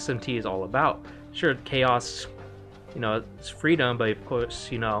that's what SMT is all about. Sure, chaos, it's freedom, but of course,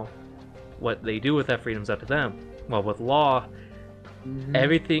 what they do with that freedom is up to them. Well, with law,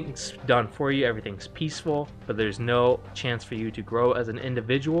 everything's done for you, everything's peaceful, but there's no chance for you to grow as an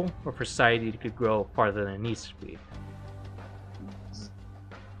individual or for society to grow farther than it needs to be.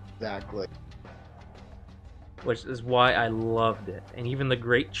 Exactly. Which is why I loved it. And even the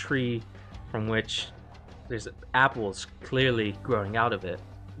great tree from which there's apples clearly growing out of it.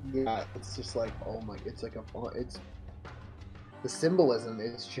 Yeah, it's just like, oh my, it's like the symbolism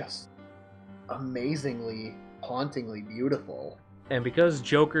is just amazingly, hauntingly beautiful. And because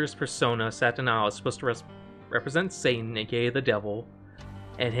Joker's persona, Satanael, is supposed to represent Satan, aka the devil,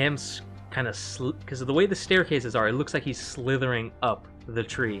 and him kind of, because of the way the staircases are, it looks like he's slithering up the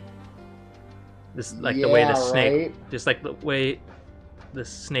tree. This, like the way the snake, just like the way the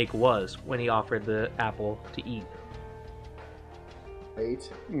snake was when he offered the apple to Eve.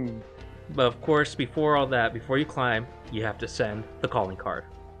 Right. But of course, before all that, before you climb, you have to send the calling card,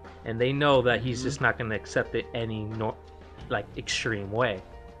 and they know that he's just not going to accept it any extreme way.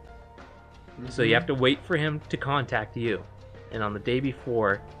 So you have to wait for him to contact you, and on the day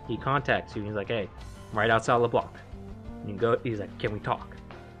before he contacts you, he's like, "Hey, I'm right outside the block." And you go. He's like, "Can we talk?"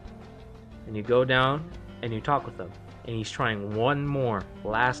 And you go down and you talk with him, and he's trying one more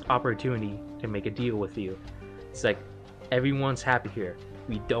last opportunity to make a deal with you. It's like, everyone's happy here.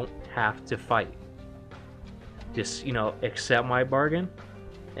 We don't have to fight. Just, accept my bargain,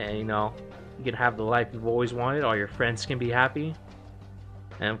 and, you can have the life you've always wanted. All your friends can be happy.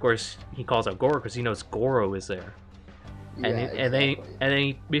 And, of course, he calls out Goro because he knows Goro is there. Yeah, and then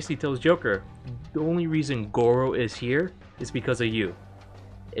he basically tells Joker, the only reason Goro is here is because of you.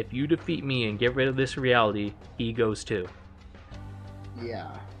 If you defeat me and get rid of this reality, he goes too.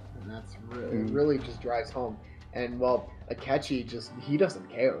 Yeah, and that's really just drives home. And well, Akechi he doesn't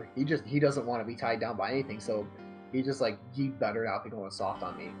care. He doesn't want to be tied down by anything. So he's just like, you better not be going soft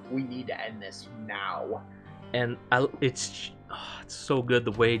on me. We need to end this now. And it's so good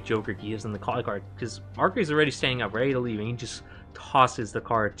the way Joker gives him the calling card, because Marcus is already standing up ready to leave, and he just tosses the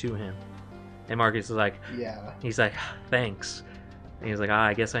card to him. And Marcus is like, he's like, thanks. And he's like,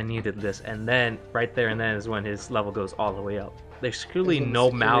 I guess I needed this. And then, right there and then is when his level goes all the way up. There's clearly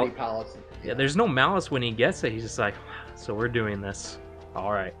no malice. Yeah, there's no malice when he gets it. He's just like, so we're doing this.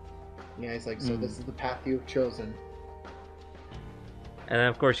 All right. Yeah, he's like, so this is the path you've chosen. And then,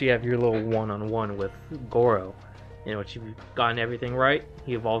 of course, you have your little one-on-one with Goro. If you've gotten everything right,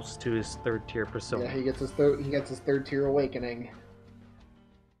 he evolves to his third-tier persona. Yeah, he gets his third-tier awakening.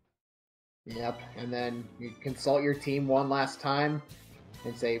 Yep, and then you consult your team one last time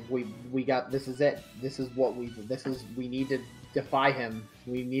and say, we got, this is it. We need to defy him.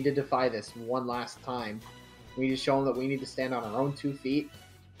 We need to defy this one last time. We need to show him that we need to stand on our own 2 feet,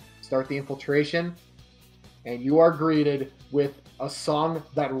 start the infiltration, and you are greeted with a song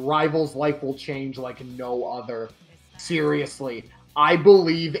that rivals Life Will Change like no other. Seriously, I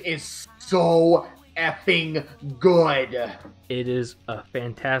believe is so effing good. It is a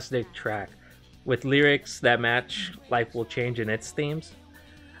fantastic track with lyrics that match Life Will Change in its themes.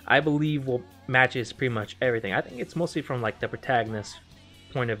 I believe matches pretty much everything. I think it's mostly from the protagonist's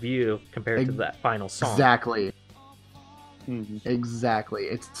point of view compared to that final song. Exactly. Exactly.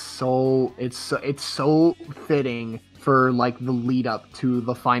 It's so fitting for the lead up to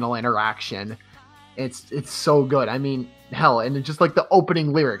the final interaction. It's so good. I mean, hell, and it's just the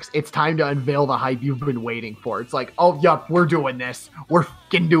opening lyrics. It's time to unveil the hype you've been waiting for. It's like, oh, yup, we're doing this. We're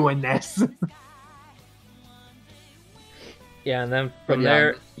f***ing doing this. Yeah, and then from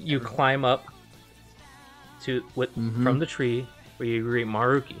there, you climb up from the tree where you greet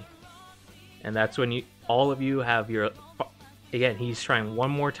Maruki. And that's when all of you have your again, he's trying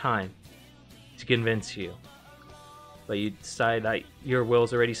one more time to convince you. But you decide that your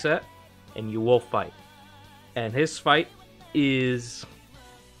will's already set, and you will fight. And his fight is...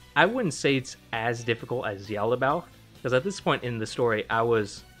 I wouldn't say it's as difficult as Yaldabaoth, because at this point in the story, I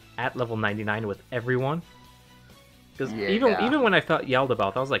was at level 99 with everyone. Because even when I fought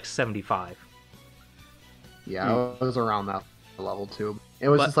Yaldabaoth, I was like 75. Yeah, I was around that level too. It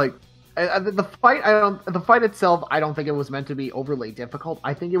was just like the fight. The fight itself, I don't think it was meant to be overly difficult.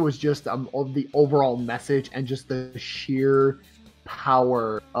 I think it was just the overall message and just the sheer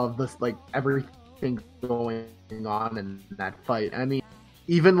power of this, like everything going on in that fight. I mean,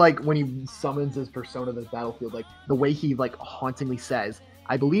 even like when he summons his persona to this battlefield, like the way he like hauntingly says,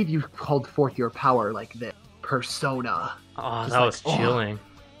 "I believe you called forth your power like this persona." Oh, just that was chilling.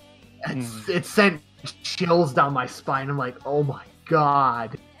 It sent chills down my spine. I'm like, oh my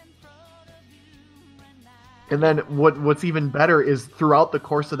god. And then what's even better is throughout the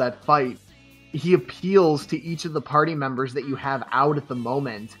course of that fight, he appeals to each of the party members that you have out at the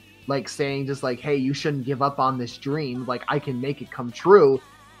moment, like saying just like, hey, you shouldn't give up on this dream, like I can make it come true.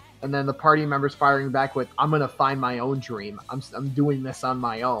 And then the party members firing back with, I'm gonna find my own dream, I'm doing this on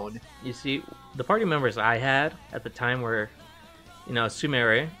my own. You see, the party members I had at the time were, you know,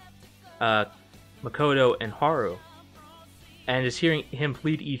 Sumire, Makoto, and Haru. And just hearing him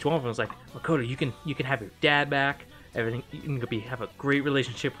plead to each one of them was like, Makoto, you can have your dad back, everything, you can have a great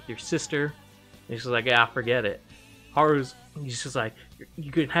relationship with your sister. And he's just like, yeah, forget it. He's just like,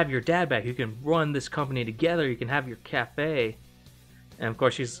 you can have your dad back, you can run this company together, you can have your cafe. And of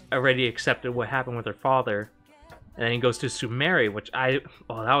course she's already accepted what happened with her father. And then he goes to Sumire, which that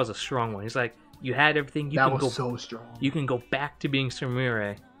was a strong one. He's like, you had everything, so strong. You can go back to being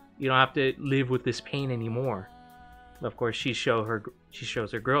Sumire. You don't have to live with this pain anymore. But of course, she shows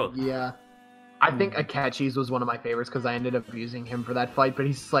her growth. Yeah. I think Akechi's was one of my favorites because I ended up using him for that fight. But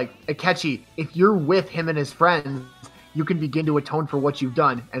he's just like, Akechi, if you're with him and his friends, you can begin to atone for what you've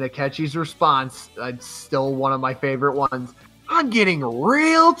done. And Akechi's response, still one of my favorite ones. I'm getting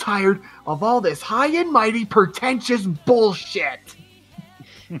real tired of all this high and mighty pretentious bullshit.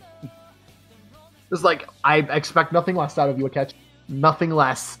 It's like, I expect nothing less out of you, Akechi. Nothing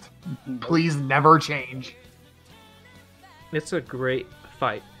less. Please never change. It's a great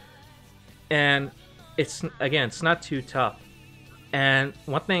fight. And it's not too tough. And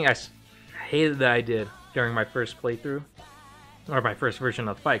one thing I hated that I did during my first playthrough, or my first version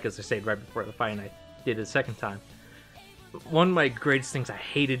of the fight, because I stayed right before the fight and I did it a second time. One of my greatest things I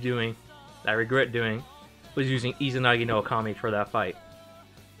hated doing, that I regret doing, was using Izanagi no Okami for that fight.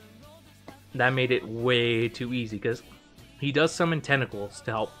 That made it way too easy, because he does summon tentacles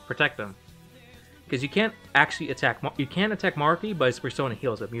to help protect them. Because you can't actually attack... You can attack Maruki, but his persona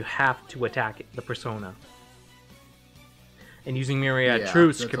heals him. You have to attack the persona. And using Myriad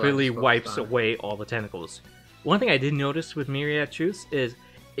Truths completely wipes away all the tentacles. One thing I did notice with Myriad Truths is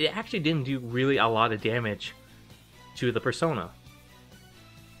it actually didn't do really a lot of damage to the persona.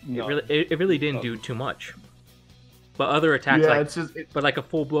 No. It really didn't do too much. But other attacks, like a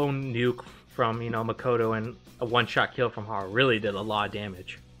full-blown nuke from, you know, Makoto and a one-shot kill from Haru really did a lot of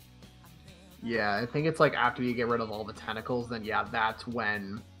damage. Yeah, I think it's like after you get rid of all the tentacles, then yeah, that's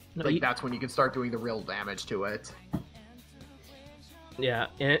when that's when you can start doing the real damage to it. Yeah,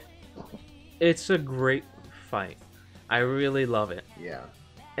 it's a great fight. I really love it. Yeah,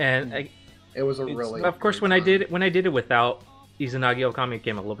 and it was really. Of course, when I did it without Izanagi Okami, it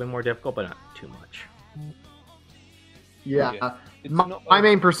became a little bit more difficult, but not too much. Yeah, my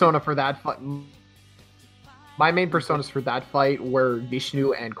main persona for that fight. My main personas for that fight were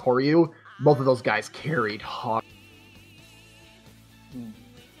Vishnu and Koryu. Both of those guys carried hard.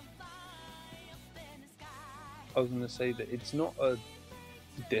 I was going to say that it's not a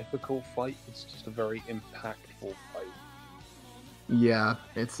difficult fight, it's just a very impactful fight. Yeah,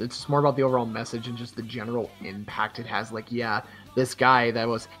 it's just more about the overall message and just the general impact it has. Like, yeah, this guy that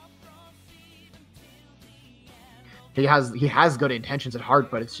was... He has good intentions at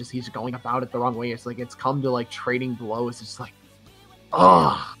heart, but it's just he's going about it the wrong way. It's like it's come to like trading blows. It's like,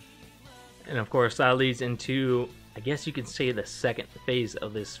 ugh. And of course, that leads into, I guess you can say, the second phase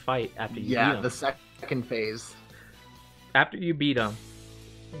of this fight after you beat him. Yeah, the second phase. After you beat him,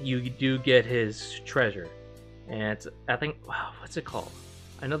 you do get his treasure. And it's, I think, wow, what's it called?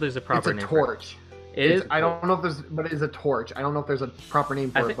 I know there's a proper name. It's a torch. It is. I don't know if there's, but it is a torch. I don't know if there's a proper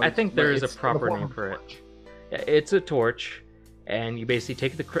name for it. I think there is a proper name for it. Yeah, it's a torch, and you basically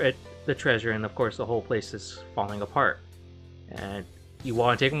take the treasure, and of course the whole place is falling apart. And you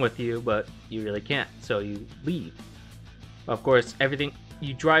want to take them with you, but you really can't, so you leave. Of course,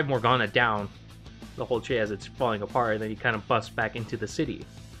 you drive Morgana down, the whole tree as it's falling apart, and then you kind of bust back into the city,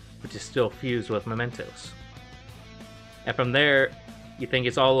 which is still fused with mementos. And from there, you think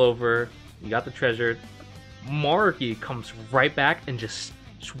it's all over, you got the treasure, Maruki comes right back and just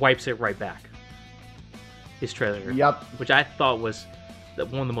swipes it right back. His treasure. Yep. Which I thought was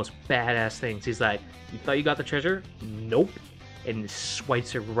one of the most badass things. He's like, you thought you got the treasure? Nope. And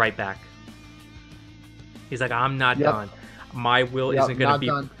swipes it right back. He's like, I'm not done. My will isn't gonna be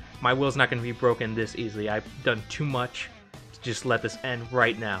done. My will's not gonna be broken this easily. I've done too much to just let this end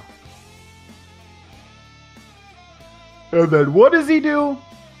right now. And then what does he do?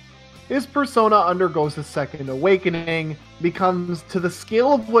 His persona undergoes a second awakening, becomes to the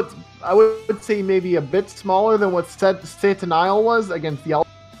scale of what I would say maybe a bit smaller than what Sataniel was against the Elf,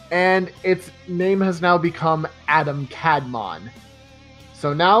 and its name has now become Adam Kadmon.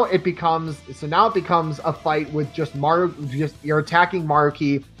 So now it becomes a fight with just you're attacking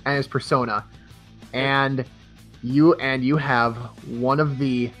Maruki and his persona, and you have one of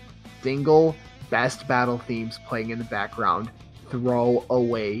the single best battle themes playing in the background. Throw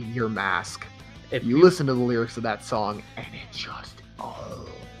away your mask. If you listen to the lyrics of that song, and it just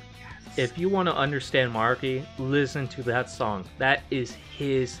yes. If you want to understand Maruki, listen to that song. That is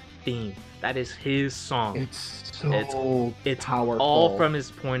his theme. That is his song. It's powerful. All from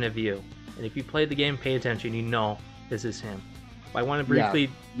his point of view. And if you play the game, pay attention. You know this is him. But I want to briefly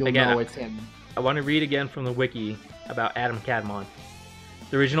know it's him. I want to read again from the wiki about Adam Kadmon.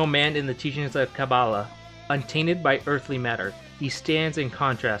 The original man in the teachings of Kabbalah, untainted by earthly matter. He stands in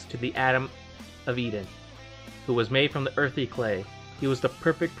contrast to the Adam of Eden, who was made from the earthly clay. He was the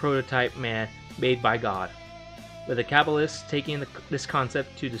perfect prototype man made by God. With the Kabbalists taking this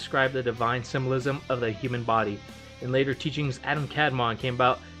concept to describe the divine symbolism of the human body. In later teachings, Adam Kadmon came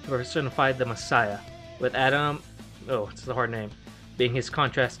about to personify the Messiah, with Adam, it's a hard name, being his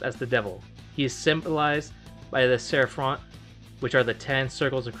contrast as the devil. He is symbolized by the Seraphont, which are the 10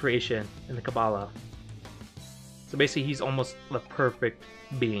 circles of creation in the Kabbalah. So basically, he's almost the perfect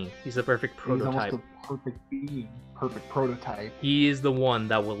being. He's the perfect prototype. He's almost the perfect being, perfect prototype. He is the one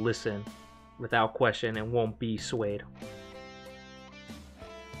that will listen without question and won't be swayed.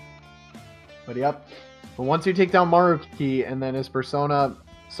 But once you take down Maruki and then his persona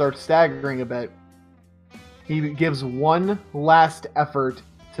starts staggering a bit, he gives one last effort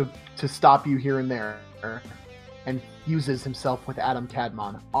to stop you here and there, and fuses himself with Adam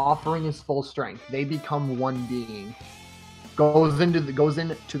Kadmon, offering his full strength. They become one being. Goes into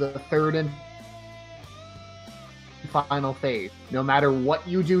the third and final phase. No matter what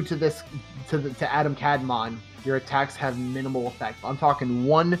you do to Adam Kadmon, your attacks have minimal effect. I'm talking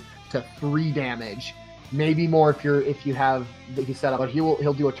 1 to 3 damage, maybe more if you set up. But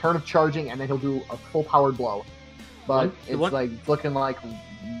he'll do a turn of charging and then he'll do a full powered blow. But it's looking like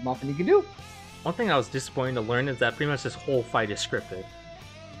nothing you can do. One thing I was disappointed to learn is that pretty much this whole fight is scripted.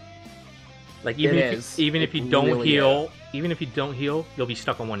 Like even if you don't heal, you'll be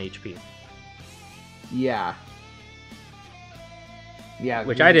stuck on 1 HP. Yeah. Yeah.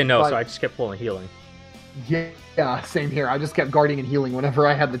 Which I didn't know, so I just kept pulling healing. Yeah, same here. I just kept guarding and healing whenever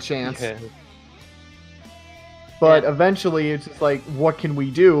I had the chance. Okay. But eventually, it's just like, what can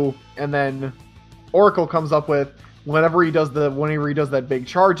we do? And then Oracle comes up with whenever he does that big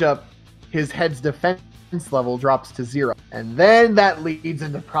charge up, his head's defense level drops to 0. And then that leads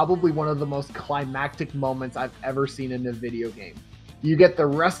into probably one of the most climactic moments I've ever seen in a video game. You get the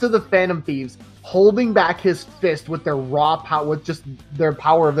rest of the Phantom Thieves holding back his fist with their raw power, with just their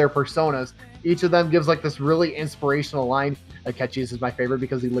power of their personas. Each of them gives like this really inspirational line. Akechi's is my favorite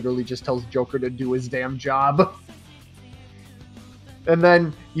because he literally just tells Joker to do his damn job. And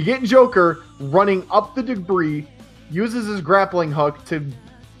then you get Joker running up the debris, uses his grappling hook to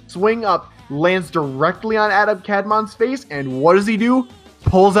swing up, lands directly on Adam Kadmon's face, and what does he do?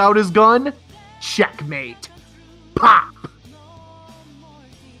 Pulls out his gun. Checkmate. Pop!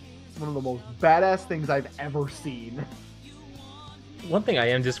 One of the most badass things I've ever seen. One thing I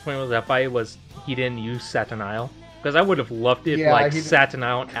am disappointed with that fight was he didn't use Sataniel. Because I would have loved it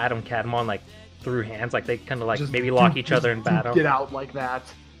Sataniel and Adam Kadmon threw hands, they kind of maybe lock each other in battle. Get out like that.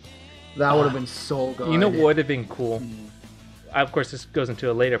 That would have been so good. You know what would have been cool? Of course, this goes into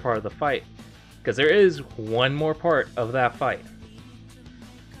a later part of the fight, because there is one more part of that fight.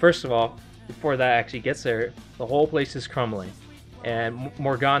 First of all, before that actually gets there, the whole place is crumbling, and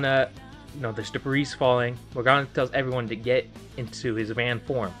Morgana, there's debris falling. Morgana tells everyone to get into his van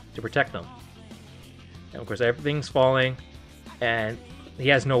form to protect them. And of course, everything's falling, and they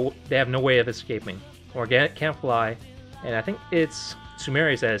have no way of escaping. Morgana can't fly, and I think it's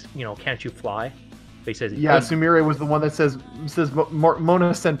Sumire says, can't you fly? He says, Yeah, "Oh, Sumire was the one that says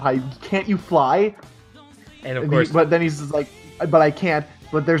Mona Senpai, can't you fly? and of course, But then he's just like, but I can't.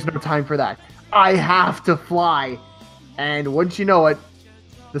 But there's no time for that. I have to fly. And once you know it,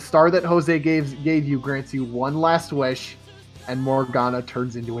 the star that Jose gave you grants you one last wish, and Morgana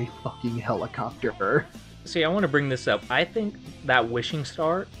turns into a fucking helicopter. see, I want to bring this up. I think that wishing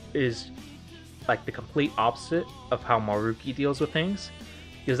star is like the complete opposite of how Maruki deals with things.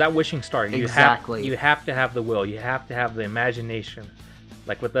 Because that wishing star, you have to have the will, you have to have the imagination.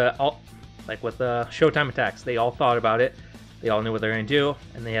 Like with the Showtime attacks, they all thought about it, they all knew what they were going to do,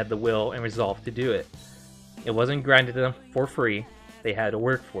 and they had the will and resolve to do it. It wasn't granted to them for free, they had to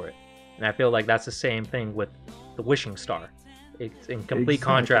work for it. And I feel like that's the same thing with the wishing star. It's in complete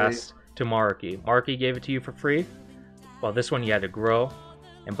contrast to Maruki. Maruki gave it to you for free, while this one you had to grow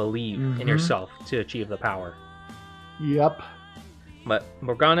and believe in yourself to achieve the power. Yep. But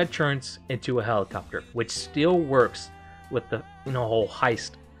Morgana turns into a helicopter, which still works with the whole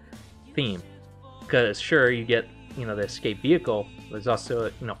heist theme. Because sure, you get the escape vehicle. There's also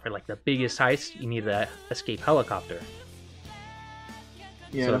for like the biggest heist, you need that escape helicopter.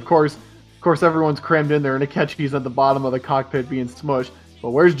 Yeah, so, and of course, everyone's crammed in there, and Akechi's at the bottom of the cockpit being smushed. But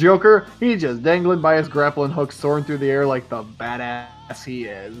where's Joker? He's just dangling by his grappling hook, soaring through the air like the badass he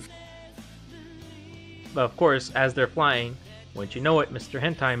is. But of course, as they're flying, once you know it, Mr.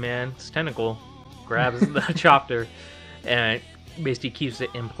 Hentai Man's tentacle grabs the chopper and basically keeps it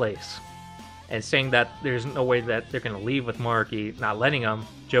in place. And saying that there's no way that they're going to leave with Maruki not letting him,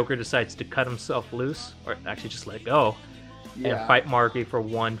 Joker decides to cut himself loose, or actually just let go, and fight Maruki for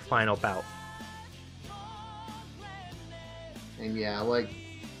one final bout. And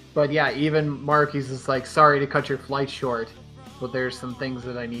even Maruki's just like, sorry to cut your flight short, but there's some things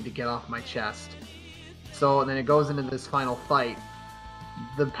that I need to get off my chest. So then it goes into this final fight.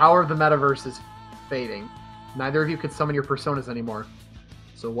 The power of the metaverse is fading. Neither of you can summon your personas anymore.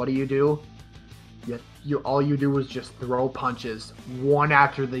 So what do? All you do is just throw punches, one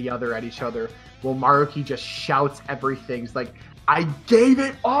after the other at each other, while Maruki just shouts everything. He's like, I gave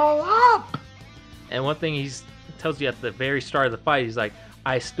it all up! And one thing he tells you at the very start of the fight, he's like,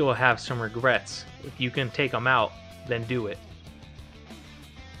 I still have some regrets. If you can take them out, then do it.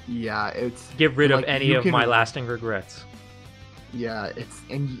 Yeah, it's... Get rid of any of my lasting regrets. Yeah,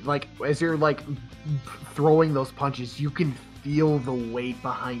 as you're throwing those punches, you can feel the weight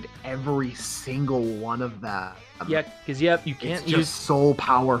behind every single one of them. Yeah, because you can't use... It's just so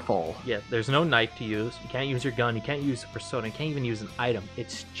powerful. Yeah, there's no knife to use. You can't use your gun. You can't use a persona. You can't even use an item.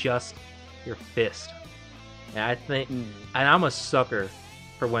 It's just your fist. And I think... And I'm a sucker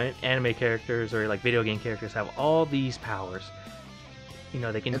for when anime characters or video game characters have all these powers.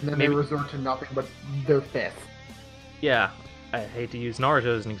 They can... And then they resort to nothing but their fist. Yeah. I hate to use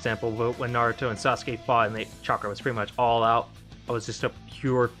Naruto as an example, but when Naruto and Sasuke fought and chakra was pretty much all out, it was just a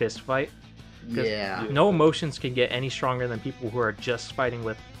pure fist fight. Yeah. No emotions can get any stronger than people who are just fighting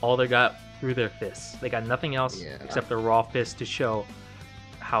with all they got through their fists. They got nothing else except their raw fist to show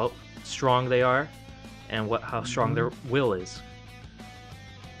how strong they are and how strong their will is.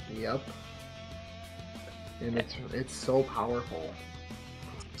 Yep. And it's so powerful.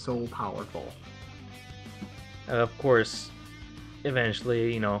 So powerful. Of course,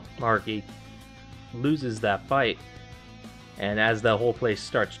 eventually, Maruki loses that fight, and as the whole place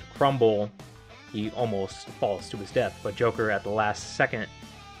starts to crumble, he almost falls to his death. But Joker, at the last second,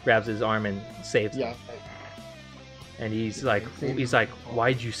 grabs his arm and saves him. And he's like,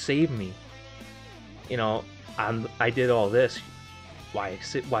 "Why'd you save me? I did all this. Why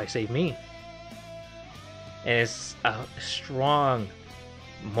save me?" And it's a strong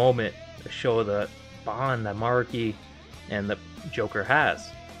moment to show the bond that Maruki and the Joker has.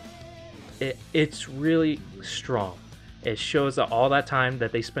 It's really strong. It shows that all that time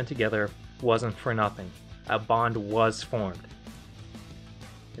that they spent together wasn't for nothing. A bond was formed.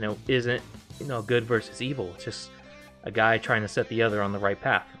 Isn't good versus evil. It's just a guy trying to set the other on the right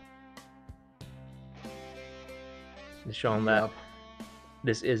path. To show him that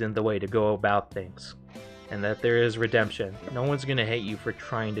this isn't the way to go about things, and that there is redemption. No one's gonna hate you for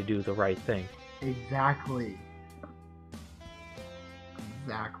trying to do the right thing. Exactly.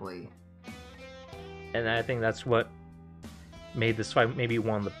 And I think that's what made this fight maybe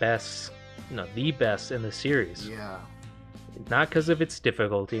one of the best, the best in the series. Yeah. Not because of its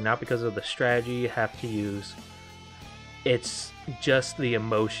difficulty, not because of the strategy you have to use. It's just the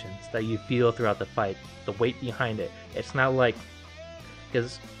emotions that you feel throughout the fight, the weight behind it. It's not like...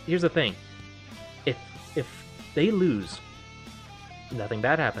 Because here's the thing. If they lose, nothing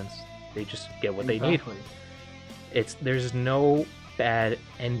bad happens. They just get what they need. There's no bad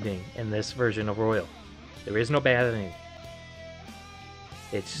ending in this version of Royal. There is no bad ending.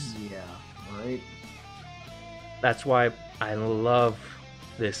 It's right. That's why I love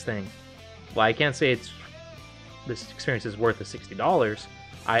this thing. Well, I can't say this experience is worth the $60.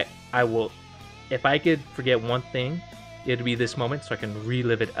 I will, if I could forget one thing, it'd be this moment so I can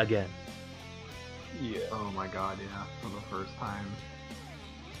relive it again. Yeah. Oh my god, yeah, for the first time.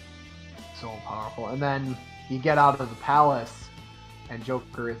 So powerful. And then you get out of the palace, and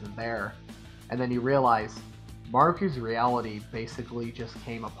Joker isn't there. And then you realize Maruku's reality basically just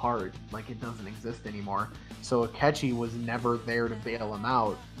came apart. Like, it doesn't exist anymore. So Akechi was never there to bail him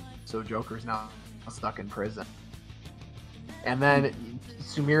out. So Joker's now stuck in prison. And then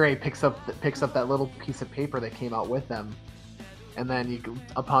Sumire picks up that little piece of paper that came out with them. And then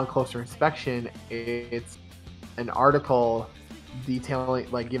upon closer inspection, it's an article detailing,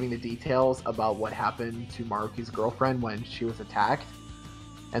 like, giving the details about what happened to Maruki's girlfriend when she was attacked.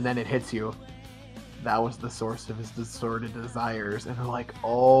 And then it hits you. That was the source of his disordered desires. And they're like,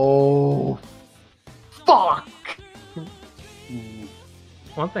 oh, fuck!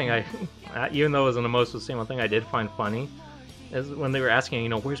 One thing even though it was an emotional scene, one thing I did find funny is when they were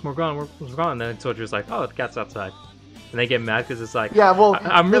asking, where's Morgan? Where's Morgan? And then the soldier's like, oh, the cat's outside. And they get mad because it's like, yeah, well,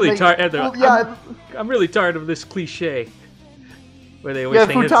 I'm really tired. Well, yeah, I'm really tired of this cliche. Where they always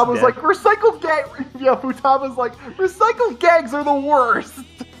think Futama's like, recycled gag. Yeah, Futama's like, recycled gags are the worst.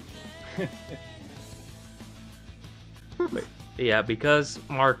 Yeah, because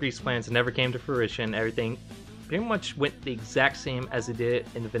Maruki's plans never came to fruition, everything pretty much went the exact same as it did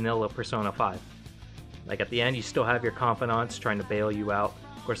in vanilla Persona 5. Like, at the end, you still have your confidants trying to bail you out.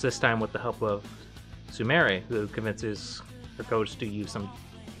 Of course, this time with the help of Sumire, who convinces her coach to use some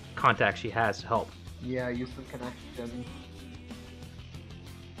contacts she has to help. Yeah, use some connections.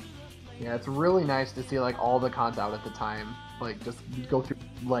 Yeah, it's really nice to see, like, all the cons out at the time. Like, just go through,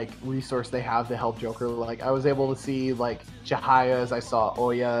 like, resource they have to help Joker. Like, I was able to see, like, Chihiya's, I saw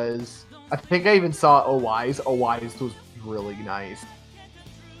Oya's. I think I even saw Owai's. Owai's was really nice.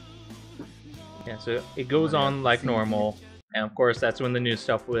 Yeah, so it goes on like normal. And of course, that's when the new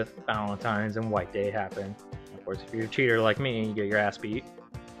stuff with Valentine's and White Day happened. Of course, if you're a cheater like me, you get your ass beat.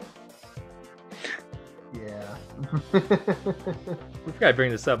 Yeah. We forgot to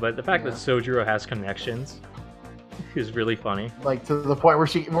bring this up, but the fact that Sojiro has connections is really funny. Like, to the point where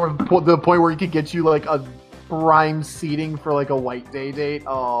he could get you, like, a prime seating for, like, a White Day date.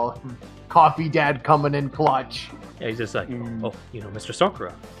 Oh, Coffee Dad coming in clutch. Yeah, he's just like, oh, Mr.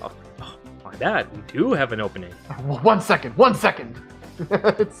 Sakura. Oh, my bad, we do have an opening. 1 second.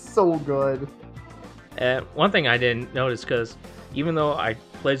 It's so good. And one thing I didn't notice, because even though I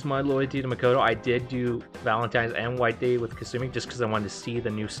pledged my loyalty to Makoto, I did do Valentine's and White Day with Kasumi just because I wanted to see the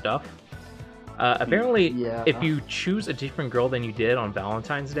new stuff. Apparently, if you choose a different girl than you did on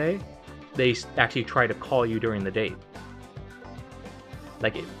Valentine's Day, they actually try to call you during the date.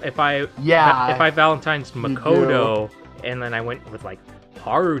 Like, if I Valentine's Makoto and then I went with, like,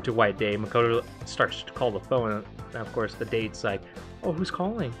 Haru to White Day, Makoto starts to call the phone, and of course the date's like, oh, who's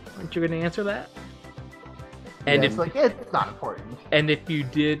calling? Aren't you going to answer that? And it's like, it's not important. And if you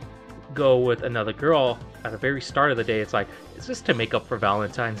did go with another girl at the very start of the day, it's like, it's just to make up for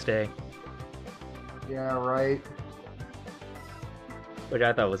Valentine's Day. Yeah, right. Which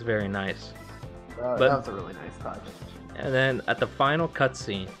I thought was very nice. That was a really nice touch. And then at the final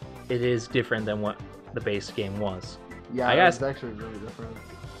cutscene, it is different than what the base game was. Yeah, it's actually really different.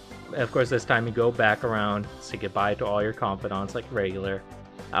 Of course, this time you go back around, say goodbye to all your confidants like regular.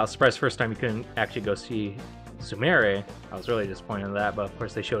 I was surprised first time you couldn't actually go see Sumire. I was really disappointed in that, but of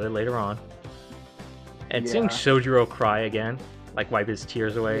course they showed it later on. And seeing Sojiro cry again, like wipe his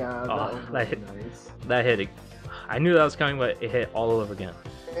tears away. Yeah, that hit nice. That hit. I knew that was coming, but it hit all over again.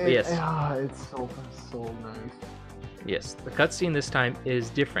 It's so nice. Yes, the cutscene this time is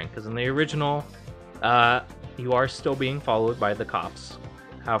different because in the original, you are still being followed by the cops.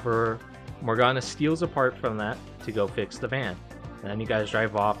 However, Morgana steals a part from that to go fix the van. And then you guys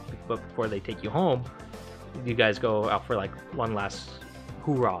drive off, but before they take you home, you guys go out for like one last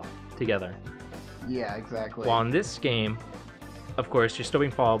hoorah together. Yeah, exactly. While in this game, of course, you're still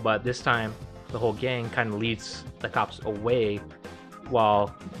being followed, but this time the whole gang kind of leads the cops away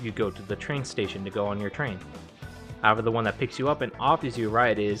while you go to the train station to go on your train. However, the one that picks you up and offers you a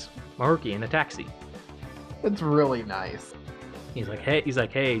ride is Maruki in a taxi. It's really nice. He's like,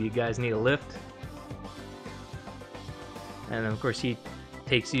 hey, you guys need a lift? And then, of course, he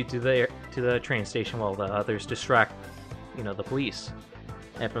takes you to the train station while the others distract, the police.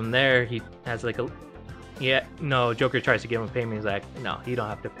 And from there, he has like Joker tries to give him payment. He's like, no, you don't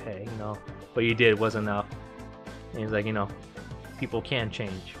have to pay, what you did was enough. And he's like, people can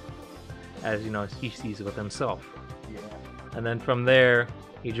change, as you know, he sees with himself. Yeah. And then from there,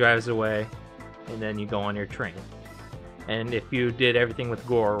 he drives away, and then you go on your train. And if you did everything with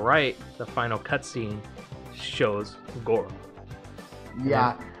Goro right, the final cutscene shows Goro.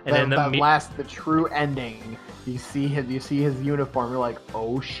 Yeah, and then the true ending. You see his uniform. You're like,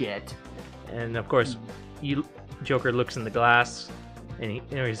 oh shit. And of course, Joker looks in the glass, and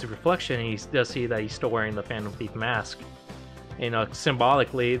his reflection, and he does see that he's still wearing the Phantom Thief mask. And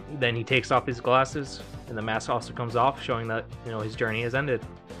symbolically, then he takes off his glasses, and the mask also comes off, showing that his journey has ended.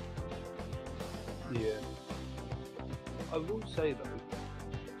 Yeah. I will say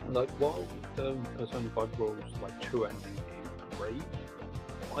though, like while Persona 5 Royal's like true ending is great,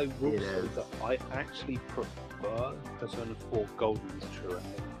 I will say that I actually prefer Persona 4 Golden's true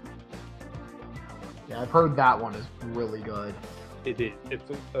ending. Yeah, I've heard that one is really good. It is.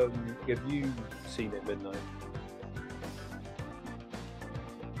 Have you seen it, Midnight?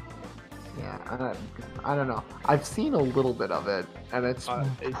 Yeah, I don't know. I've seen a little bit of it, and it's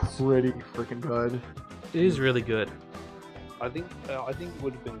pretty freaking good. It is really good. I think it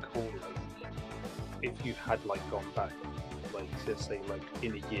would have been cool if you had like gone back, like let's say like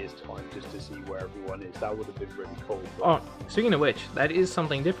in a year's time, just to see where everyone is. That would have been really cool. Oh, speaking of which, that is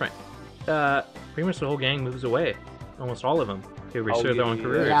something different. Pretty much the whole gang moves away. Almost all of them. They restore their own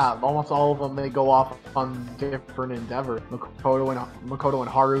careers. Yeah, almost all of them, they go off on different endeavors. Makoto and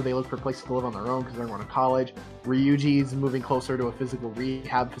Haru, they look for places to live on their own because they're going to college. Ryuji's moving closer to a physical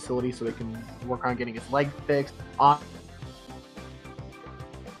rehab facility so they can work on getting his leg fixed.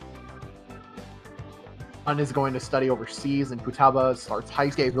 An is going to study overseas, and Futaba starts high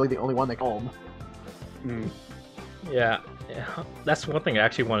school. Is really the only one that home. Yeah, that's one thing I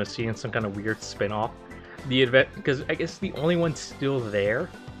actually want to see in some kind of weird spin-off. The event, because I guess the only ones still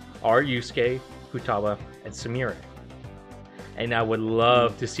there are Yusuke, Futaba, and Sumire. And I would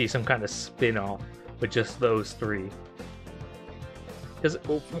love to see some kind of spin-off with just those three. Because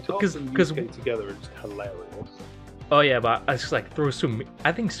Yusuke together is just hilarious. Oh yeah, but I just like throw Sumire.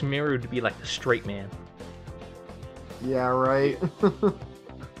 I think Sumire would be like the straight man. Yeah, right.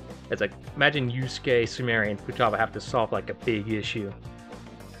 It's like, imagine Yusuke, Sumire, and Futaba have to solve like a big issue.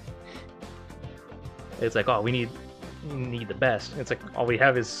 It's like, oh, we need the best. It's like, all we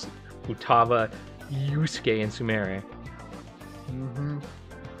have is Futaba, Yusuke, and Sumire. Mm-hmm.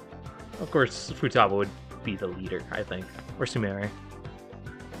 Of course, Futaba would be the leader, I think. Or Sumire.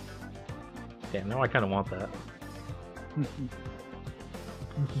 Damn, now I kind of want that.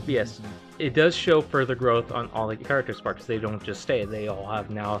 Yes, it does show further growth on all the characters' parts. They don't just stay. They all have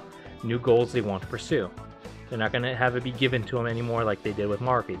now new goals they want to pursue. They're not going to have it be given to them anymore like they did with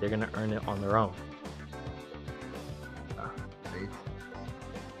Marky. They're going to earn it on their own.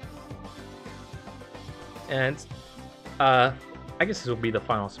 And I guess this will be the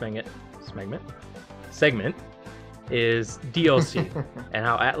final segment is DLC and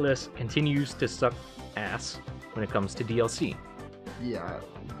how Atlas continues to suck ass when it comes to DLC. Yeah.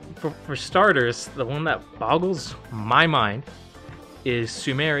 For starters, the one that boggles my mind is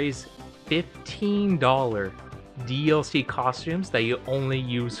Sumire's $15 DLC costumes that you only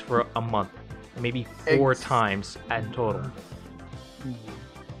use for a month, maybe 4 times in total.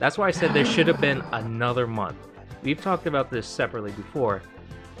 That's why I said there should have been another month. We've talked about this separately before,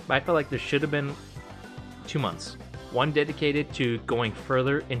 but I felt like there should have been 2 months. One dedicated to going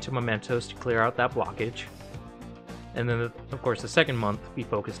further into Mementos to clear out that blockage. And then, of course, the second month we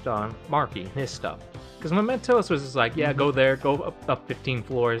focused on Marky and his stuff. Because Mementos was just like, yeah, go there, go up 15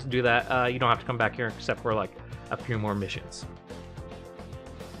 floors, do that. You don't have to come back here except for like a few more missions.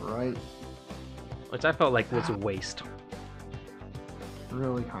 Right. Which I felt like was a waste.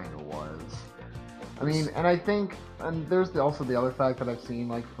 Really kind of was. I mean, and I think, and there's also the other fact that I've seen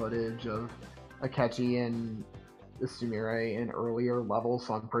like footage of Akechi and the Sumire in earlier levels,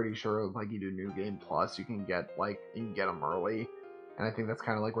 so I'm pretty sure like you do New Game Plus, you can get them early, and I think that's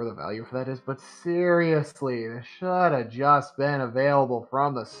kind of like where the value for that is. But seriously, this should have just been available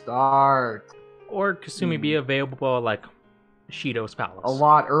from the start. Or Kasumi be available at like Shido's Palace. A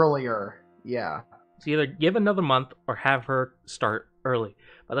lot earlier, yeah. So either give another month or have her start early.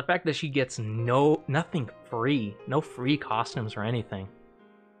 But the fact that she gets nothing free, no free costumes or anything.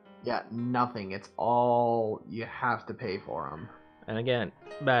 Yeah, nothing. It's all you have to pay for them. And again,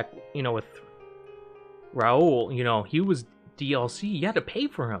 back, with Raul, he was DLC. You had to pay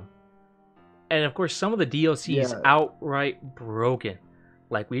for him. And of course, some of the DLC is outright broken.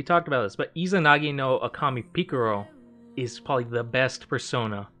 Like, we talked about this, but Izanagi no Akami Pikoro is probably the best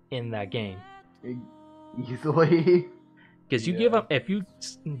persona in that game. Easily. Because you give him, if you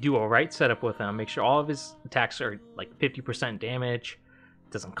do a right setup with him, make sure all of his attacks are like 50% damage,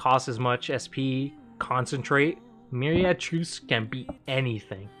 doesn't cost as much SP, concentrate. Myriad Truce can beat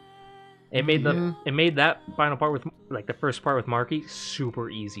anything. It made that final part with like the first part with Marky super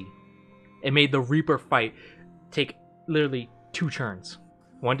easy. It made the Reaper fight take literally 2 turns,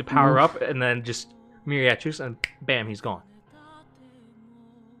 one to power up, and then just Myriad Truce, and bam, he's gone.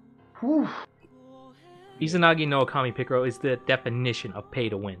 Whew. Izanagi no Okami Picro is the definition of pay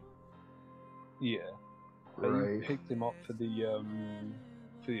to win. Yeah. Right. I picked him up for the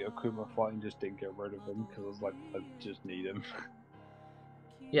Akuma fight and just didn't get rid of him because I was like, I just need him.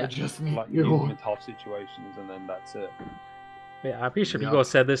 Yeah, Just Like, use him in tough situations, and then that's it. yeah. I'm pretty sure people have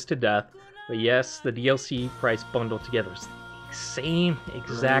said this to death, but yes, the DLC price bundled together is the same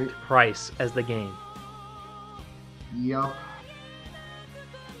exact price as the game. Yup.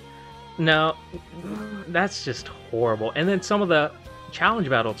 No, that's just horrible. And then some of the challenge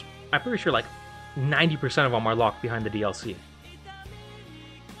battles, I'm pretty sure like 90% of them are locked behind the DLC.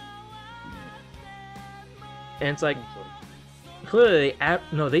 And it's like, clearly,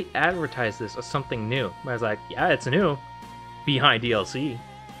 they advertised this as something new. I was like, yeah, it's new, behind DLC.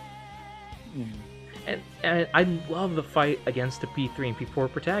 And I love the fight against the P3 and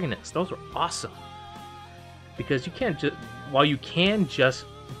P4 protagonists. Those were awesome. Because you can't just, while you can just,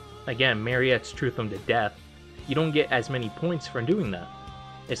 again, Mariette's truth them to death, you don't get as many points for doing that.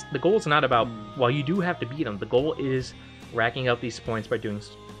 The goal is not about, while you do have to beat them, the goal is racking up these points by doing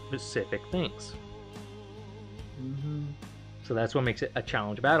specific things. So that's what makes it a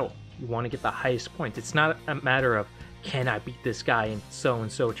challenge battle. You want to get the highest points. It's not a matter of, can I beat this guy in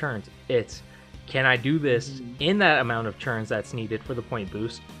so-and-so turns? It's, can I do this in that amount of turns that's needed for the point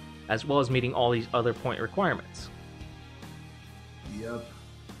boost, as well as meeting all these other point requirements. Yep.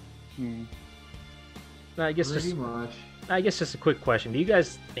 I guess Pretty much. I guess just a quick question. Do you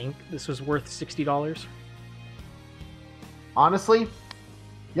guys think this was worth $60? Honestly,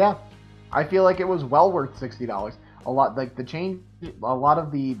 yeah. I feel like it was well worth $60. A lot, like a lot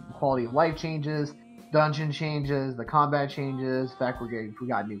of the quality of life changes, dungeon changes, the combat changes, the fact we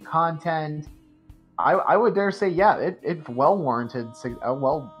got new content. I would dare say, yeah, it's well warranted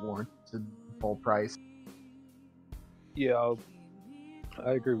full price. Yeah,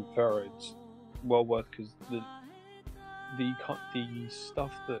 I agree with Farah. It's well worth because the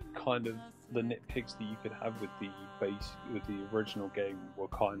stuff that kind of the nitpicks that you could have with the original game were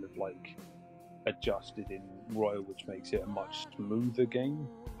kind of like adjusted in Royal, which makes it a much smoother game.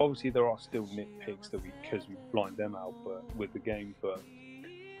 Obviously, there are still nitpicks because we blind them out, but with the game, but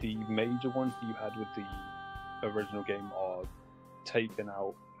the major ones that you had with the original game are taken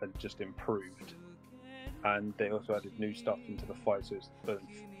out and just improved. And they also added new stuff into the fights for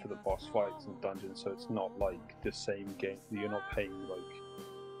the boss fights and dungeons, so it's not like the same game. You're not paying like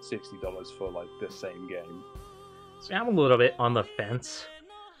 $60 for like the same game. So I'm a little bit on the fence.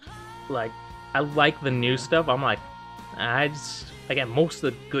 Like, I like the new stuff. I'm like, again, most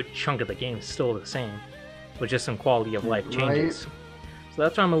of the good chunk of the game is still the same, with just some quality of life changes. So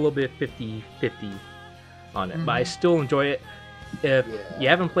that's why I'm a little bit 50-50 on it. But I still enjoy it. If you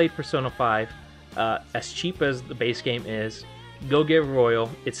haven't played Persona 5, as cheap as the base game is, go get Royal.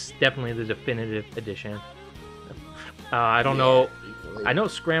 It's definitely the definitive edition. I don't know. I know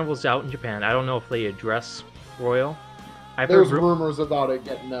Scramble's out in Japan. I don't know if they address Royal. There's rumors about it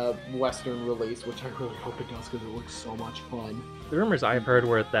getting a Western release, which I really hope it does because it looks so much fun. The rumors I've heard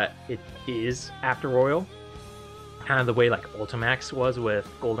were that it is after Royal, kind of the way like Ultimax was with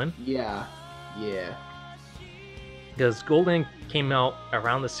Golden. Yeah. Because Golden came out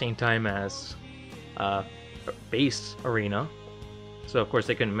around the same time as Base Arena, so of course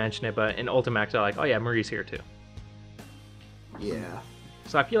they couldn't mention it. But in Ultimax, they're like, "Oh yeah, Marie's here too." Yeah.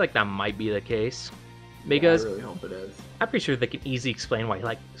 So I feel like that might be the case. Because I really hope it is. I'm pretty sure they can easily explain why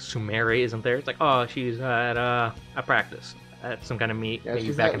like Sumere isn't there. It's like, oh, she's at a practice at some kind of meet,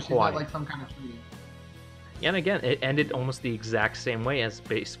 maybe back in Hawaii. Like some kind of training. Yeah, and again, it ended almost the exact same way as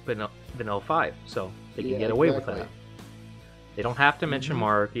base Vanilla 5, so they can get away with that. They don't have to mention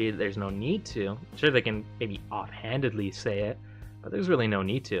Maruki. There's no need to. Sure, they can maybe offhandedly say it, but there's really no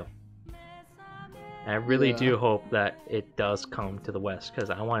need to. And I really do hope that it does come to the West,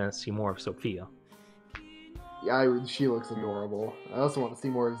 because I want to see more of Sophia. Yeah, she looks adorable. I also want to see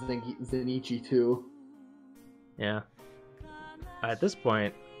more of Zenichi too. Yeah. At this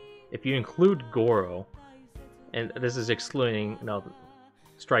point, if you include Goro, and this is excluding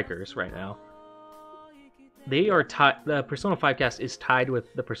strikers right now, they are tied. The Persona 5 cast is tied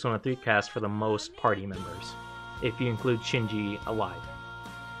with the Persona 3 cast for the most party members, if you include Shinji alive.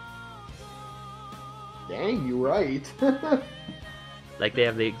 Dang, you right. Like they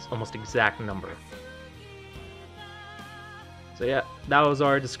have the almost exact number. So yeah, that was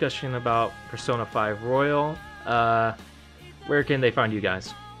our discussion about Persona 5 Royal. Where can they find you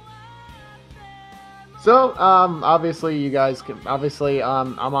guys? So, obviously, you guys can. Obviously,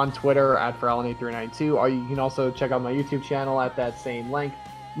 I'm on Twitter at Feralinape392, or you can also check out my YouTube channel at that same link.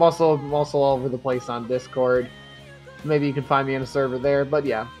 I'm also all over the place on Discord. Maybe you can find me in a server there, but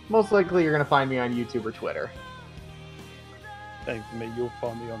yeah, most likely you're gonna find me on YouTube or Twitter. Same for me. You'll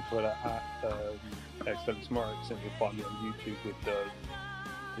find me on Twitter at xdeadlysmoorex, and you'll find me on YouTube with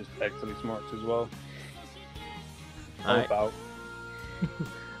just xdeadlysmoorex as well. Alright. About.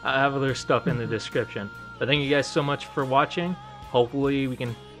 I have other stuff in the description. But thank you guys so much for watching. Hopefully we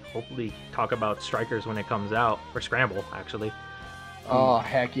can talk about Strikers when it comes out, or Scramble actually. Oh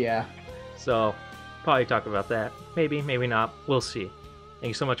heck yeah! So probably talk about that. Maybe, maybe not. We'll see. Thank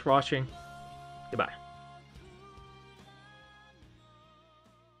you so much for watching. Goodbye.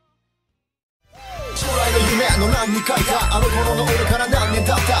 将来の夢の何に書いたあの頃の俺から何年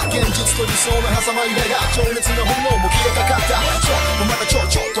経った現実と理想の狭間に出が情熱の炎も消えかかったそうまたちょ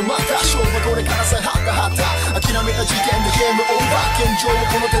っと待った勝負はこれからさえはった諦めた事件でゲームオーバー現状を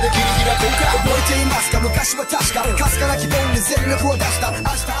この手で切り開こうか覚えていますか昔は確かかすかな希望に全力を出した明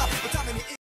日